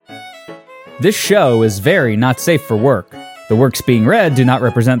This show is very not safe for work. The works being read do not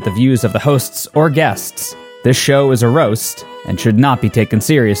represent the views of the hosts or guests. This show is a roast and should not be taken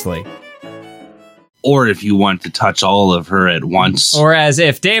seriously. Or if you want to touch all of her at once. Or as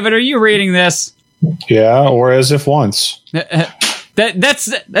if. David, are you reading this? Yeah, or as if once.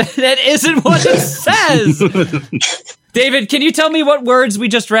 That isn't what it says! David, can you tell me what words we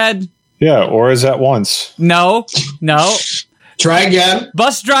just read? Yeah, or as at once. No. Try again.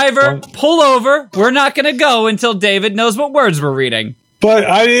 Bus driver, pull over. We're not going to go until David knows what words we're reading. But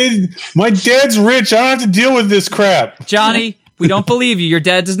my dad's rich. I don't have to deal with this crap. Johnny, we don't believe you. Your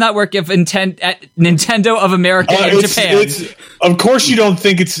dad does not work at Nintendo of America in Japan. Of course you don't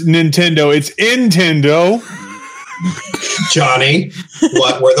think it's Nintendo. It's Nintendo. Johnny,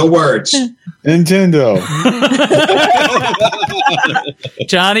 what were the words? Nintendo.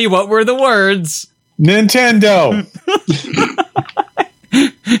 Johnny, what were the words? Nintendo.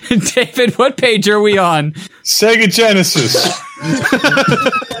 David, what page are we on? Sega Genesis.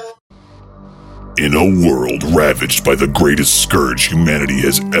 In a world ravaged by the greatest scourge humanity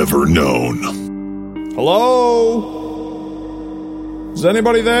has ever known. Hello? Is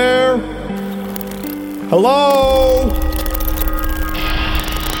anybody there? Hello?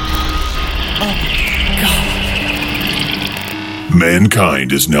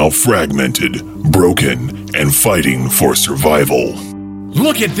 Mankind is now fragmented, broken, and fighting for survival.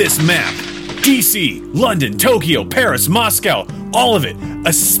 Look at this map! DC, London, Tokyo, Paris, Moscow, all of it,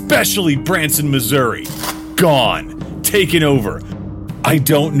 especially Branson, Missouri. Gone. Taken over. I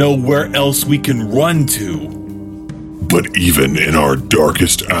don't know where else we can run to. But even in our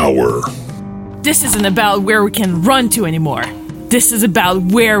darkest hour... This isn't about where we can run to anymore. This is about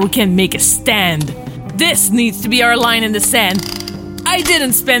where we can make a stand. This needs to be our line in the sand. I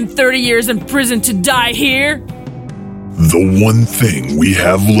didn't spend 30 years in prison to die here. The one thing we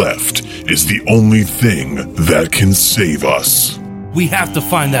have left is the only thing that can save us. We have to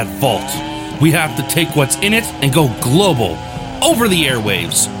find that vault. We have to take what's in it and go global, over the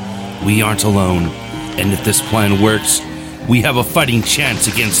airwaves. We aren't alone, and if this plan works, we have a fighting chance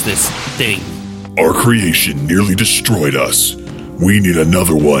against this thing. Our creation nearly destroyed us. We need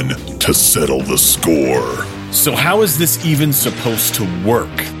another one to settle the score. So how is this even supposed to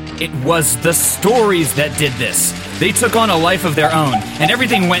work? It was the stories that did this. They took on a life of their own, and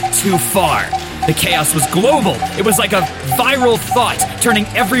everything went too far. The chaos was global. It was like a viral thought, turning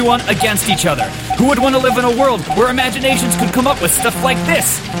everyone against each other. Who would want to live in a world where imaginations could come up with stuff like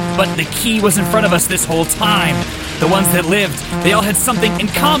this? But the key was in front of us this whole time. The ones that lived, they all had something in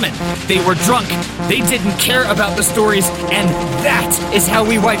common. They were drunk. They didn't care about the stories, and that is how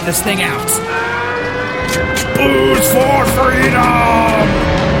we wipe this thing out. Booze for freedom!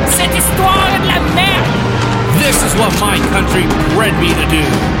 Cette histoire de la merde! This is what my country bred me to do.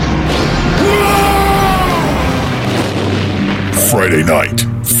 Friday night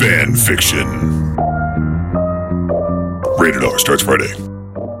fan fiction. Rated R starts Friday.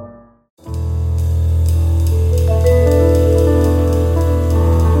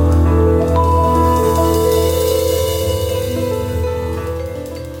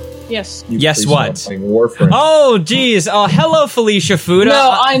 Yes. Yes, what? Oh, geez. Oh, hello, Felicia Fuda.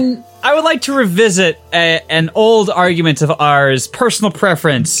 No, I would like to revisit an old argument of ours, personal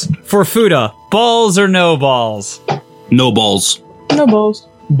preference for Fuda. Balls or no balls? No balls. No balls.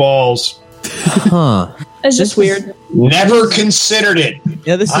 Balls. Huh. It's just weird. Never considered it.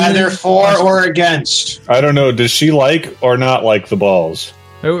 Yeah, this is either for or against. I don't know. Does she like or not like the balls?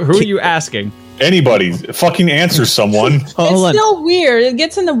 Who are you asking? Anybody. Fucking answer someone. It's still weird. It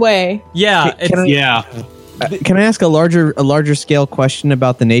gets in the way. Yeah. Can I ask a larger scale question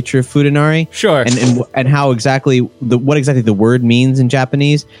about the nature of Fudanari? Sure. And how exactly what exactly the word means in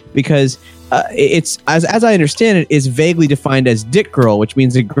Japanese? Because it's as I understand it, is vaguely defined as dick girl, which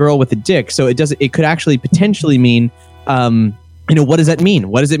means a girl with a dick. So it could actually potentially mean what does that mean?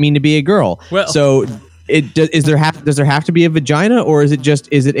 What does it mean to be a girl? Well, so does there have to be a vagina, or is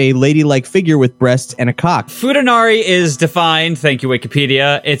it a ladylike figure with breasts and a cock? Fudanari is defined, thank you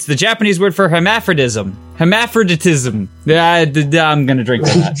Wikipedia, it's the Japanese word for hermaphroditism. Hermaphroditism. I'm gonna drink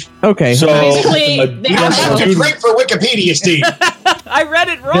for that. Okay. So basically, they have to drink for Wikipedia, Steve. I read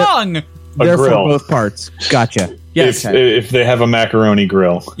it wrong. Therefore, both parts. Gotcha. Yes. If they have a macaroni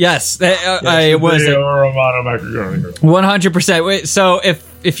grill. Yes. It was 100%. So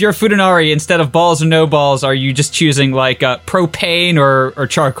if you're Fudanari, instead of balls or no balls, are you just choosing like propane or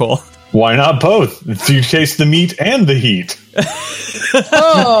charcoal? Why not both? You taste the meat and the heat.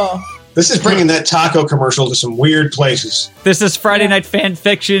 Oh. This is bringing that taco commercial to some weird places. This is Friday Night Fan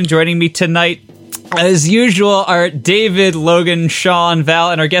Fiction. Joining me tonight, As usual, our David, Logan, Sean,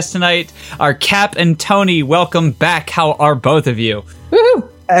 Val, and our guests tonight are Cap and Tony. Welcome back. How are both of you? Woohoo!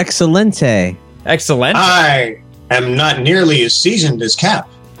 Excelente. Excellent. I am not nearly as seasoned as Cap,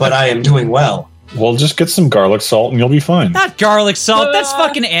 but I am doing well. Well, just get some garlic salt and you'll be fine. Not garlic salt. That's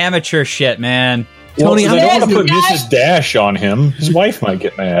fucking amateur shit, man. Tony, I don't want to Yes, put guys. Mrs. Dash on him. His wife might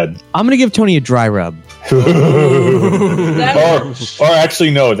get mad. I'm gonna give Tony a dry rub. Or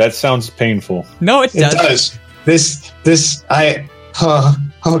actually, no. That sounds painful. No, it It does. does.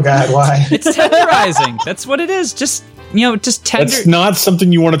 Oh God, why? It's tenderizing. That's what it is. Just tender. That's not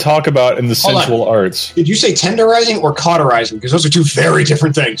something you want to talk about in the Hold on. sensual arts. Did you say tenderizing or cauterizing? Because those are two very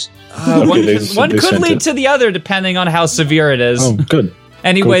different things. One they could sent lead it. to the other depending on how severe it is. Oh, good.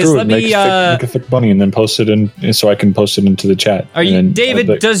 Anyways, Go through let it, me. make a thick bunny and then post it in, so I can post it into the chat. Are And you, then,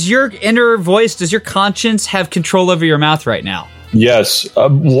 David? Does your inner voice, does your conscience have control over your mouth right now? Yes,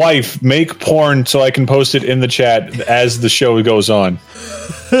 wife, make porn so I can post it in the chat as the show goes on.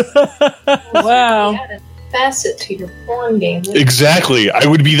 Wow. Facet to your porn game. Exactly, I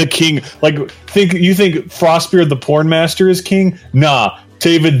would be the king. Like, you think Frostbeard the porn master is king? Nah,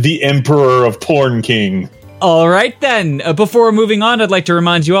 David the emperor of porn king. All right, then. Before moving on, I'd like to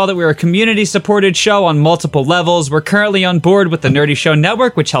remind you all that we're a community-supported show on multiple levels. We're currently on board with the Nerdy Show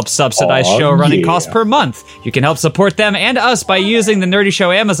Network, which helps subsidize show running costs per month. You can help support them and us by using the Nerdy Show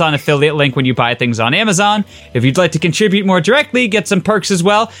Amazon affiliate link when you buy things on Amazon. If you'd like to contribute more directly, get some perks as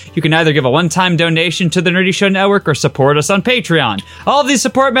well, you can either give a one-time donation to the Nerdy Show Network or support us on Patreon. All of these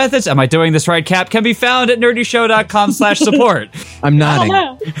support methods, am I doing this right, Cap, can be found at nerdyshow.com/support. I'm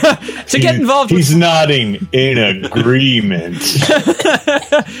nodding. To get involved with... He's nodding in agreement.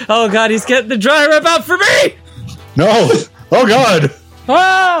 Oh god, he's getting the dry rub out for me! No! Oh god!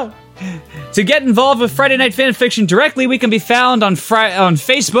 Oh! To get involved with Friday Night Fanfiction directly, we can be found on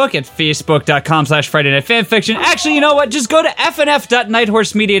Facebook at facebook.com/Friday Night Fanfiction. Actually, you know what? Just go to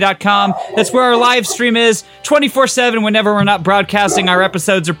fnf.nighthorsemedia.com. That's where our live stream is 24/7 whenever we're not broadcasting. Our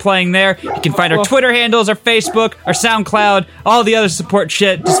episodes are playing there. You can find our Twitter handles, our Facebook, our SoundCloud, all the other support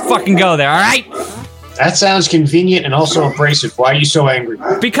shit. Just fucking go there, alright? That sounds convenient and also abrasive. Why are you so angry?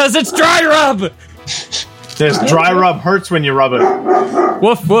 Because it's dry rub! This dry rub hurts when you rub it.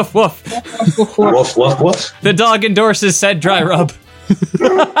 Woof, woof, woof. Woof, woof, woof. The dog endorses said dry rub.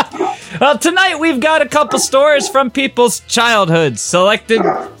 Well, tonight we've got a couple stories from people's childhoods, selected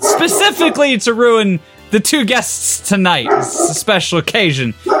specifically to ruin the two guests tonight. It's a special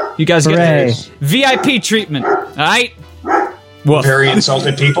occasion. You guys Hooray. get VIP treatment, alright? Woof. Very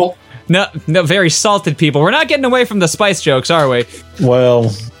insulted people. No, very salted people. We're not getting away from the spice jokes, are we?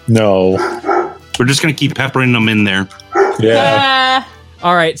 Well, no. We're just going to keep peppering them in there. Yeah.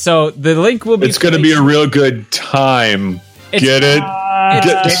 Alright, so the link will be... It's going to be a real good time. It's- Get it?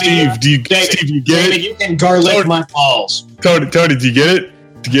 David, Steve, you David, get David, it? you can garlic my balls. Tony, do you get it?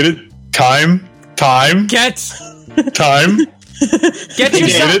 Do you get it? Time? Get Time?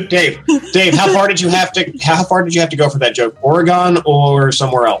 yourself... Dave, how far did you have to go for that joke? Oregon or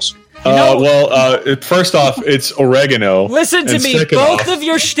somewhere else? First off, it's oregano. Listen to And me, second both off- of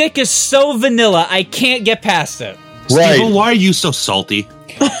your shtick is so vanilla, I can't get past it. Right. Steven, why are you so salty?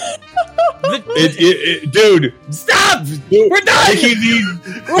 Dude, Stop! Dude, We're done! Making these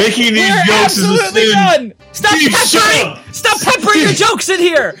We're jokes is a absolutely sin. done! Stop Steve, shut peppering! up! Stop peppering your jokes in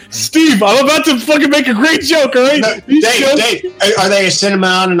here! Steve, I'm about to fucking make a great joke, all right? No, These Dave, jokes- are they a cinema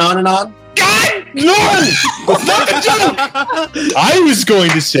on and on and on? God, no! That's not the joke! I was going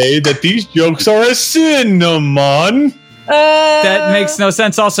to say that these jokes are a cinnamon. That makes no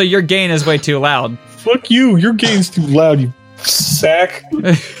sense. Also, your gain is way too loud. Fuck you, your game's too loud, you sack.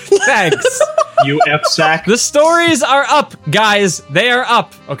 Thanks. You F sack. The stories are up, guys. They are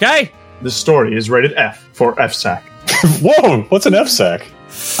up, okay? The story is rated F for F sack. Whoa, what's an F-sack?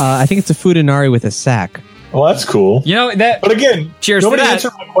 I think it's a Fudanari with a sack. Well, that's cool. You know, that... But again, Cheers to nobody that.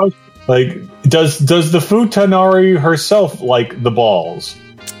 answered my question. Like, does the Futanari herself like the balls?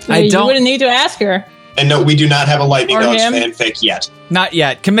 I You don't... wouldn't need to ask her. And no, we do not have a Lightning Or Dogs him. fanfic yet. Not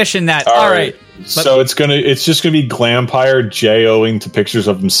yet. Commission that. All right. So it's just gonna be Glampire J-O-ing to pictures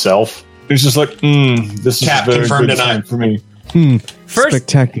of himself. It's just like, this is Cap, a very confirmed good tonight. time for me. First...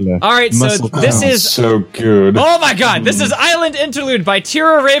 Spectacular. All right, so Muscle this crown. is... So good. Oh my god, this is Island Interlude by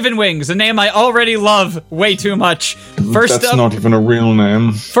Tira Ravenwings, a name I already love way too much. First That's up, not even a real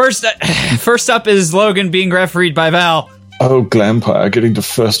name. first up is Logan being refereed by Val. Oh, Glampire, getting to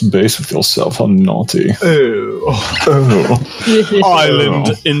first base with yourself, how naughty. Oh. Island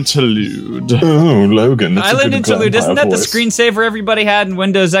interlude. Oh, Logan. That's a Island good Interlude, Glampire isn't that voice. the screensaver everybody had in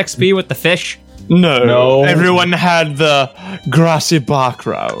Windows XP with the fish? No, No. everyone had the grassy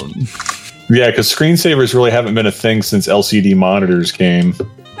background. Yeah, because screensavers really haven't been a thing since LCD monitors came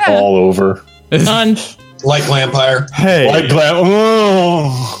all over. None. Like Lampire. Hey,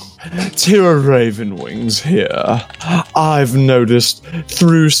 Oh. Tira Ravenwings here. I've noticed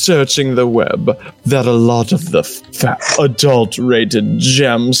through searching the web that a lot of the adult-rated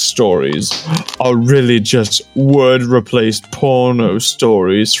gem stories are really just word-replaced porno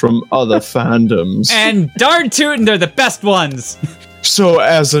stories from other fandoms. And darn tootin', they're the best ones. So,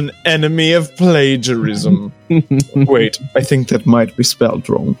 as an enemy of plagiarism... Wait, I think that might be spelled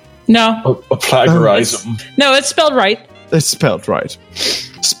wrong. No. A plagiarism. No, it's spelled right. It's spelled right.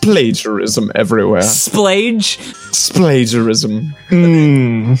 It's plagiarism everywhere. Splage? Splagiarism.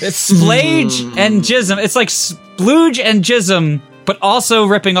 It's splage and jism. It's like splooge and jism, but also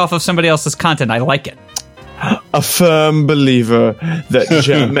ripping off of somebody else's content. I like it. A firm believer that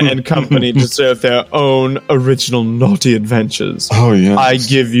Gem and company deserve their own original naughty adventures. Oh, yeah. I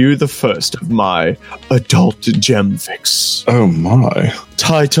give you the first of my adult gem fix. Oh, my.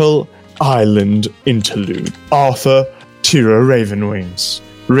 Title, Island Interlude. Author, Tira Ravenwings.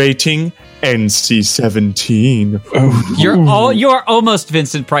 Rating, NC-17. Oh, You're almost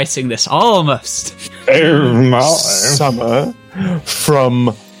Vincent Pricing this. Almost. Oh, my. Summer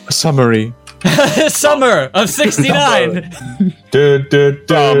from Summary. Summer of 69. David,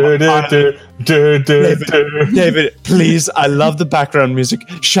 please, I love the background music.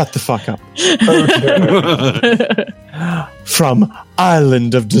 Shut the fuck up. From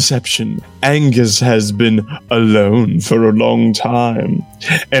Island of Deception, Angus has been alone for a long time.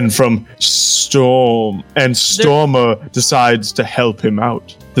 And from Stormer decides to help him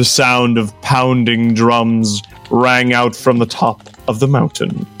out. The sound of pounding drums rang out from the top of the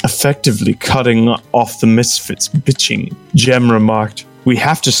mountain, effectively cutting off the misfits' bitching. Jem remarked, "We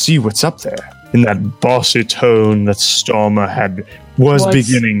have to see what's up there," in that bossy tone that Stormer was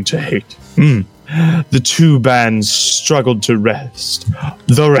beginning to hate. The two bands struggled to rest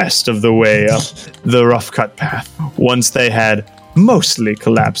the rest of the way up the rough cut path once they had mostly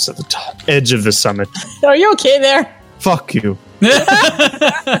collapsed at the top edge of the summit. Are you okay there? Fuck you.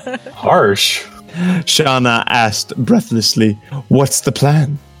 Harsh. Shauna asked breathlessly, "What's the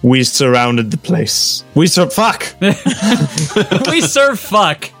plan?" We surrounded the place. Fuck! We serve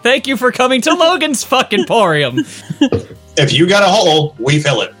fuck. Thank you for coming to Logan's fucking Emporium. If you got a hole, we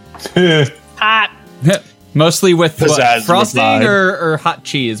fill it. Hot. Mostly with what, Pizzazz frosting replied. or hot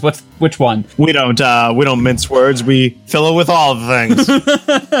cheese? Which one? We don't mince words. We fill it with all the things.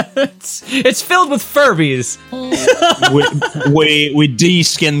 It's filled with Furbies. we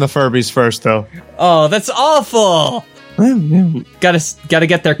de-skin the Furbies first, though. Oh, that's awful. Gotta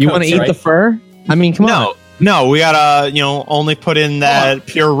get their. You want to eat the fur? I mean, come on. No, we gotta only put in that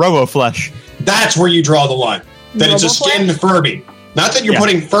pure robo flesh. That's where you draw the line. That it's a skinned Furby. Not that you're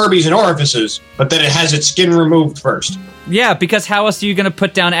putting Furbies in orifices, but that it has its skin removed first. Yeah, because how else are you going to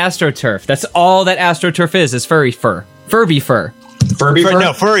put down AstroTurf? That's all that AstroTurf is furry fur. Furby fur. Furby fur?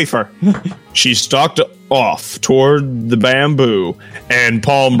 No, furry fur. She stalked off toward the bamboo and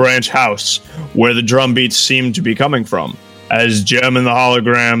palm branch house, where the drum beats seemed to be coming from, as Jem and the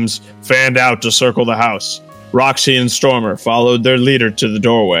holograms fanned out to circle the house. Roxy and Stormer followed their leader to the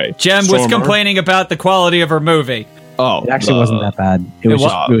doorway. Jem was complaining about the quality of her movie. Oh, it actually wasn't that bad. It was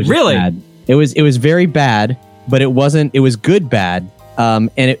really just bad. It was very bad, but it wasn't. It was good bad,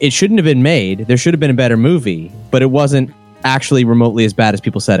 and it shouldn't have been made. There should have been a better movie, but it wasn't actually remotely as bad as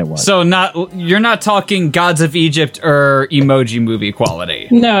people said it was. So you're not talking Gods of Egypt or Emoji Movie quality.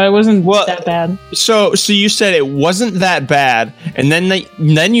 No, it wasn't that bad. So you said it wasn't that bad, and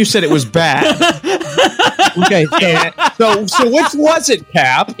then you said it was bad. Okay, so which was it,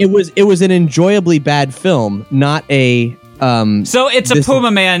 Cap? It was an enjoyably bad film, not a. So it's a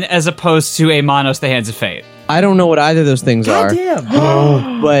Puma Man as opposed to a Manos: The Hands of Fate. I don't know what either of those things are.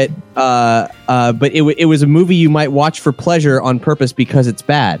 but it was a movie you might watch for pleasure on purpose because it's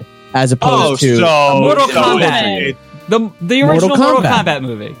bad, as opposed to Mortal Kombat. The original Mortal Kombat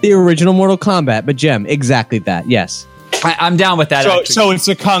movie. The original Mortal Kombat, but Jem, exactly that. Yes, I'm down with that. So it's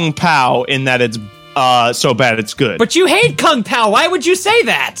a Kung Pao in that it's so bad it's good. But you hate Kung Pao. Why would you say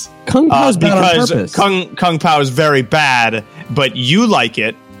that? Kung Pao's bad on because purpose. Kung Pao is very bad, but you like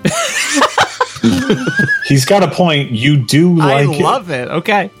it. He's got a point. You do like it. I love it.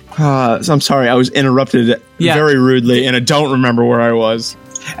 Okay. So I'm sorry, I was interrupted very rudely, and I don't remember where I was.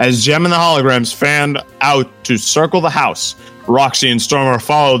 As Jem and the holograms fanned out to circle the house, Roxy and Stormer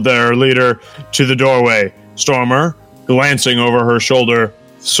followed their leader to the doorway. Stormer, glancing over her shoulder,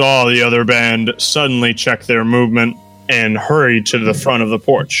 saw the other band suddenly check their movement and hurried to the front of the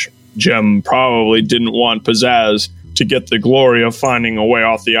porch. Jem probably didn't want Pizzazz to get the glory of finding a way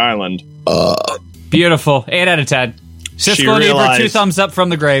off the island. Beautiful. 8 out of 10. Siskel and Ebert, 2 thumbs up from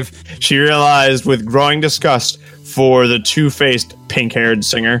the grave. She realized with growing disgust for the two-faced pink-haired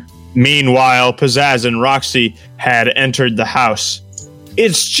singer. Meanwhile, Pizzazz and Roxy had entered the house.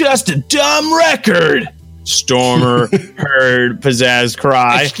 It's just a dumb record! Stormer heard Pizzazz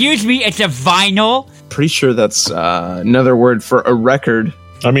cry. Excuse me, it's a vinyl? Pretty sure that's another word for a record.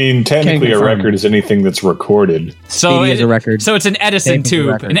 I mean, technically a record is anything that's recorded. So CD is a record. So it's an Edison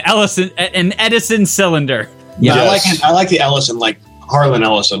tube, an Edison cylinder. Yeah, I like the Ellison, like Harlan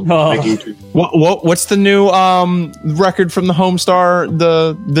Ellison. What's the new record from the Homestar?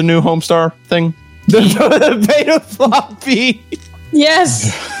 The new Homestar thing? The beta floppy.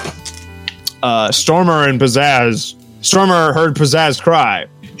 Yes. Stormer and Pizzazz. Stormer heard Pizzazz cry.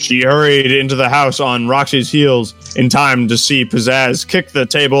 She hurried into the house on Roxy's heels in time to see Pizzazz kick the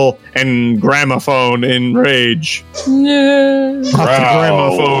table and gramophone in rage. No.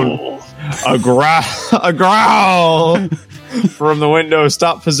 Gramophone. A growl from the window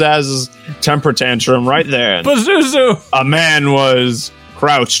stopped Pizzazz's temper tantrum right there. Pazuzu! A man was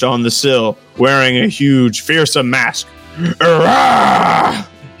crouched on the sill, wearing a huge, fearsome mask. Arrgh!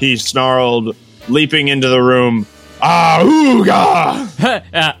 He snarled, leaping into the room. Auga!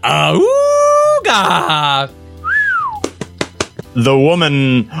 Auga! The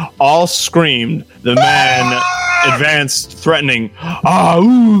woman all screamed. The man advanced, threatening.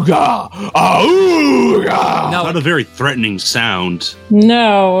 Auga! Auga! Not a very threatening sound.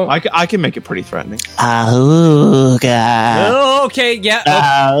 No. I can make it pretty threatening. Auga. Okay, yeah.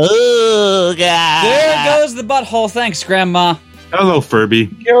 Auga. There goes the butthole. Thanks, Grandma. Hello, Furby.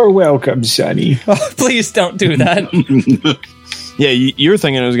 You're welcome, Sonny. Please don't do that. Yeah, you were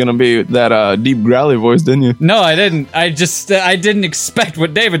thinking it was going to be that deep growly voice, didn't you? No, I didn't. I didn't expect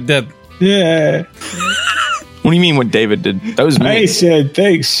what David did. Yeah. What do you mean what David did? That was me. I said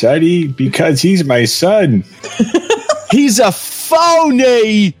thanks, Sonny, because he's my son. He's a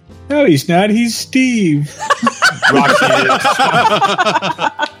phony! No, he's not. He's Steve. Roxy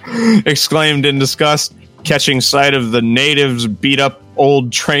exclaimed in disgust, catching sight of the natives' beat-up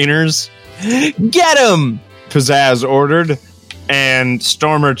old trainers. Get him! Pizzazz ordered, and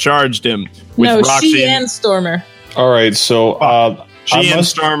Stormer charged him. With No, Roxy she and Stormer. All right, so she and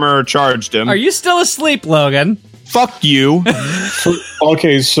Stormer charged him. Are you still asleep, Logan? Fuck you.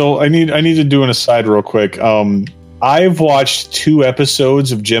 Okay, so I need to do an aside real quick. I've watched 2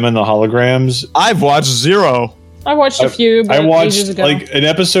 episodes of Jim and the Holograms. I've watched 0. I watched a few, but I watched ages ago. like an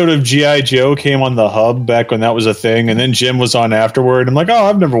episode of G.I. Joe came on the hub back when that was a thing, and then Jim was on afterward. I'm like, oh,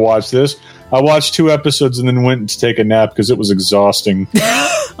 I've never watched this. I watched 2 episodes and then went to take a nap because it was exhausting.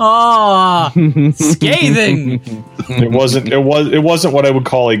 Aw, scathing. It wasn't what I would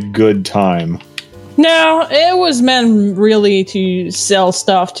call a good time. No, it was meant really to sell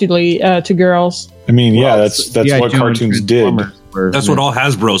stuff to girls. I mean, yeah, that's what cartoons did. That's what all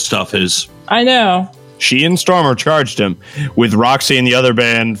Hasbro stuff is. I know. She and Stormer charged him, with Roxy and the other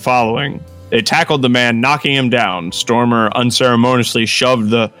band following. They tackled the man, knocking him down. Stormer unceremoniously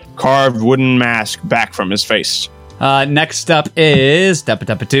shoved the carved wooden mask back from his face. Next up is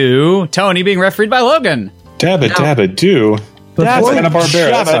Dabba-Dabba-Doo. Tony being refereed by Logan. Dabba-Dabba-Doo? That's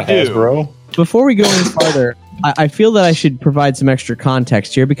Hanna-Barbera. That's not Hasbro. Before we go any farther, I feel that I should provide some extra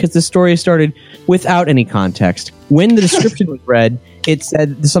context here because the story started without any context. When the description was read, it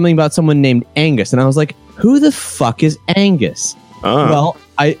said something about someone named Angus, and I was like, who the fuck is Angus? Well,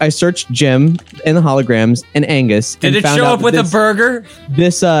 I searched Jim and the Holograms and Angus. Did and it found show out up with a burger?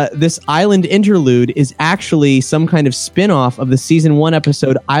 This island interlude is actually some kind of spin-off of the season 1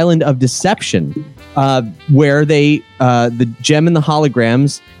 episode Island of Deception, where the Gem and the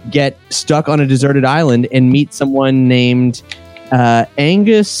Holograms get stuck on a deserted island and meet someone named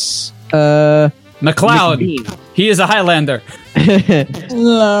Angus McLeod. McBean. He is a Highlander.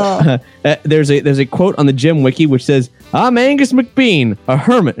 No. There's a quote on the Gem wiki which says, "I'm Angus McBean, a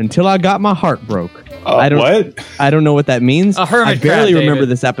hermit until I got my heart broke." I don't know what that means. A hermit I barely crab, remember David.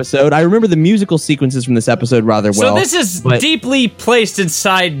 this episode. I remember the musical sequences from this episode rather well. So this is but- deeply placed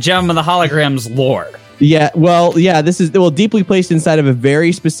inside Gem and the Holograms lore. This is deeply placed inside of a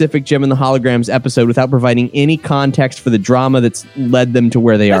very specific Gem and the Holograms episode without providing any context for the drama that's led them to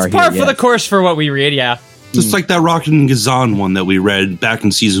where they are It's par here. for the course for what we read, yeah. Just like that Rocket and Gazan one that we read back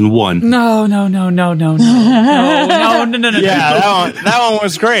in season 1. No. Yeah, that one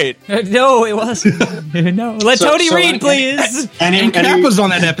was great. No, it wasn't. No. Let Tony read, please. And Cap was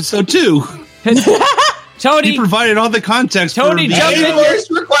on that episode too. Tony, he provided all the context. Tony, for jump in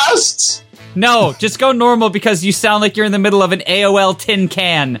Voice requests. No, just go normal because you sound like you're in the middle of an AOL tin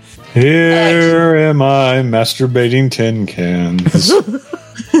can. Here am I masturbating tin cans.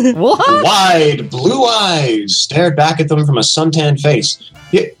 What? Wide blue eyes stared back at them from a suntanned face.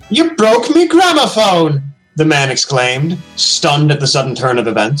 You broke me gramophone, the man exclaimed, stunned at the sudden turn of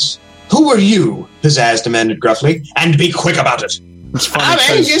events. Who are you? Pizzazz demanded gruffly. And be quick about it. It's funny. I'm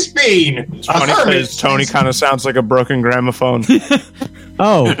Angus Bean. It's funny because Tony kind of sounds like a broken gramophone.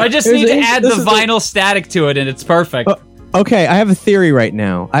 Oh. I just need to add the vinyl static to it, and it's perfect. Okay, I have a theory right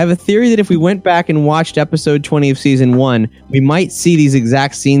now. I have a theory that if we went back and watched episode 20 of season 1, we might see these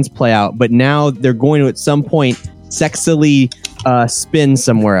exact scenes play out, but now they're going to, at some point, sexily spin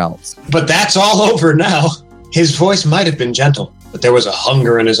somewhere else. But that's all over now. His voice might have been gentle, but there was a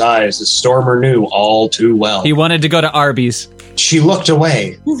hunger in his eyes that Stormer knew all too well. He wanted to go to Arby's. She looked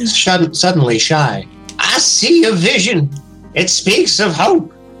away, suddenly shy. I see a vision. It speaks of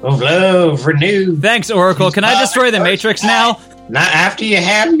hope, of love renewed. Thanks, Oracle. Can I destroy the Matrix now? Not after you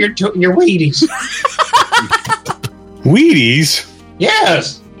have your Wheaties. Wheaties?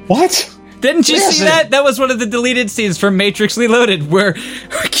 Yes. What? Didn't you see that? That was one of the deleted scenes from Matrix Reloaded, where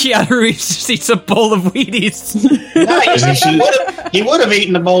Keanu Reeves just eats a bowl of Wheaties. Nice. He would have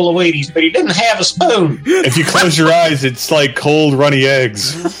eaten a bowl of Wheaties, but he didn't have a spoon. If you close your eyes, it's like cold, runny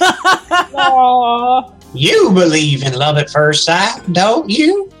eggs. You believe in love at first sight, don't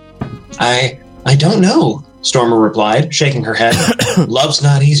you? I don't know, Stormer replied, shaking her head. Love's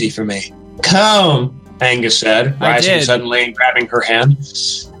not easy for me. Come, Angus said, rising suddenly and grabbing her hand.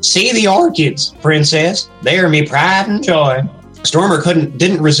 See the orchids, princess. They are me pride and joy. Stormer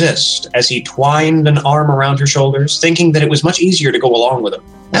didn't resist as he twined an arm around her shoulders, thinking that it was much easier to go along with him.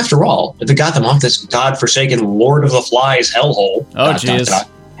 After all, if it got them off this godforsaken Lord of the Flies hellhole. Oh, jeez.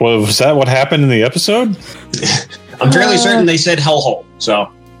 Well, was that what happened in the episode? I'm fairly certain they said hellhole,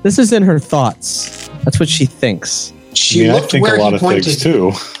 so. This is in her thoughts. That's what she thinks. I think a lot of things,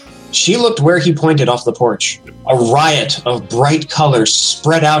 too. She looked where he pointed off the porch. A riot of bright colors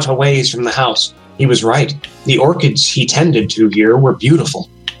spread out a ways from the house. He was right. The orchids he tended to here were beautiful.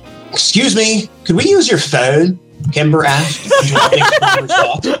 Excuse me, could we use your phone? Kimber asked.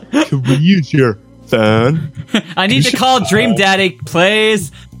 Could we use your phone? I need to call Dream Daddy,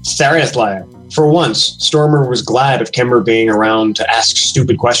 please. Seriously. For once, Stormer was glad of Kimber being around to ask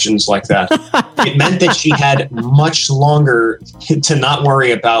stupid questions like that. It meant that she had much longer to not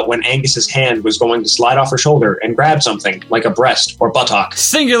worry about when Angus's hand was going to slide off her shoulder and grab something, like a breast or buttock.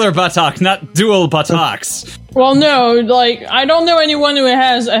 Singular buttock, not dual buttocks. Well, no, I don't know anyone who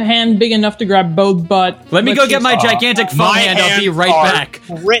has a hand big enough to grab both butt. Let me go get my gigantic phone hand. I'll be right back.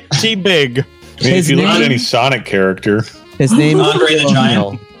 Pretty big. I mean, if you look at any Sonic character. His name is Andre the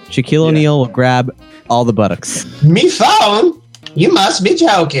Giant. Shaquille O'Neal will grab all the buttocks. Me phone? You must be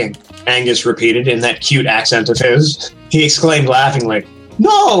joking, Angus repeated in that cute accent of his. He exclaimed laughingly,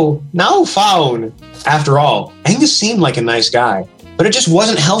 No phone. After all, Angus seemed like a nice guy, but it just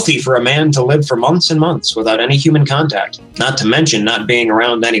wasn't healthy for a man to live for months and months without any human contact, not to mention not being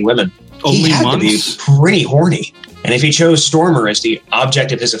around any women. He had to be pretty horny, and if he chose Stormer as the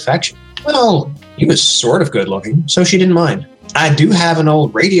object of his affection, well, he was sort of good looking, so she didn't mind. I do have an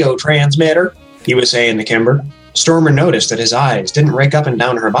old radio transmitter, he was saying to Kimber. Stormer noticed that his eyes didn't rake up and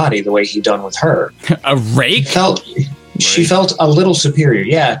down her body the way he'd done with her. A rake? She felt a little superior,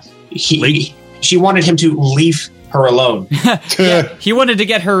 yeah. She wanted him to leave her alone. Yeah, he wanted to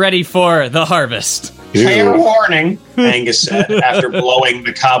get her ready for the harvest. Fair warning, Angus said, after blowing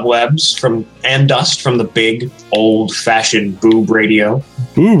the cobwebs and dust from the big, old-fashioned boob radio.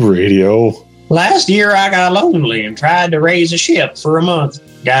 Boob radio? Last year I got lonely and tried to raise a ship for a month.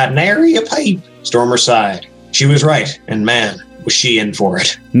 Got nary a peep. Stormer sighed. She was right, and man, was she in for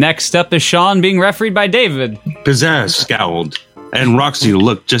it. Next up is Sean being refereed by David. Pizzazz scowled, and Roxy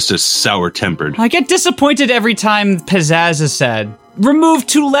looked just as sour-tempered. I get disappointed every time Pizzazz is said. Remove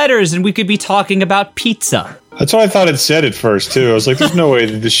 2 letters and we could be talking about pizza. That's what I thought it said at first, too. I was like, there's no way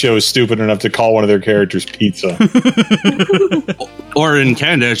that this show is stupid enough to call one of their characters pizza. Or in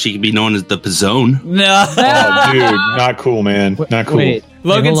Canada, she could be known as the Pizzone. No. Oh, dude. Not cool, man. Not cool. Wait,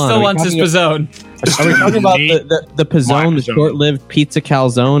 Logan still wants his Pizzone. Are we talking about the Pizzone, the short-lived pizza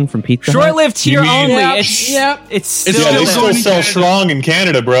calzone from Pizza Hut? Short-lived here only. Yep. It's still they still sell strong in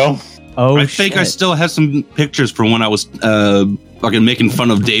Canada, bro. Oh, I think I still have some pictures from when I was fucking making fun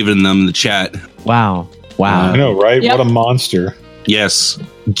of David and them in the chat. Wow. I know, right? Yep. What a monster. Yes.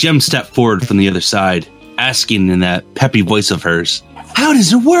 Jem stepped forward from the other side, asking in that peppy voice of hers, "How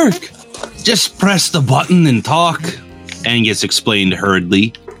does it work? Just press the button and talk," Angus explained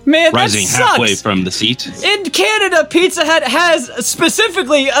hurriedly, Man, rising that sucks. halfway from the seat. In Canada, Pizza Hut has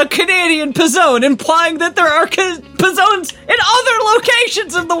specifically a Canadian Pizzone, implying that there are Pizzones in other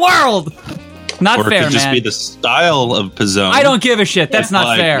locations of the world. Not or it fair, could just man. be the style of Pizzone. I don't give a shit. That's not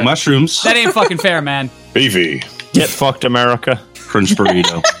Like fair. mushrooms. That ain't fucking fair, man. Beefy. Get fucked, America. Crunch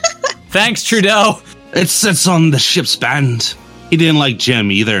burrito. Thanks, Trudeau. It sits on the ship's band. He didn't like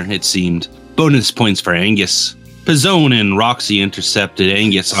Jem either, it seemed. Bonus points for Angus. Pizzone and Roxy intercepted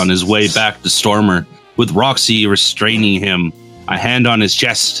Angus on his way back to Stormer, with Roxy restraining him, a hand on his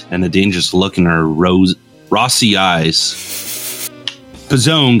chest, and a dangerous look in her rosy eyes.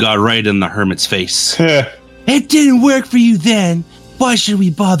 Pizzone got right in the hermit's face. It didn't work for you then. Why should we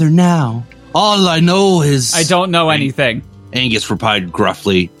bother now? All I know is... I don't know anything. Angus replied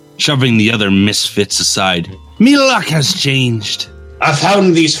gruffly, shoving the other misfits aside. Me luck has changed. I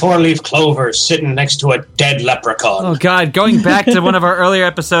found these 4-leaf clovers sitting next to a dead leprechaun. Oh god, going back to one of our earlier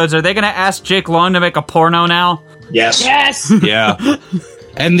episodes, are they going to ask Jake Long to make a porno now? Yes. Yes. Yeah.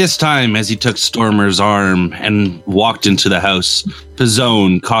 And this time, as he took Stormer's arm and walked into the house,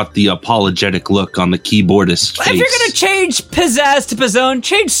 Pizzone caught the apologetic look on the keyboardist's face. If you're going to change Pizzazz to Pizzone,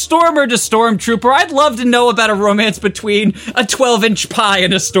 change Stormer to Stormtrooper. I'd love to know about a romance between a 12-inch pie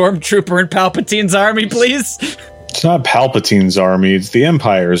and a Stormtrooper in Palpatine's army, please. It's not Palpatine's army, it's the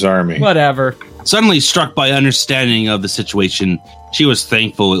Empire's army. Whatever. Suddenly struck by understanding of the situation, she was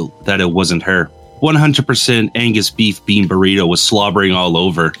thankful that it wasn't her. 100% Angus beef bean burrito was slobbering all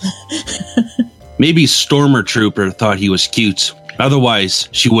over. Maybe Stormer Trooper thought he was cute. Otherwise,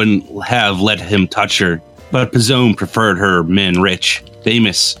 she wouldn't have let him touch her. But Pizzone preferred her men rich,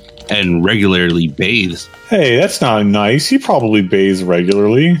 famous, and regularly bathed. Hey, that's not nice. He probably bathes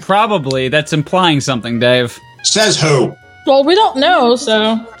regularly. Probably. That's implying something, Dave. Says who? Well, we don't know,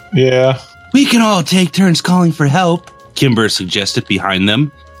 so. Yeah. We can all take turns calling for help, Kimber suggested behind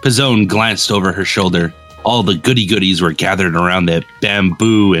them. Pizzone glanced over her shoulder. All the goody-goodies were gathered around that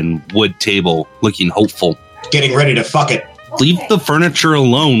bamboo and wood table, looking hopeful. Getting ready to fuck it. Leave the furniture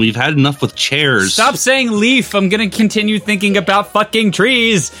alone. We've had enough with chairs. Stop saying leaf. I'm going to continue thinking about fucking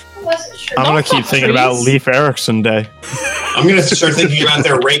trees. I'm going to keep thinking about Leif Erikson Day. I'm going to start thinking about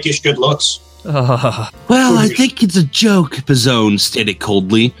their rakish good looks. Well, I think it's a joke, Pizzone stated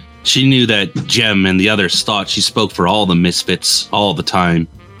coldly. She knew that Jem and the others thought she spoke for all the misfits all the time,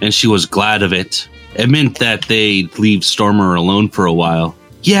 and she was glad of it. It meant that they'd leave Stormer alone for a while.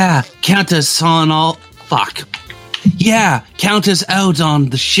 Yeah, count us on all... Fuck. Yeah, count us out on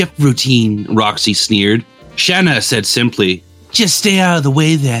the ship routine, Roxy sneered. Shanna said simply, just stay out of the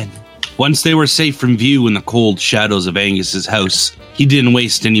way then. Once they were safe from view in the cold shadows of Angus's house, he didn't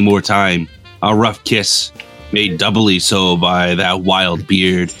waste any more time. A rough kiss, made doubly so by that wild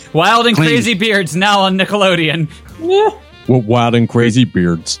beard. Wild and Crazy Beards, now on Nickelodeon. Yeah. Well, wild and crazy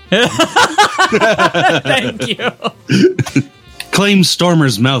beards. Thank you. Claimed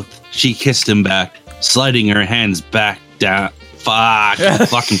Stormer's mouth. She kissed him back, sliding her hands back down.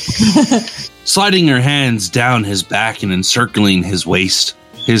 Fucking. Sliding her hands down his back and encircling his waist.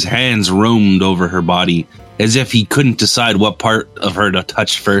 His hands roamed over her body, as if he couldn't decide what part of her to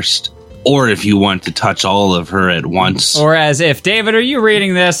touch first, or if you want to touch all of her at once. Or as if. David, are you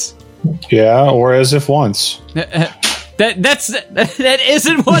reading this? Yeah, or as if once. That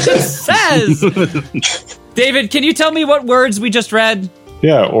isn't what it says. David, can you tell me what words we just read?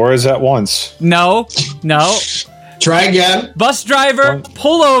 Yeah, or as at once. No. Try again. Bus driver,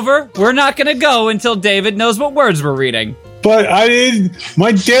 pull over. We're not going to go until David knows what words we're reading. But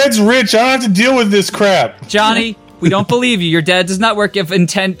my dad's rich. I don't have to deal with this crap. Johnny, we don't believe you. Your dad does not work at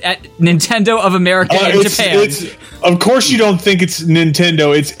Nintendo of America in Japan. Of course you don't think it's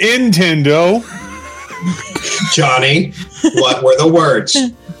Nintendo. It's Nintendo. Johnny, what were the words?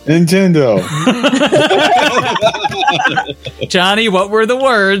 Nintendo. Johnny, what were the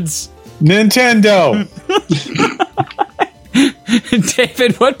words? Nintendo.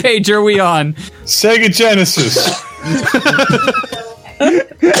 David, what page are we on? Sega Genesis.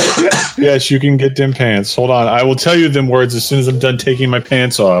 Yes, you can get them pants. Hold on. I will tell you them words as soon as I'm done taking my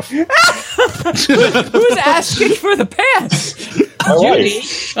pants off. Who's asking for the pants? My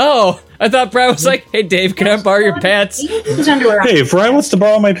wife. Oh, I thought Brad was like, hey, Dave, can I borrow your pants? Hey, if Brian wants to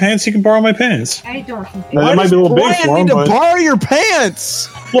borrow my pants, he can borrow my pants. I don't think Now, that might be a little big for him, but borrow your pants.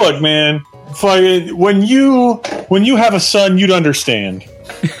 Look, man, when you have a son, you'd understand.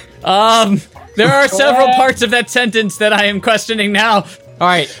 There are several parts of that sentence that I am questioning now. All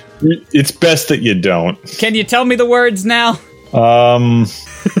right. It's best that you don't. Can you tell me the words now?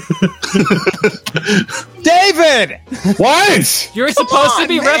 David! What? You're supposed to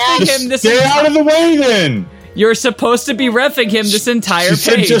be reffing him this Stay out of the way, then. You're supposed to be reffing him this entire She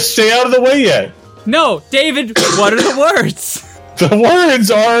said page. just stay out of the way yet. No, David, what are the words? The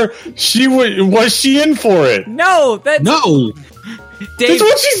words are, was she in for it? No, that's... No! Dave,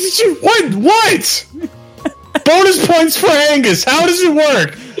 That's what what? Bonus points for Angus. How does it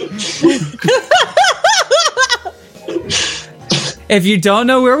work? if you don't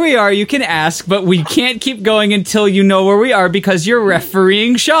know where we are, you can ask, but we can't keep going until you know where we are because you're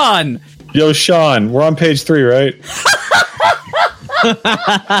refereeing Sean. Yo, Sean, we're on page 3, right?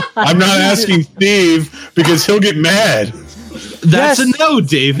 I'm not asking Steve because he'll get mad. That's a no,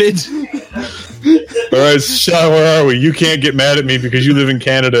 David. All right, Sean, where are we? You can't get mad at me because you live in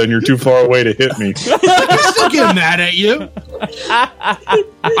Canada and you're too far away to hit me. I can still get mad at you.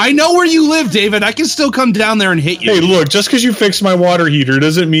 I know where you live, David. I can still come down there and hit you. Hey, look, just because you fixed my water heater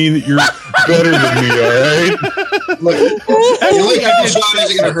doesn't mean that you're better than me, all right? Look, the only guy Sean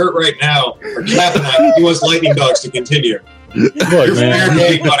isn't going to hurt right now are Cap and I. He wants lightning dogs to continue. Look, You're fair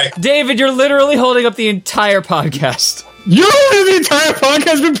game, buddy. David, you're literally holding up the entire podcast. You're the entire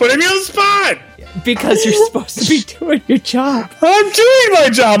podcast been putting me on the spot! Because you're supposed to be doing your job. I'm doing my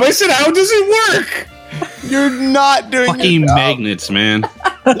job. I said, how does it work? You're not doing Fucking your job. magnets, man.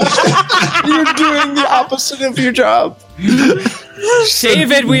 You're doing the opposite of your job.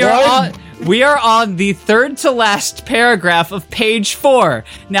 David, we are on the third to last paragraph of page 4.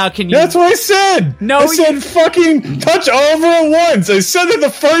 Now, can you? That's what I said. No, I said fucking touch over at once. I said it the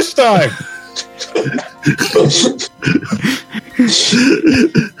first time.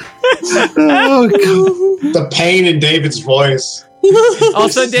 Oh, God. The pain in David's voice.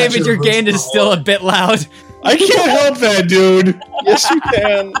 Also, David, your gain is still a bit loud. I can't help that, dude. Yes, you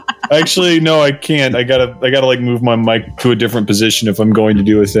can. Actually, no, I can't. I gotta like move my mic to a different position if I'm going to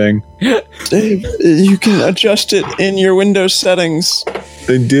do a thing. Dave, you can adjust it in your Windows settings.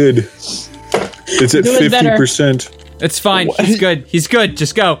 I did. It's at Do it better. 50%. It's fine. He's good. He's good.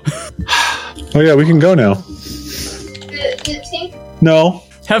 Just go. Oh yeah, we can go now. No.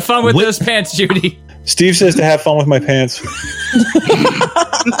 Have fun with those pants, Judy. Steve says to have fun with my pants.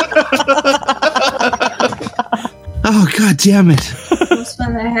 Oh, God damn it. What's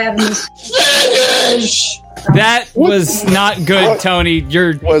fun I have in this? That was not good, Tony.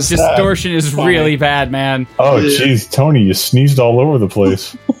 Your distortion is really bad, man. Oh jeez, Tony, you sneezed all over the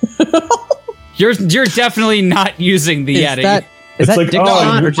place. You're definitely not using the Yeti. Is It's that like,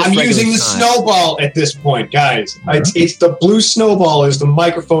 Dictaphone oh, or just I'm regular using the time? snowball at this point, guys. It's the blue snowball is the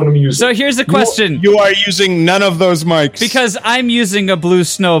microphone I'm using. So here's the question. You are using none of those mics. Because I'm using a blue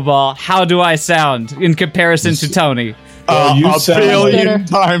snowball, how do I sound in comparison to Tony? You a sound billion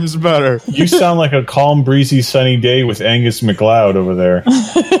times better. You sound like a calm, breezy, sunny day with Angus McLeod over there.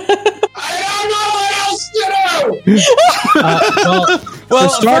 Well,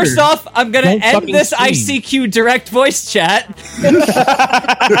 For starters, first off, I'm going don't to end fucking this scream. ICQ direct voice chat.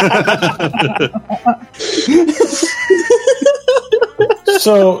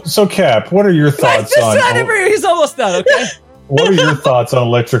 So Cap, what are your thoughts on? He's almost done, okay? What are your thoughts on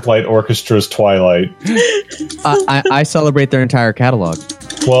Electric Light Orchestra's Twilight? I celebrate their entire catalog.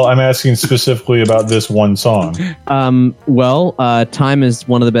 Well, I'm asking specifically about this one song. Time is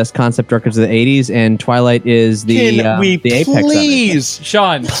one of the best concept records of the 80s, and Twilight is the apex of it. please,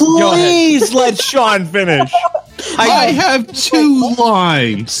 Sean, go ahead. please let Sean finish? I have 2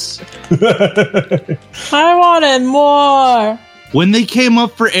 lines. I wanted more. When they came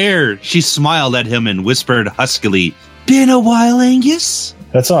up for air, she smiled at him and whispered huskily, "Been a while, Angus?"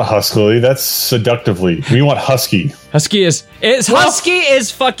 That's not huskily. That's seductively. We want husky. Husky is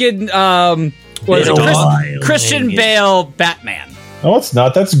fucking what is it? Christian Bale Batman. No, it's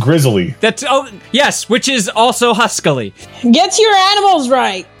not. That's grizzly. That's yes, which is also huskily. Get your animals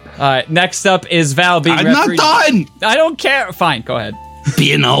right. All right, next up is Val being I'm not refereed- done. I don't care. Fine, go ahead.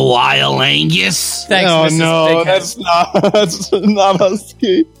 Been a while, Angus. Thanks, Oh Mrs. no, Bighead. that's not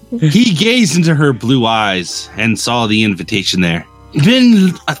husky. He gazed into her blue eyes and saw the invitation there.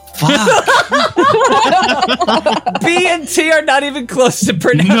 Been a fuck. B and T are not even close to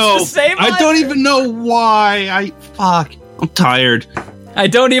pronounce No, the same. I don't even know why. I'm tired. I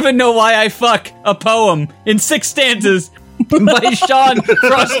don't even know why I fuck a poem in 6 stanzas by Sean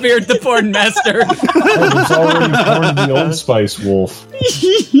Frostbeard, the porn master. Oh, it's already porn the Old Spice wolf.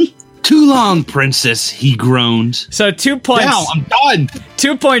 Too long, princess, he groaned. So 2 points. Now I'm done.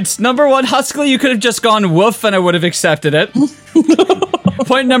 2 points. Number 1, huskily, you could have just gone woof and I would have accepted it.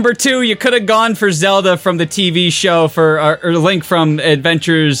 Point number 2, you could have gone for Zelda from the TV show or Link from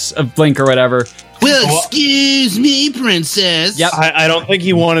Adventures of Link or whatever. Well, excuse me, princess. Yep. I don't think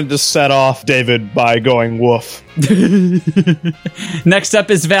he wanted to set off David by going woof. Next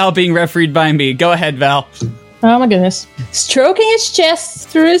up is Val being refereed by me. Go ahead, Val. Oh my goodness. Stroking his chest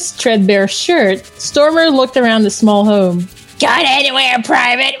through his threadbare shirt, Stormer looked around the small home. Got anywhere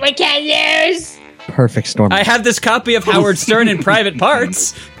private we can use? Perfect Storm. I have this copy of Howard Stern in Private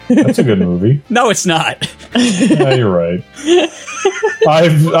Parts. That's a good movie. No, it's not. Yeah, you're right.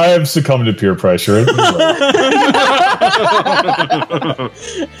 I have succumbed to peer pressure. You're right.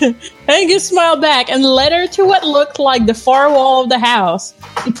 Angus smiled back and led her to what looked like the far wall of the house.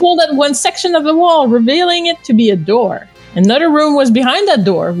 He pulled at one section of the wall, revealing it to be a door. Another room was behind that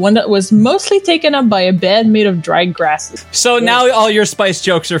door, one that was mostly taken up by a bed made of dried grasses. So now all your Spice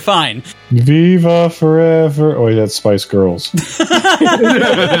jokes are fine. Viva forever. Oh, that's Spice Girls. He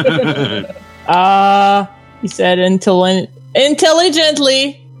said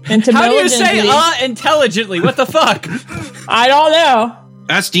intelligently. How do you say intelligently? What the fuck? I don't know.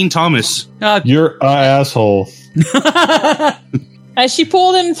 That's Dean Thomas. You're an asshole. As she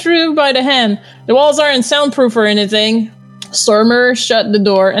pulled him through by the hand, the walls aren't soundproof or anything. Stormer shut the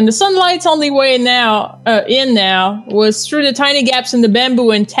door, and the sunlight's only way in now was through the tiny gaps in the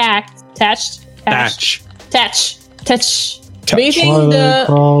bamboo and thatch. Bathing Twilight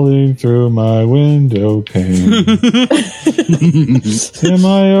crawling through my window pane. Am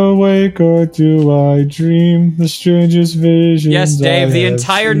I awake or do I dream the strangest visions? Yes, Dave, the I have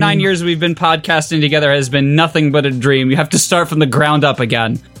entire seen? 9 years we've been podcasting together has been nothing but a dream. You have to start from the ground up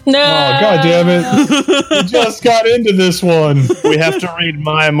again. No. Oh, God damn it. We just got into this one. We have to read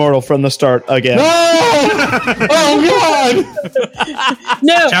My Immortal from the start again. No! Oh, God!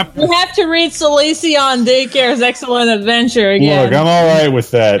 No, we have to read Salacion Daycare's Excellent Adventure again. Look, I'm all right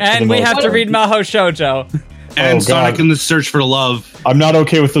with that. And we have to read Maho Shoujo. And Oh, Sonic God. in the Search for Love. I'm not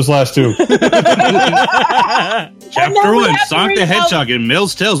okay with those last two. Chapter we 1, have to Sonic the read Hedgehog and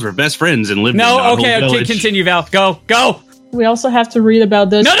Mills Tails were best friends and lived in No, Novel okay, Village. continue, Val. Go. We also have to read about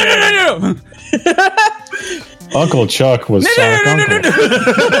this. No. Uncle Chuck was Sonic Uncle.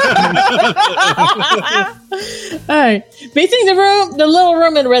 Alright. Bathing the little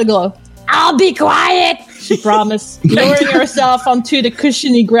room in red glow. I'll be quiet, she promised, lowering herself onto the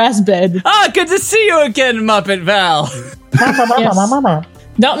cushiony grass bed. Good to see you again, Muppet Val. Yes.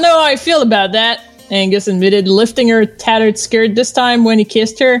 Don't know how I feel about that, Angus admitted, lifting her tattered skirt this time when he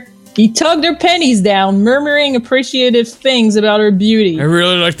kissed her. He tugged her panties down, murmuring appreciative things about her beauty. I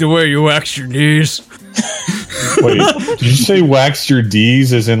really like the way you wax your knees. Wait, did you say wax your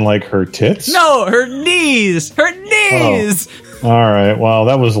D's as in like her tits? No, her knees. Oh. All right, well,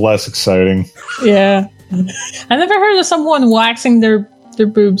 that was less exciting. Yeah. I never heard of someone waxing their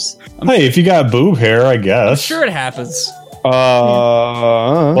boobs. Hey, if you got boob hair, I guess. Sure it happens.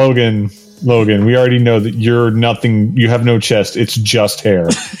 Logan, we already know that you're nothing. You have no chest. It's just hair.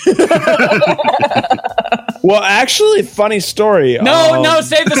 Well, actually, funny story. No,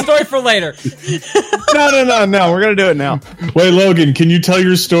 save the story for later. No. We're going to do it now. Wait, Logan, can you tell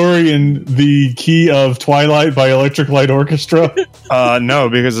your story in the key of Twilight by Electric Light Orchestra? No,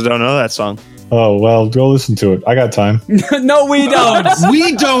 because I don't know that song. Oh, well, go listen to it. I got time. No, we don't.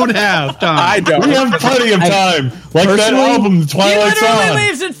 We don't have time. I don't. We have plenty of time. Like that album, He Twilight literally Song.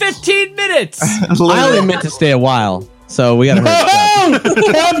 leaves in 15 minutes. I only meant to stay a while, so we gotta hurry.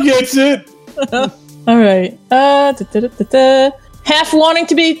 Cab gets it. Alright. Half wanting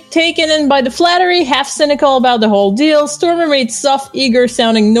to be taken in by the flattery, half cynical about the whole deal, Stormer made soft,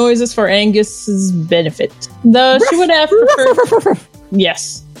 eager-sounding noises for Angus's benefit. Though she would have preferred...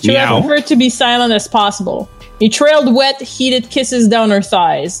 Yes. She would have preferred to be silent as possible. He trailed wet, heated kisses down her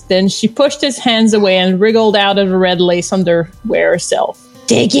thighs. Then she pushed his hands away and wriggled out of the red lace underwear herself.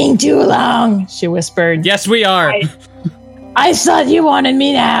 Taking too long, she whispered. Yes, we are. I thought you wanted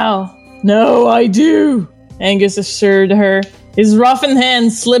me now. No, I do, Angus assured her. His roughened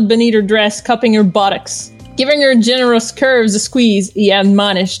hand slipped beneath her dress, cupping her buttocks. Giving her generous curves a squeeze, he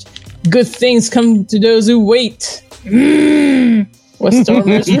admonished. Good things come to those who wait. Was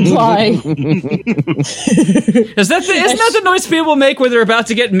Stormer's reply. Isn't that the noise people make when they're about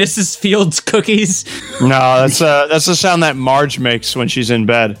to get Mrs. Fields cookies? No, that's the sound that Marge makes when she's in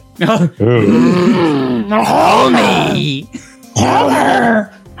bed. Homie!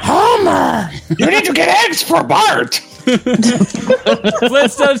 Homer! You need to get eggs for Bart!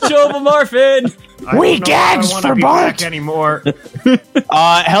 Flintstones chewable Weak eggs for Bart! Anymore.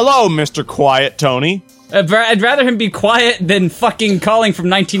 Hello, Mr. Quiet Tony. I'd rather him be quiet than fucking calling from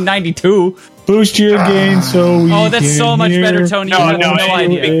 1992. Boost your gain so we that's can so much hear better, Tony. You have no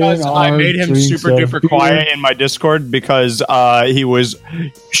idea. Because I made him super duper quiet in my Discord because he was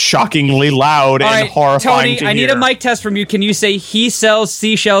shockingly loud and horrifying Tony, to I need hear. a mic test from you. Can you say he sells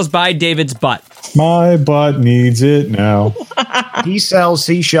seashells by David's butt? My butt needs it now. He sells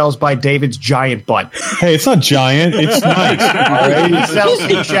seashells by David's giant butt. Hey, it's not giant. It's nice. All right? He sells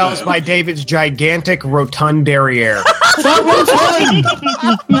seashells by David's gigantic rotund derriere.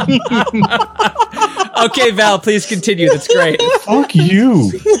 Okay, Val, please continue. That's great. Fuck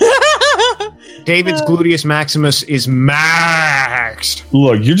you. David's gluteus maximus is maxed.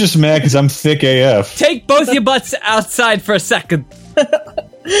 Look, you're just mad because I'm thick AF. Take both your butts outside for a second.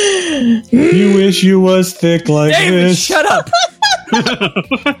 You wish you was thick like David, this. shut up.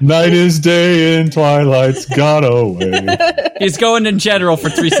 Night is day and twilight's gone away. He's going in general for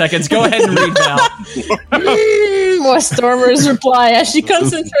 3 seconds. Go ahead and read, Val. Was Stormer's reply as she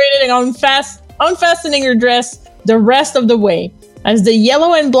concentrated on unfastening her dress the rest of the way. As the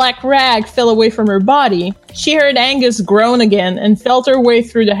yellow and black rag fell away from her body, she heard Angus groan again and felt her way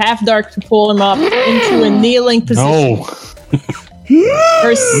through the half-dark to pull him up into a kneeling position. No.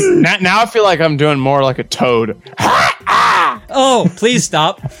 Now I feel like I'm doing more like a toad. Oh, please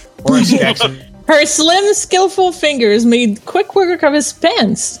stop. Her slim, skillful fingers made quick work of his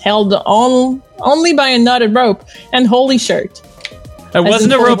pants, held on only by a knotted rope and holy shirt. It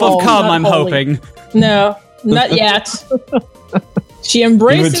wasn't a rope of cum, I'm hoping. No, not yet. She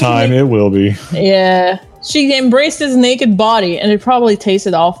embraced Give it time, it will be. Yeah. She embraced his naked body, and it probably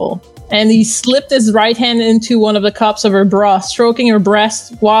tasted awful. And he slipped his right hand into one of the cups of her bra, stroking her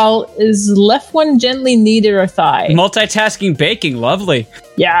breast, while his left one gently kneaded her thigh. Multitasking baking, lovely.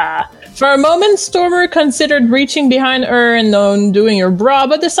 Yeah. For a moment, Stormer considered reaching behind her and undoing her bra,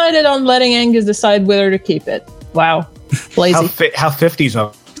 but decided on letting Angus decide whether to keep it. Wow. Lazy. How 50s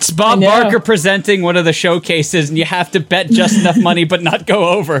up? It's Bob Barker presenting one of the showcases, and you have to bet just enough money but not go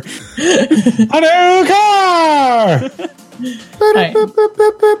over. A new car!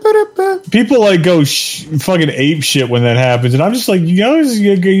 People like go fucking ape shit when that happens, and I'm just like, you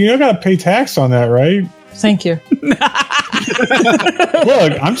gotta pay tax on that, right? Thank you. Look,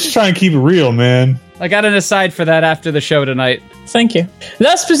 I'm just trying to keep it real, man. I got an aside for that after the show tonight. Thank you.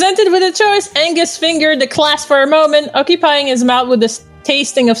 Thus presented with a choice, Angus fingered the clasp for a moment, occupying his mouth with the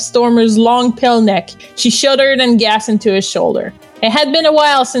tasting of Stormer's long pale neck. She shuddered and gasped into his shoulder. It had been a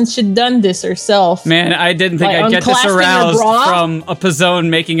while since she'd done this herself. Man, I didn't think I'd get this aroused from a Pizzone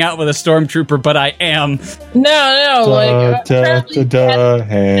making out with a stormtrooper, but I am. No,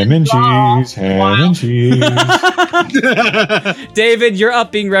 ham and cheese, ham and cheese. David, you're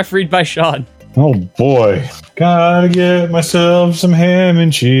up being refereed by Sean. Oh boy. Gotta get myself some ham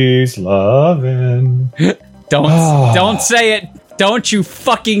and cheese lovin'. Don't say it. Don't you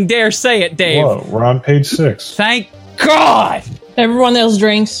fucking dare say it, Dave. Whoa, we're on page 6. Thank God. Everyone else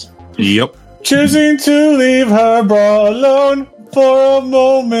drinks. Yep. Choosing to leave her bra alone for a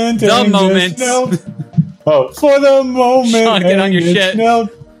moment. For the moment. Sean, get on your shit.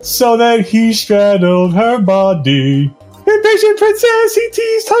 So that he straddled her body. Impatient princess, he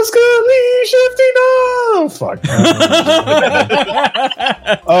teased huskily, shifting off.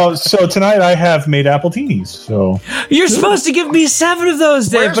 Fuck. So tonight I have made appletinis. So you're supposed to give me 7 of those,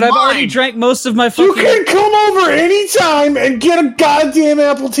 Dave, but I've already drank most of my fucking... You can come over anytime and get a goddamn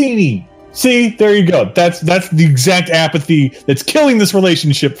appletini. See, there you go. That's the exact apathy that's killing this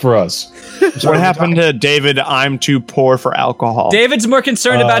relationship for us. What happened to David? I'm too poor for alcohol. David's more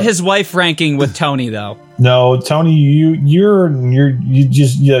concerned about his wife ranking with Tony, though. No, Tony, you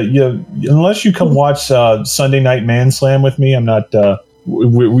unless you come watch Sunday Night Man Slam with me, I'm not.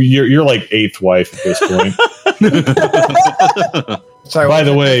 You're like 8th wife at this point. Sorry. By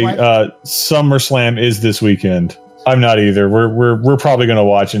the way, SummerSlam is this weekend. I'm not either. We're probably going to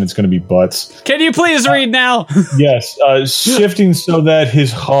watch, and it's going to be butts. Can you please read now? Yes, shifting so that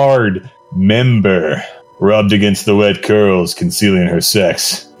his hard member rubbed against the wet curls, concealing her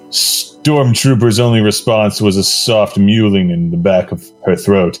sex. Stormtrooper's only response was a soft mewling in the back of her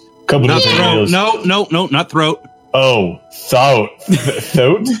throat. Not throat. No, not throat. Oh, thought.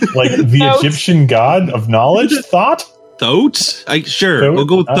 Thought? Like the Egyptian god of knowledge? Thought? Thought? Sure, Thought? we'll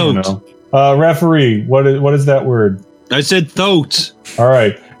go with I don't thought. know. Referee, what is that word? I said thought. All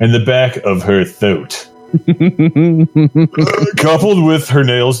right, in the back of her throat. Coupled with her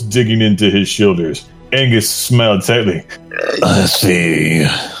nails digging into his shoulders, Angus smiled tightly. I see.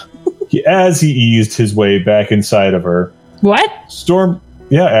 As he eased his way back inside of her. What?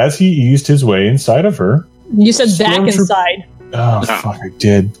 As he eased his way inside of her. You said back inside. Oh, fuck, I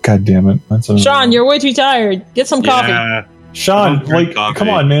did. God damn it. Sean, you're way too tired. Get some coffee. Sean, come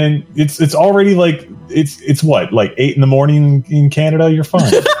on, man. It's already it's what, like 8 a.m. in Canada? You're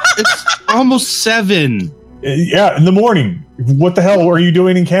fine. It's almost 7. Yeah, in the morning. What the hell are you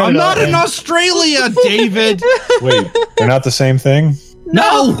doing in Canada? I'm not in Australia, David. Wait, they're not the same thing?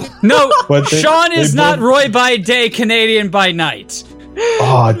 No. But Sean is not Roy by day, Canadian by night.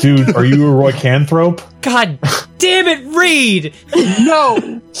 Oh, dude, are you a Roycanthrope? God damn it, Reed!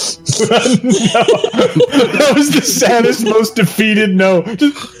 No. That was the saddest, most defeated no.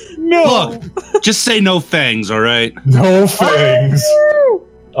 Just no. Look, just say no fangs, all right? No fangs.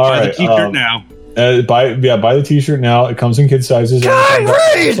 All Buy right, the t-shirt now. Buy the t-shirt now. It comes in kid sizes. I'm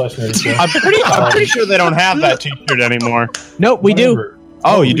pretty sure they don't have that t-shirt anymore. Nope, we do.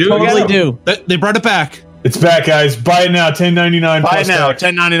 Oh, you do? Totally do. They brought it back. It's back, guys. Buy it now. $10.99. Buy it now.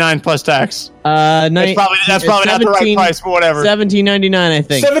 $10.99 plus tax. That's probably not the right price, but whatever. $17.99, I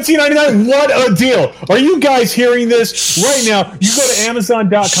think. $17.99. What a deal! Are you guys hearing this right now? You go to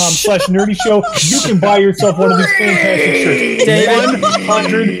Amazon.com/NerdyShow. You can buy yourself one of these fantastic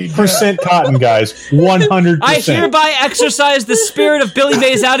shirts. 100% cotton, guys. 100%. I hereby exercise the spirit of Billy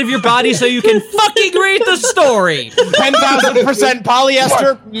Mays out of your body so you can fucking read the story. 10,000%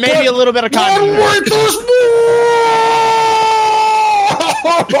 polyester, maybe a little bit of cotton.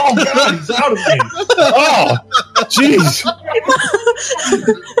 Oh, God, he's out of me. Oh, jeez.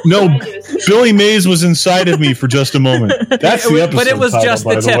 No, Billy Mays was inside of me for just a moment. That's the episode But it was title, just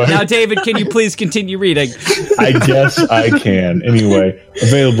by the the tip. way. Now, David, can you please continue reading? I guess I can. Anyway,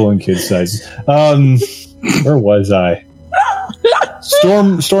 available in kid sizes. Where was I?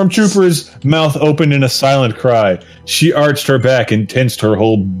 Stormtrooper's mouth opened in a silent cry. She arched her back and tensed her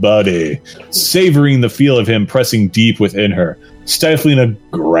whole body, savoring the feel of him pressing deep within her, stifling a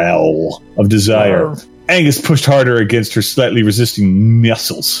growl of desire. Angus pushed harder against her slightly resisting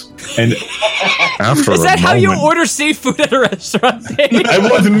muscles, and after Is that how you order seafood at a restaurant, David? I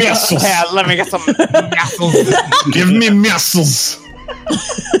want the muscles. Yeah, let me get some muscles. Give me muscles.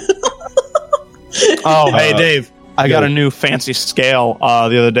 Oh, hey, Dave. I got a new fancy scale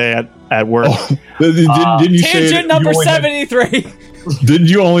the other day at work. Didn't you say Tangent number 73. Didn't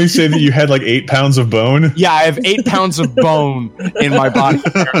you only say that you had like 8 pounds of bone? Yeah, I have 8 pounds of bone in my body.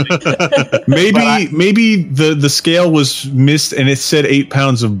 Maybe the scale was missed and it said 8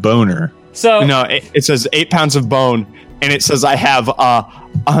 pounds of boner. So no, it says 8 pounds of bone, and it says I have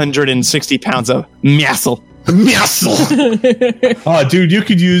 160 pounds of muscle. Muscle. Oh, dude, you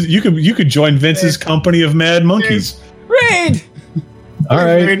could join Vince's company of mad monkeys. Read. All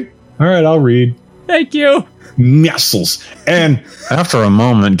right, I'll read. Thank you. Muscles. And after a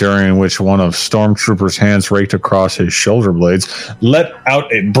moment during which one of Stormtrooper's hands raked across his shoulder blades, let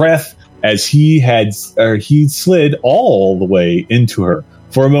out a breath as he slid all the way into her.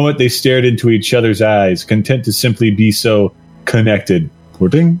 For a moment, they stared into each other's eyes, content to simply be so connected.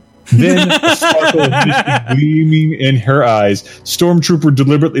 Pudding? Then, a sparkle of mystery gleaming in her eyes, Stormtrooper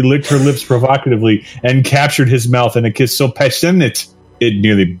deliberately licked her lips provocatively and captured his mouth in a kiss so passionate it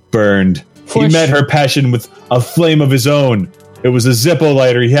nearly burned. He met her passion with a flame of his own. It was a Zippo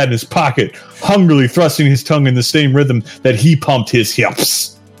lighter he had in his pocket, hungrily thrusting his tongue in the same rhythm that he pumped his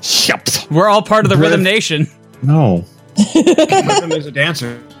hips. We're all part of the Rhythm Nation. No. Rhythm is a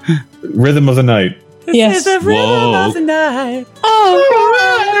dancer. Rhythm of the night. Yes. It's a rhythm of the night.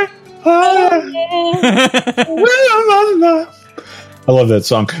 I love that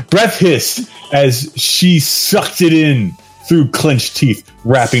song. Breath hissed as she sucked it in through clenched teeth,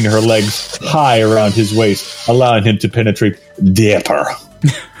 wrapping her legs high around his waist, allowing him to penetrate deeper.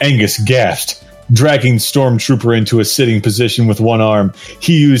 Angus gasped, dragging Stormtrooper into a sitting position with one arm.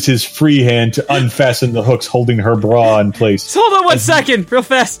 He used his free hand to unfasten the hooks holding her bra in place. So hold on one second, real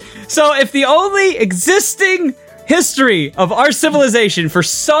fast. So if the only existing history of our civilization for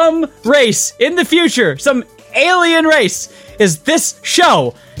some race in the future, some alien race, is this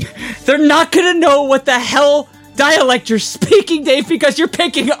show, they're not gonna know what the hell dialect you're speaking, Dave, because you're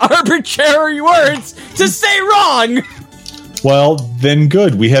picking arbitrary words to say wrong. Well, then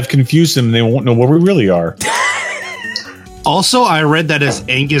good. We have confused them and they won't know where we really are. Also, I read that as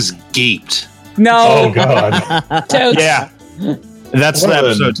Angus gaped. No. Oh, God. Yeah. That's the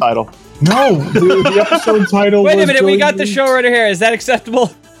episode title. No, the episode title Wait was a minute, we Billy got the showrunner here. Is that acceptable?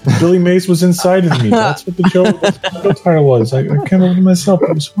 Billy Mays was inside of me. That's what the show title was. I came over to myself.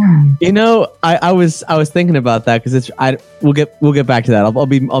 I was fine. You know, I was thinking about that because we'll get back to that. I'll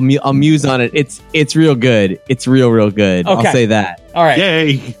muse on it. It's real good. It's real good. Okay. I'll say that. All right.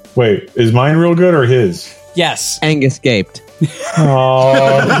 Yay. Wait, is mine real good or his? Yes. Angus gaped.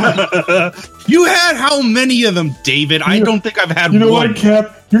 You had how many of them, David? I don't think I've had You know one. what,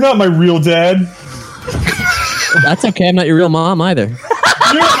 Cap? You're not my real dad. That's okay. I'm not your real mom either.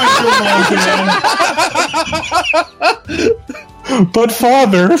 You're not my real mom, Dan. But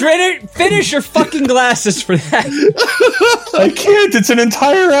father, Finish your fucking glasses for that. I can't. It's an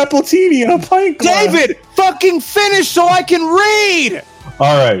entire Appletini in a pint glass. David, fucking finish so I can read.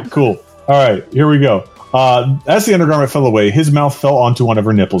 All right, cool. All right, here we go. As the undergarment fell away, his mouth fell onto one of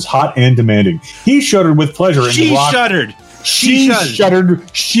her nipples, hot and demanding. He shuddered with pleasure. She shuddered.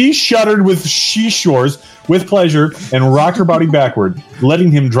 She shuddered with she-shores with pleasure and rocked her body backward,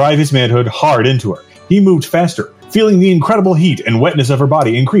 letting him drive his manhood hard into her. He moved faster, feeling the incredible heat and wetness of her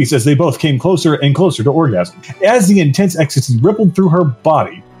body increase as they both came closer and closer to orgasm. As the intense ecstasy rippled through her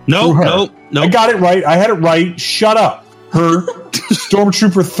body. No. I got it right. I had it right. Shut up. Her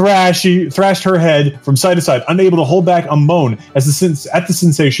stormtrooper thrashed her head from side to side, unable to hold back a moan at the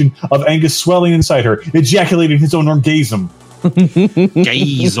sensation of Angus swelling inside her, ejaculating his own orgasm.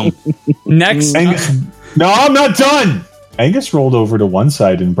 Next. Angus, no, I'm not done. Angus rolled over to one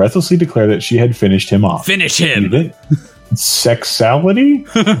side and breathlessly declared that she had finished him off. Finish him. Sexuality?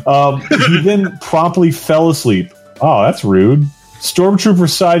 He then promptly fell asleep. Oh, that's rude. Stormtrooper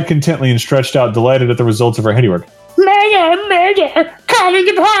sighed contently and stretched out, delighted at the results of her handiwork. Murder! Calling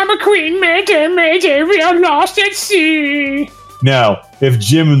the Palmer Queen! Murder! We are lost at sea! Now, if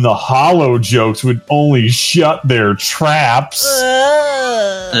Jim and the Hollow jokes would only shut their traps.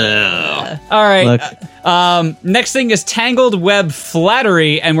 All right. Next thing is Tangled Web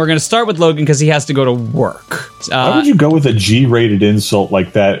Flattery, and we're going to start with Logan because he has to go to work. Why would you go with a G-rated insult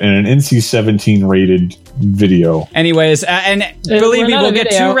like that in an NC-17 rated video? Anyways, and believe me, we'll get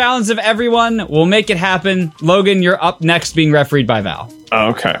 2 rounds of everyone. We'll make it happen. Logan, you're up next, being refereed by Val.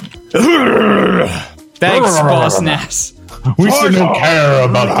 Okay. Thanks, Boss Nass. We still don't care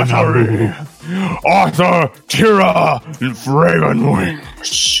about the number. Arthur, Tira, and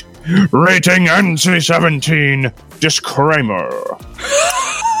Ravenwings. Rating NC-17. Disclaimer.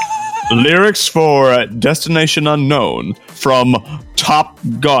 Lyrics for Destination Unknown from Top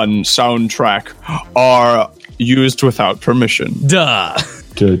Gun soundtrack are used without permission. Duh.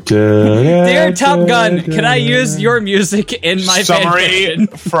 Dear Top Gun, can I use your music in my summary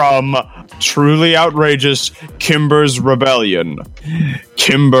fanfiction? From Truly Outrageous Kimber's Rebellion?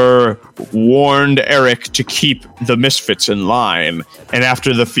 Kimber warned Eric to keep the Misfits in line, and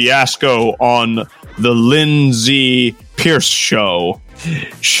after the fiasco on the Lindsay Pierce show,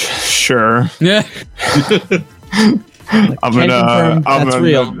 sure. Yeah. That's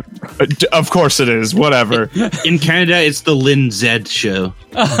real. Of course it is. Whatever. In Canada, it's the Lynn Zed show.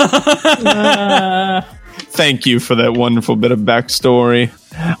 Thank you for that wonderful bit of backstory.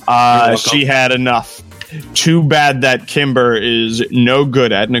 She had enough. Too bad that Kimber is no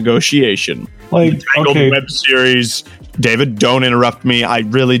good at negotiation. Like, Tangled okay. Web Series. David, don't interrupt me. I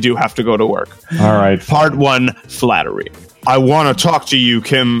really do have to go to work. All right. Part 1, flattery. I want to talk to you,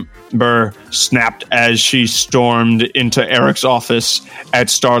 Kimber snapped as she stormed into Eric's office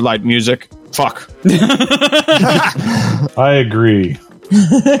at Starlight Music. Fuck. I agree.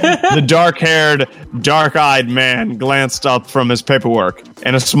 The dark-haired, dark-eyed man glanced up from his paperwork,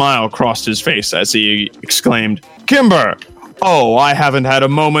 and a smile crossed his face as he exclaimed, Kimber! Oh, I haven't had a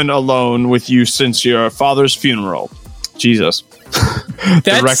moment alone with you since your father's funeral. Jesus.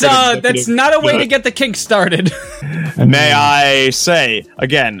 That's not a way to get the kink started. May I say,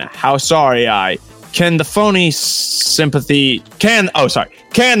 again, how sorry Can the phony sympathy,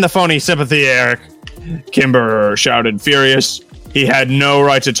 Eric? Kimber shouted, furious. He had no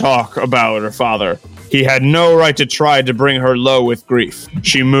right to talk about her father. He had no right to try to bring her low with grief.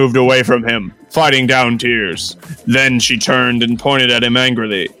 She moved away from him, fighting down tears. Then she turned and pointed at him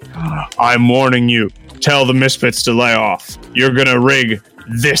angrily. I'm warning you. Tell the Misfits to lay off. You're gonna rig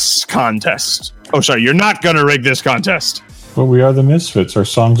this contest. Oh, sorry, you're not gonna rig this contest. But we are the Misfits. Our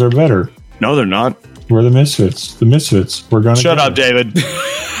songs are better. No, they're not. We're the Misfits. The Misfits. We're gonna shut up, David.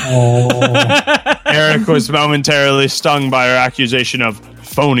 Eric was momentarily stung by her accusation of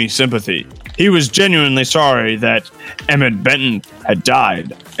phony sympathy. He was genuinely sorry that Emmett Benton had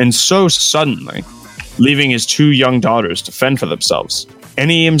died, and so suddenly, leaving his 2 young daughters to fend for themselves. And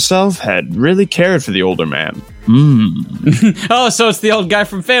he himself had really cared for the older man. Oh, so it's the old guy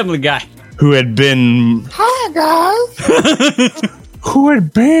from Family Guy. Who had been... Hi, guys! Who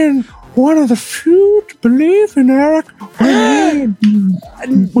had been one of the few to believe in Eric.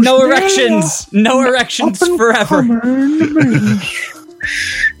 No erections. No erections forever.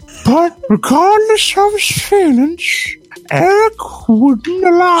 But regardless of his feelings, Eric wouldn't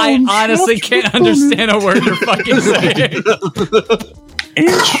allow I honestly can't understand a word you're fucking saying.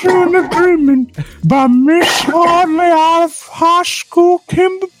 Into an agreement by Miss Hardly out of high school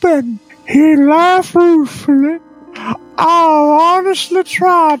Kimber Benton. He laughed ruefully. I honestly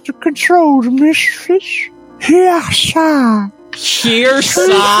tried to control the Misfits. Here sigh. Here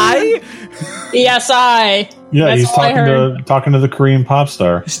sigh? Yes, I. Yeah, That's he's all I heard. talking to the Korean pop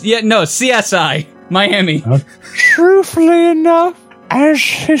star. Yeah, no, CSI. Miami. Truthfully enough, as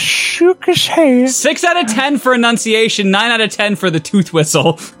he shook his head. 6 out of 10 for enunciation, 9 out of 10 for the tooth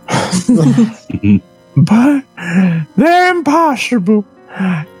whistle. But they're impossible.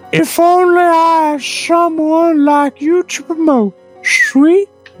 If only I had someone like you to promote. Sweet,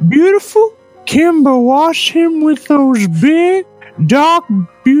 beautiful Kimber watched him with those big, dark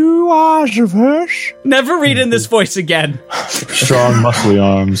blue eyes of hers. Never read in this voice again. Strong, muscly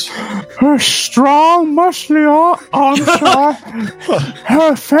arms. Her strong, muscly arms.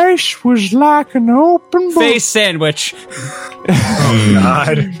 Her face was like an open book. Face sandwich. Oh,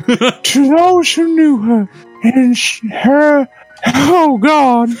 God. To those who knew her, and her, oh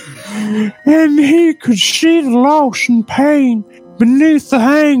God, and he could see the loss and pain beneath the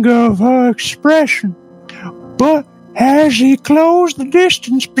anger of her expression. But as he closed the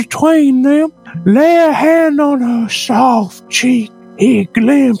distance between them, lay a hand on her soft cheek, he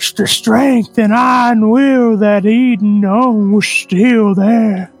glimpsed the strength and iron will that he'd known was still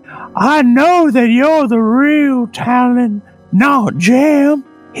there. I know that you're the real talent, not Jam,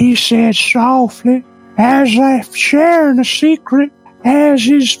 he said softly, as if sharing a secret, as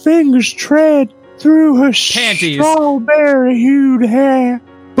his fingers tread through her strawberry-hued hair.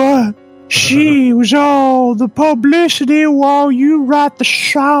 But she was all the publicity while you write the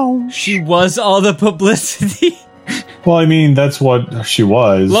song. She was all the publicity? Well, I mean, that's what she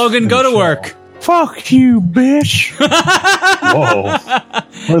was. Logan, go to work. Fuck you, bitch. Whoa.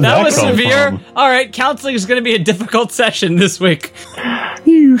 That was severe. All right, counseling is going to be a difficult session this week.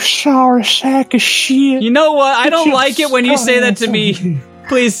 You sorry sack of shit. You know what? I don't like it when you say that to me.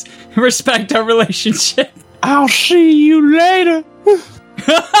 Please respect our relationship. I'll see you later.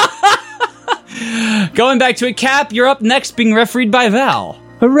 Going back to it, Cap, you're up next, being refereed by Val.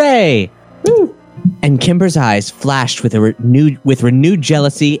 Hooray! Woo. And Kimber's eyes flashed with renewed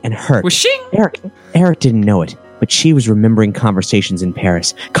jealousy and hurt. Whooshing! Eric didn't know it, but she was remembering conversations in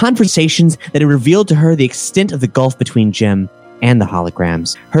Paris. Conversations that had revealed to her the extent of the gulf between Jem and the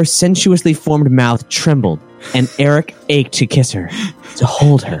holograms. Her sensuously formed mouth trembled, and Eric ached to kiss her, to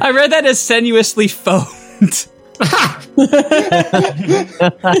hold her. I read that as sensuously foamed.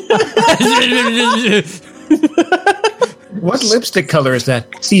 What lipstick color is that?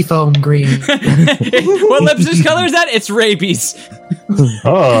 Seafoam green. What lipstick color is that? It's rabies.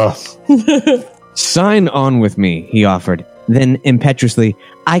 Sign on with me, he offered. Then impetuously,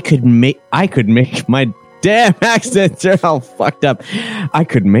 I could make my damn accents are all fucked up. I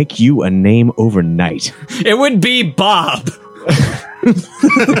could make you a name overnight. It would be Bob. I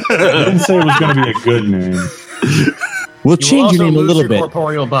didn't say it was going to be a good name. We'll change your name a little bit.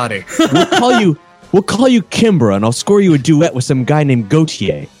 Corporeal body. We'll call you Kimbra, and I'll score you a duet with some guy named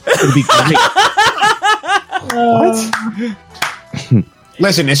Gautier. It'll be great. What?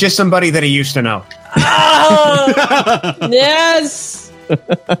 Listen, it's just somebody that he used to know. Yes!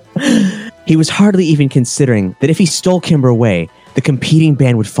 He was hardly even considering that if he stole Kimber away, the competing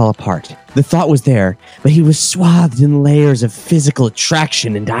band would fall apart. The thought was there, but he was swathed in layers of physical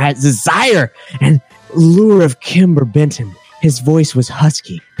attraction and desire, and lure of Kimber bent him. His voice was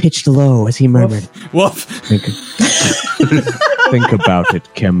husky, pitched low as he murmured, Woof. Think about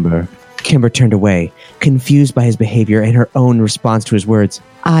it, Kimber. Kimber turned away, confused by his behavior and her own response to his words.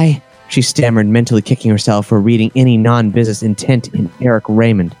 She stammered, mentally kicking herself for reading any non-business intent in Eric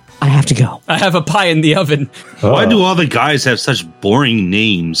Raymond. I have to go. I have a pie in the oven. Why do all the guys have such boring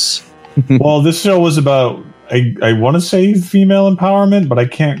names? Well, this show was about, I want to say female empowerment, but I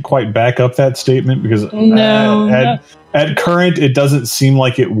can't quite back up that statement because at current, it doesn't seem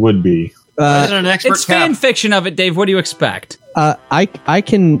like it would be. It's fan fiction of it, Dave. What do you expect? I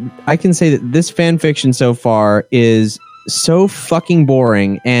can say that this fan fiction so far is so fucking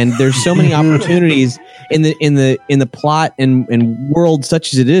boring, and there's so many opportunities in the plot and world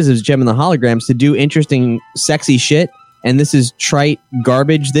such as it is as Jem and the Holograms to do interesting, sexy shit. And this is trite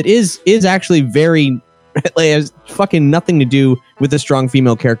garbage that is actually very has fucking nothing to do with the strong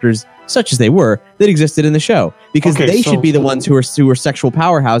female characters such as they were that existed in the show, because they should be the ones who are sexual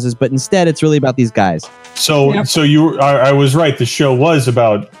powerhouses, but instead it's really about these guys. So I was right. The show was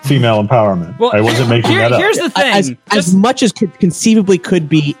about female empowerment. Well, I wasn't making that up. Here's the thing: as much as conceivably could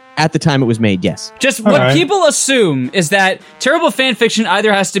be at the time it was made. Yes. Just what people assume is that terrible fan fiction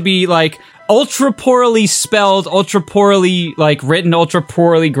either has to be like ultra poorly spelled, ultra poorly written, ultra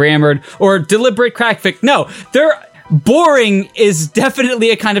poorly grammared, or deliberate crackfic. No, boring is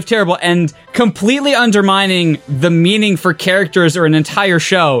definitely a kind of terrible, and completely undermining the meaning for characters or an entire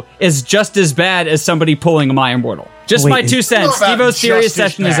show is just as bad as somebody pulling a My Immortal. Just my 2 cents. Steve-O's serious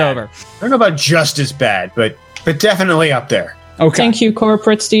session is over. I don't know about just as bad, but definitely up there. Okay. Thank you,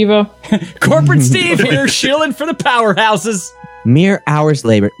 Corporate Steve-O. Corporate Steve here, shilling for the powerhouses. Mere hours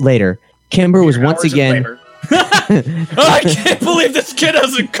later, Kimber was once again. I can't believe this kid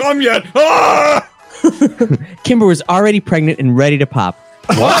hasn't come yet. Ah! Kimber was already pregnant and ready to pop.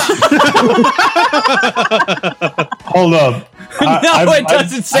 What? Hold up. It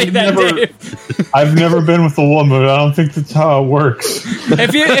doesn't say that, Dave. I've never been with a woman. I don't think that's how it works.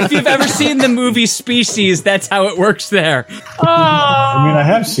 If you've ever seen the movie Species, that's how it works there. I mean, I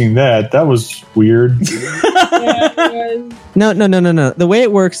have seen that. That was weird. No. The way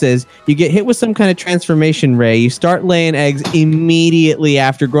it works is you get hit with some kind of transformation ray. You start laying eggs immediately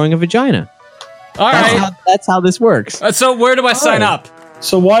after growing a vagina. All right. That's how this works. So where do I sign up?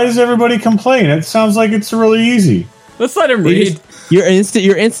 So why does everybody complain? It sounds like it's really easy. Let's let him read. You're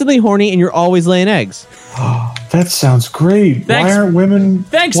instantly horny and you're always laying eggs. That sounds great. Thanks. Why aren't women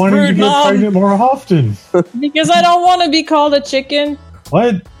wanting to get pregnant more often? Because I don't want to be called a chicken.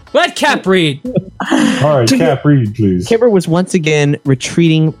 What? Let Cap read. All right, Cap, read, please. Kimber was once again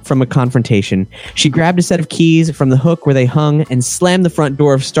retreating from a confrontation. She grabbed a set of keys from the hook where they hung and slammed the front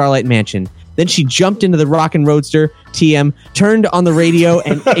door of Starlight Mansion. Then she jumped into the Rockin' Roadster, TM, turned on the radio,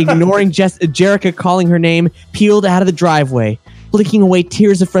 and ignoring Jerica calling her name, peeled out of the driveway. Blinking away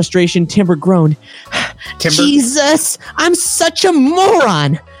tears of frustration, Timber groaned. Jesus, I'm such a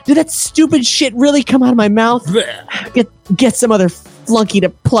moron! Did that stupid shit really come out of my mouth? Get some other flunky to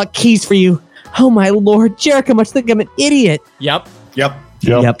pluck keys for you. Oh my lord, Jerica must think I'm an idiot. Yep.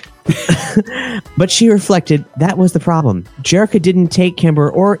 But she reflected that was the problem. Jerica didn't take Kimber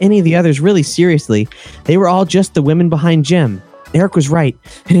or any of the others really seriously. They were all just the women behind Jim. Eric was right.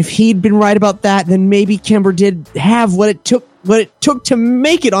 And if he'd been right about that, then maybe Kimber did have what it took to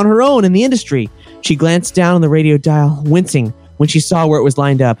make it on her own in the industry. She glanced down on the radio dial, wincing when she saw where it was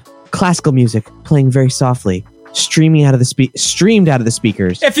lined up. Classical music playing very softly, streamed out of the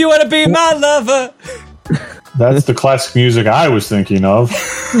speakers. If you want to be my lover. That's the classic music I was thinking of.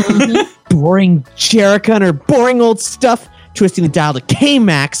 Boring Jerica and her boring old stuff. Twisting the dial to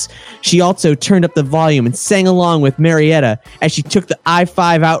K-Max, she also turned up the volume and sang along with Marietta as she took the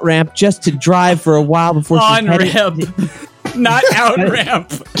I-5 out ramp just to drive for a while before she headed... On-ramp. Not out-ramp.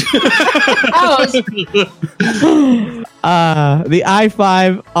 The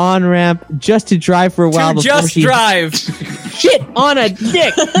I-5 on-ramp just to drive for a while before just she... drive. Shit on a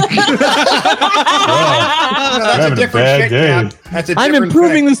dick. That's a different day. I'm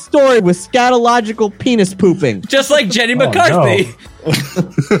improving the story with scatological penis pooping. Just like Jenny McCarthy.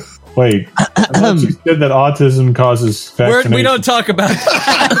 Wait, I thought you said that autism causes vaccination. We don't talk about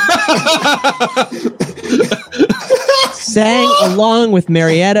Sang along with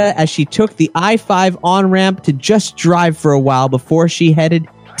Marietta as she took the I-5 on-ramp to just drive for a while before she headed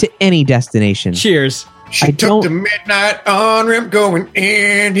to any destination. Cheers. She took the midnight on-ramp going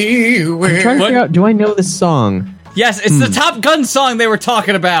anywhere. I'm trying to figure out, do I know this song? Yes, it's the Top Gun song they were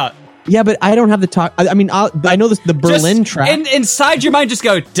talking about. Yeah, but I don't have the talk. I mean, I know the Berlin track. Inside your mind, just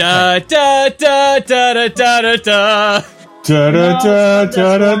go da da da da da da da da. Da da da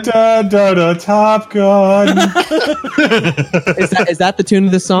da da da da da Top Gun. Is that the tune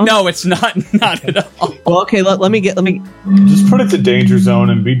of this song? No, it's not. Not at all. Well, okay. Let me just put it to Danger Zone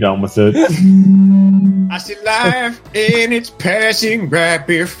and be done with it. I see life and it's passing right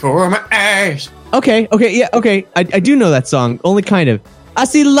before my eyes. Okay. I do know that song, only kind of. I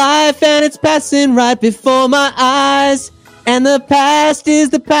see life and it's passing right before my eyes. And the past is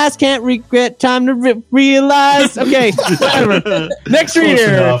the past, can't regret, time to realize. Okay, whatever. Next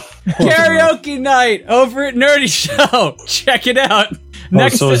reader. Karaoke night over at Nerdy Show. Check it out.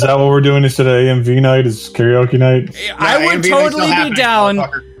 Next so is that what we're doing today? AMV night is karaoke night? I would totally be down.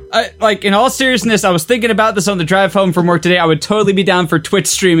 Like, in all seriousness, I was thinking about this on the drive home from work today. I would totally be down for Twitch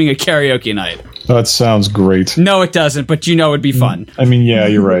streaming a karaoke night. That sounds great. No, it doesn't, but you know it'd be fun. I mean, yeah,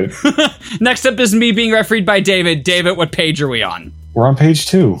 you're right. Next up is me being refereed by David. David, what page are we on? We're on page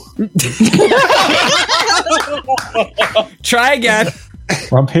 2. Try again.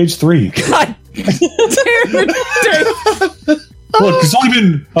 We're on page 3. God damn it, Dave. Look, it's only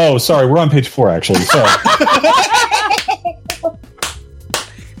been... Oh, sorry, we're on page 4, actually. Sorry.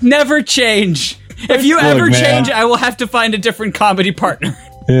 Never change. If you ever change, I will have to find a different comedy partner.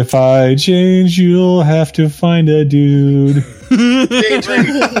 If I change, you'll have to find a dude.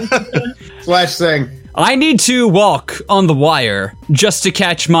 Flash thing. I need to walk on the wire just to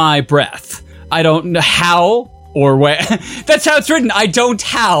catch my breath. I don't know how or where. That's how it's written. I don't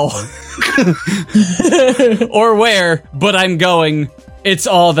how or where, but I'm going. It's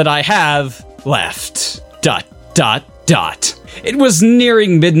all that I have left. ... It was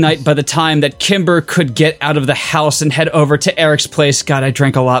nearing midnight by the time that Kimber could get out of the house and head over to Eric's place. God, I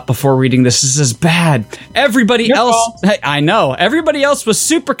drank a lot before reading this. This is bad. Everybody else... I know. Everybody else was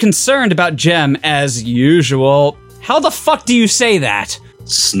super concerned about Jem, as usual. How the fuck do you say that?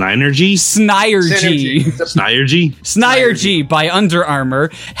 Snyergy? Snyergy by Under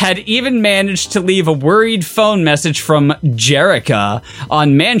Armour had even managed to leave a worried phone message from Jerica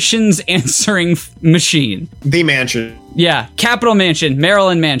on Mansion's answering machine. The Mansion. Yeah, Capital Mansion,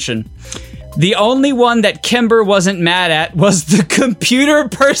 Maryland Mansion. The only one that Kimber wasn't mad at was the computer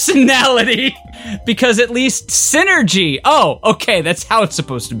personality, because at least Synergy, that's how it's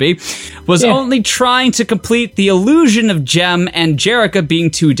supposed to be, was only trying to complete the illusion of Jem and Jerica being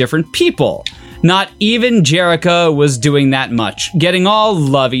two different people. Not even Jerica was doing that much, getting all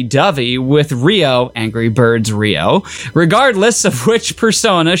lovey-dovey with Rio, Angry Birds Rio, regardless of which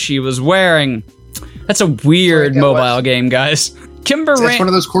persona she was wearing. That's a weird mobile game, guys. That's one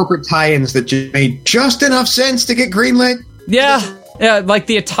of those corporate tie-ins that just made just enough sense to get greenlit. Yeah, like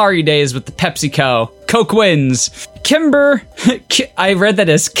the Atari days with the PepsiCo. Coke wins. Kimber, I read that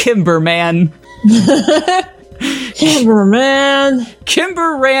as Kimberman. Kimberman.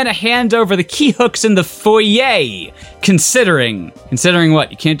 Kimber ran a hand over the key hooks in the foyer, considering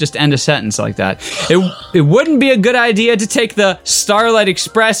what? You can't just end a sentence like that. It wouldn't be a good idea to take the Starlight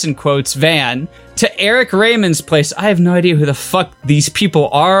Express, in quotes, van to Eric Raymond's place. I have no idea who the fuck these people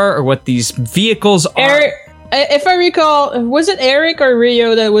are or what these vehicles are. Eric, if I recall, was it Eric or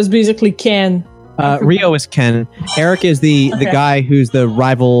Rio that was basically Ken? Rio is Ken. Eric is the guy who's the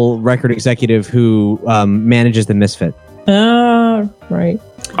rival record executive who manages the Misfit. Right.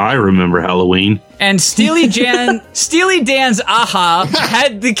 I remember Halloween. And Steely Dan's Aha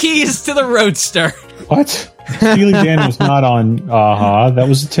had the keys to the Roadster. What? Steely Dan was not on Aha. That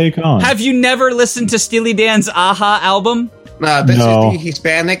was a take on. Have you never listened to Steely Dan's Aha album? This is the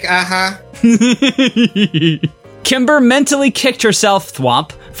Hispanic Aha. Kimber mentally kicked herself,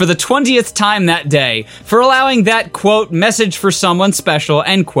 Thwomp, for the 20th time that day for allowing that, quote, message for someone special,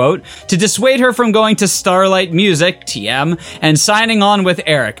 end quote, to dissuade her from going to Starlight Music, TM, and signing on with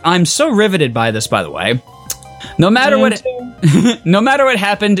Eric. I'm so riveted by this, by the way. No matter what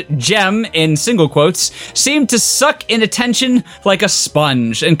happened, Jem, in single quotes, seemed to suck in attention like a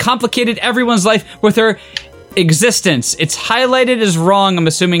sponge and complicated everyone's life with her existence. It's highlighted as wrong. I'm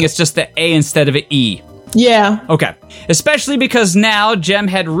assuming it's just the A instead of an E. Yeah. Okay. Especially because now Jem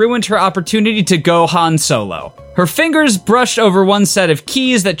had ruined her opportunity to go Han Solo. Her fingers brushed over one set of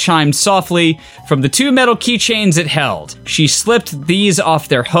keys that chimed softly from the two metal keychains it held. She slipped these off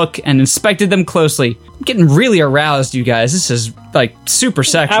their hook and inspected them closely. I'm getting really aroused, you guys. This is, like, super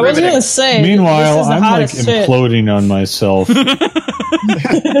sexual. I was going to say. Meanwhile, I'm, like, imploding on myself.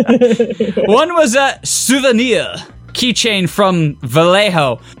 One was a souvenir keychain from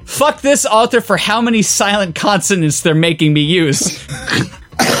Vallejo. Fuck this author for how many silent consonants they're making me use.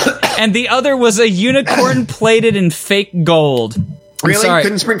 And the other was a unicorn plated in fake gold. Really?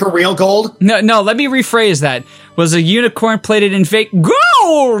 Couldn't spring for real gold? No, let me rephrase that. Was a unicorn plated in fake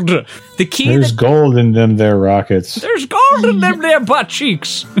gold! The key. There's gold in them there rockets. There's gold in them there butt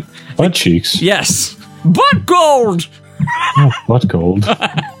cheeks. Butt cheeks? Yes. Butt gold! Oh, butt gold.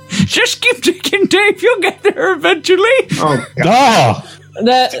 Just keep digging, Dave. You'll get there eventually. Oh, God.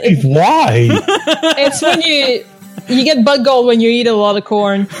 Dave, why? It's when you get butt gold when you eat a lot of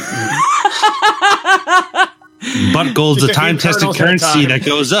corn. Butt gold's a time-tested currency that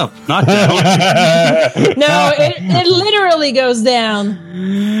goes up, not down. No, it literally goes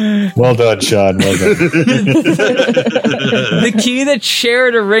down. Well done, Sean. Well done. The key that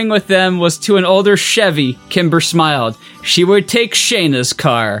shared a ring with them was to an older Chevy. Kimber smiled. She would take Shayna's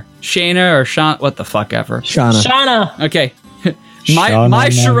car. Shayna or Shauna? What the fuck ever? Shauna. Okay. My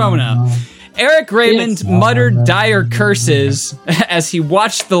Sharona. Eric Raymond muttered dire curses as he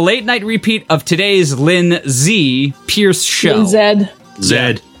watched the late-night repeat of today's Lynn Z. Pierce show. Lynn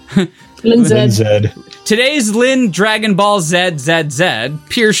Zed. Lynn Zed. Today's Lynn Dragon Ball Z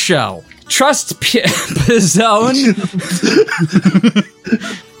Pierce show. Trust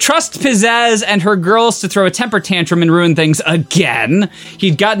Pizzazz and her girls to throw a temper tantrum and ruin things again.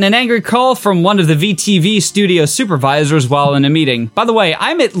 He'd gotten an angry call from one of the VTV studio supervisors while in a meeting. By the way,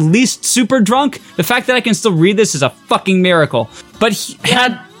 I'm at least super drunk. The fact that I can still read this is a fucking miracle. But he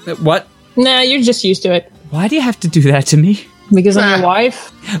had... What? Nah, you're just used to it. Why do you have to do that to me? Because I'm your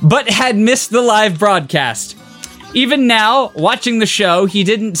wife. But had missed the live broadcast. Even now, watching the show, he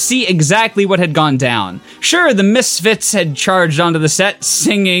didn't see exactly what had gone down. Sure, the Misfits had charged onto the set,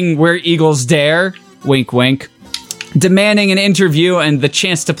 singing Where Eagles Dare, wink wink, demanding an interview and the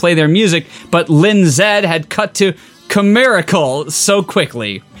chance to play their music, but Lynn Zed had cut chimerical so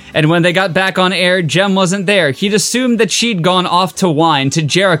quickly. And when they got back on air, Jem wasn't there. He'd assumed that she'd gone off to whine to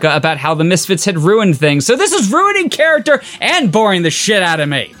Jerica about how the Misfits had ruined things. So this is ruining character and boring the shit out of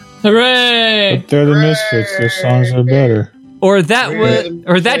me. Hooray! But they're the Misfits. Their songs are better. Or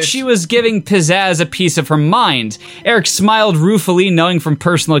that she was giving Pizzazz a piece of her mind. Eric smiled ruefully, knowing from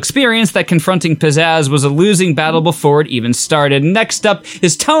personal experience that confronting Pizzazz was a losing battle before it even started. Next up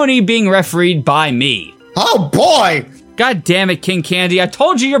is Tony being refereed by me. Oh boy! God damn it, King Candy. I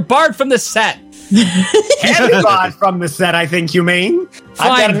told you you're barred from the set. Candy barred from the set, I think you mean.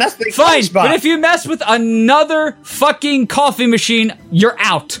 Fine, but if you mess with another fucking coffee machine, you're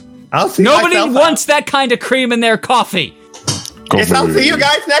out. I'll see Nobody myself wants that kind of cream in their coffee. Yes, I'll see you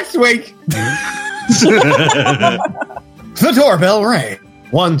guys next week. The doorbell rang.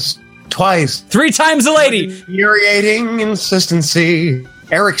 Once, twice. 3 times a lady. Infuriating insistency.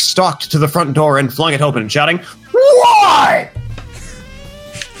 Eric stalked to the front door and flung it open, shouting, "Why?"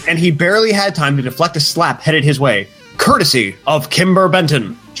 And he barely had time to deflect a slap headed his way, courtesy of Kimber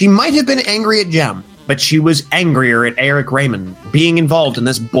Benton. She might have been angry at Jem, but she was angrier at Eric Raymond being involved in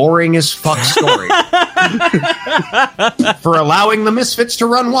this boring as fuck story. For allowing the Misfits to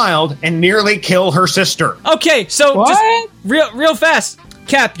run wild and nearly kill her sister. Okay, so just real fast.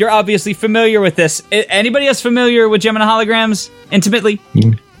 Cap, you're obviously familiar with this. Anybody else familiar with Jem and Holograms intimately?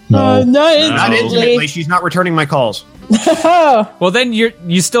 Not Not intimately. She's not returning my calls. Well, then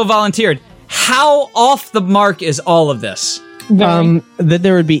you still volunteered. How off the mark is all of this? That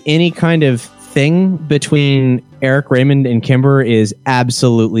there would be any kind of thing between Eric Raymond and Kimber is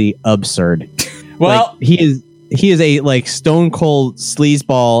absolutely absurd. Well, like, he is a like stone cold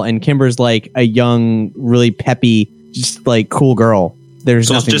sleazeball, and Kimber's like a young, really peppy, just like cool girl. There's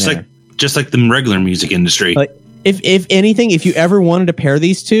so it's nothing just like the regular music industry. Like, if anything, if you ever wanted to pair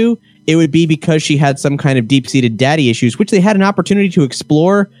these two, it would be because she had some kind of deep-seated daddy issues, which they had an opportunity to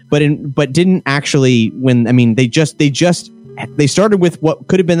explore, but didn't actually. They started with what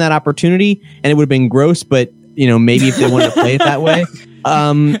could have been that opportunity, and it would have been gross. But maybe if they wanted to play it that way,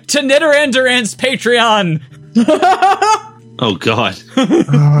 to Knitter and Durant's Patreon. Oh God.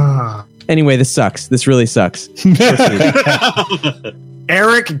 Anyway, this sucks. This really sucks.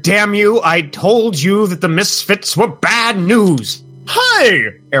 Eric, damn you, I told you that the Misfits were bad news. Hi!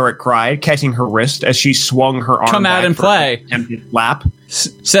 Eric cried, catching her wrist as she swung her arm Come out back and for play. an empty lap.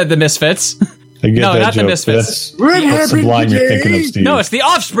 Said the Misfits. I get No, that not the joke, Misfits. but That's Sublime you're thinking of, Steve. No, it's the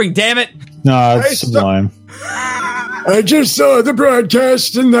Offspring, damn it. No, it's Sublime. I just saw the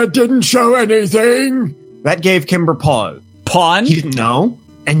broadcast and that didn't show anything. That gave Kimber pause. Pawn? He didn't know,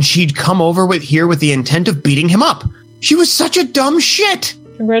 and she'd come over here with the intent of beating him up. She was such a dumb shit.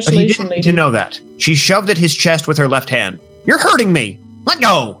 Congratulations, But he didn't lady. need to know that. She shoved at his chest with her left hand. You're hurting me. Let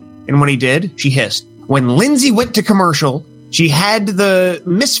go. And when he did, she hissed. When Lindsay went to commercial, she had the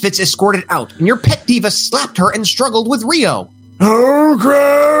Misfits escorted out, and your pet diva slapped her and struggled with Rio. Oh,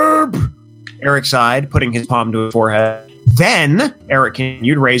 crap! Eric sighed, putting his palm to his forehead. Then, Eric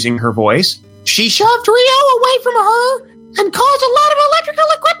continued, raising her voice, she shoved Rio away from her and caused a lot of electrical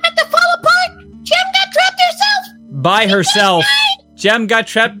equipment to fall apart. Jem got trapped herself. By herself. Jem got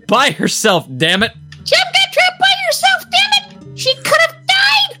trapped by herself, damn it. Jem got trapped by herself, damn it! She could have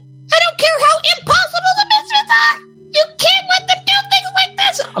died! I don't care how impossible the Misfits are! You can't let them do things like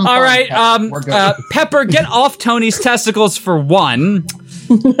this! All right, Pepper, get off Tony's testicles for one.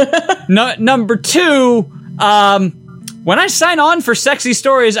 Number two, when I sign on for sexy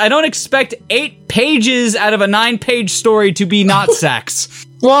stories, I don't expect 8 pages out of a 9-page story to be not sex.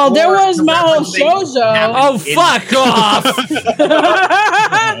 Well, there was Mahou Shoujo. Oh, fuck off!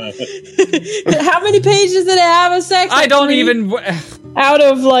 How many pages did it have of sex? I don't even... Out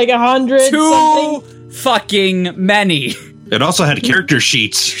of like 100 Too fucking many. It also had character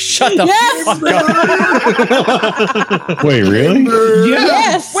sheets. Shut the fuck up. Wait, really?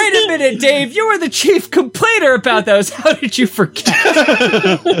 Yes. Wait a minute, Dave. You were the chief complainer about those. How did you forget?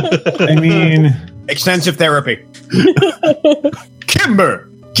 I mean... Extensive therapy. Kimber,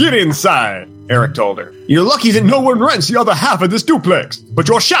 get inside, Eric told her. You're lucky that no one rents the other half of this duplex, but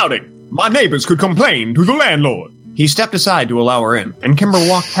you're shouting. My neighbors could complain to the landlord. He stepped aside to allow her in, and Kimber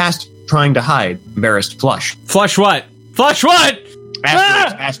walked past, trying to hide embarrassed flush. Flush what? Flush what?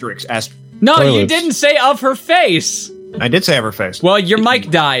 Asterisk. No, Toilets. you didn't say of her face. I did say of her face. Well, your mic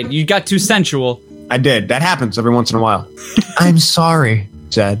died. You got too sensual. I did. That happens every once in a while. I'm sorry,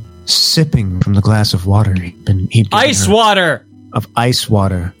 said, sipping from the glass of water he'd given Ice her. water. Of ice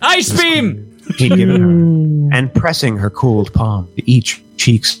water. Ice beam. He'd given her, and pressing her cooled palm to each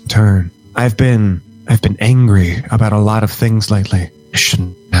cheek's turn. I've been angry about a lot of things lately. I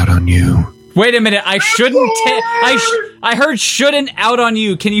shouldn't out on you. Wait a minute. I shouldn't. I heard shouldn't out on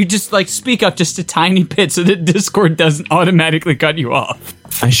you. Can you just like speak up just a tiny bit so that Discord doesn't automatically cut you off?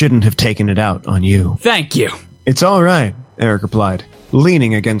 I shouldn't have taken it out on you. Thank you. It's all right, Eric replied,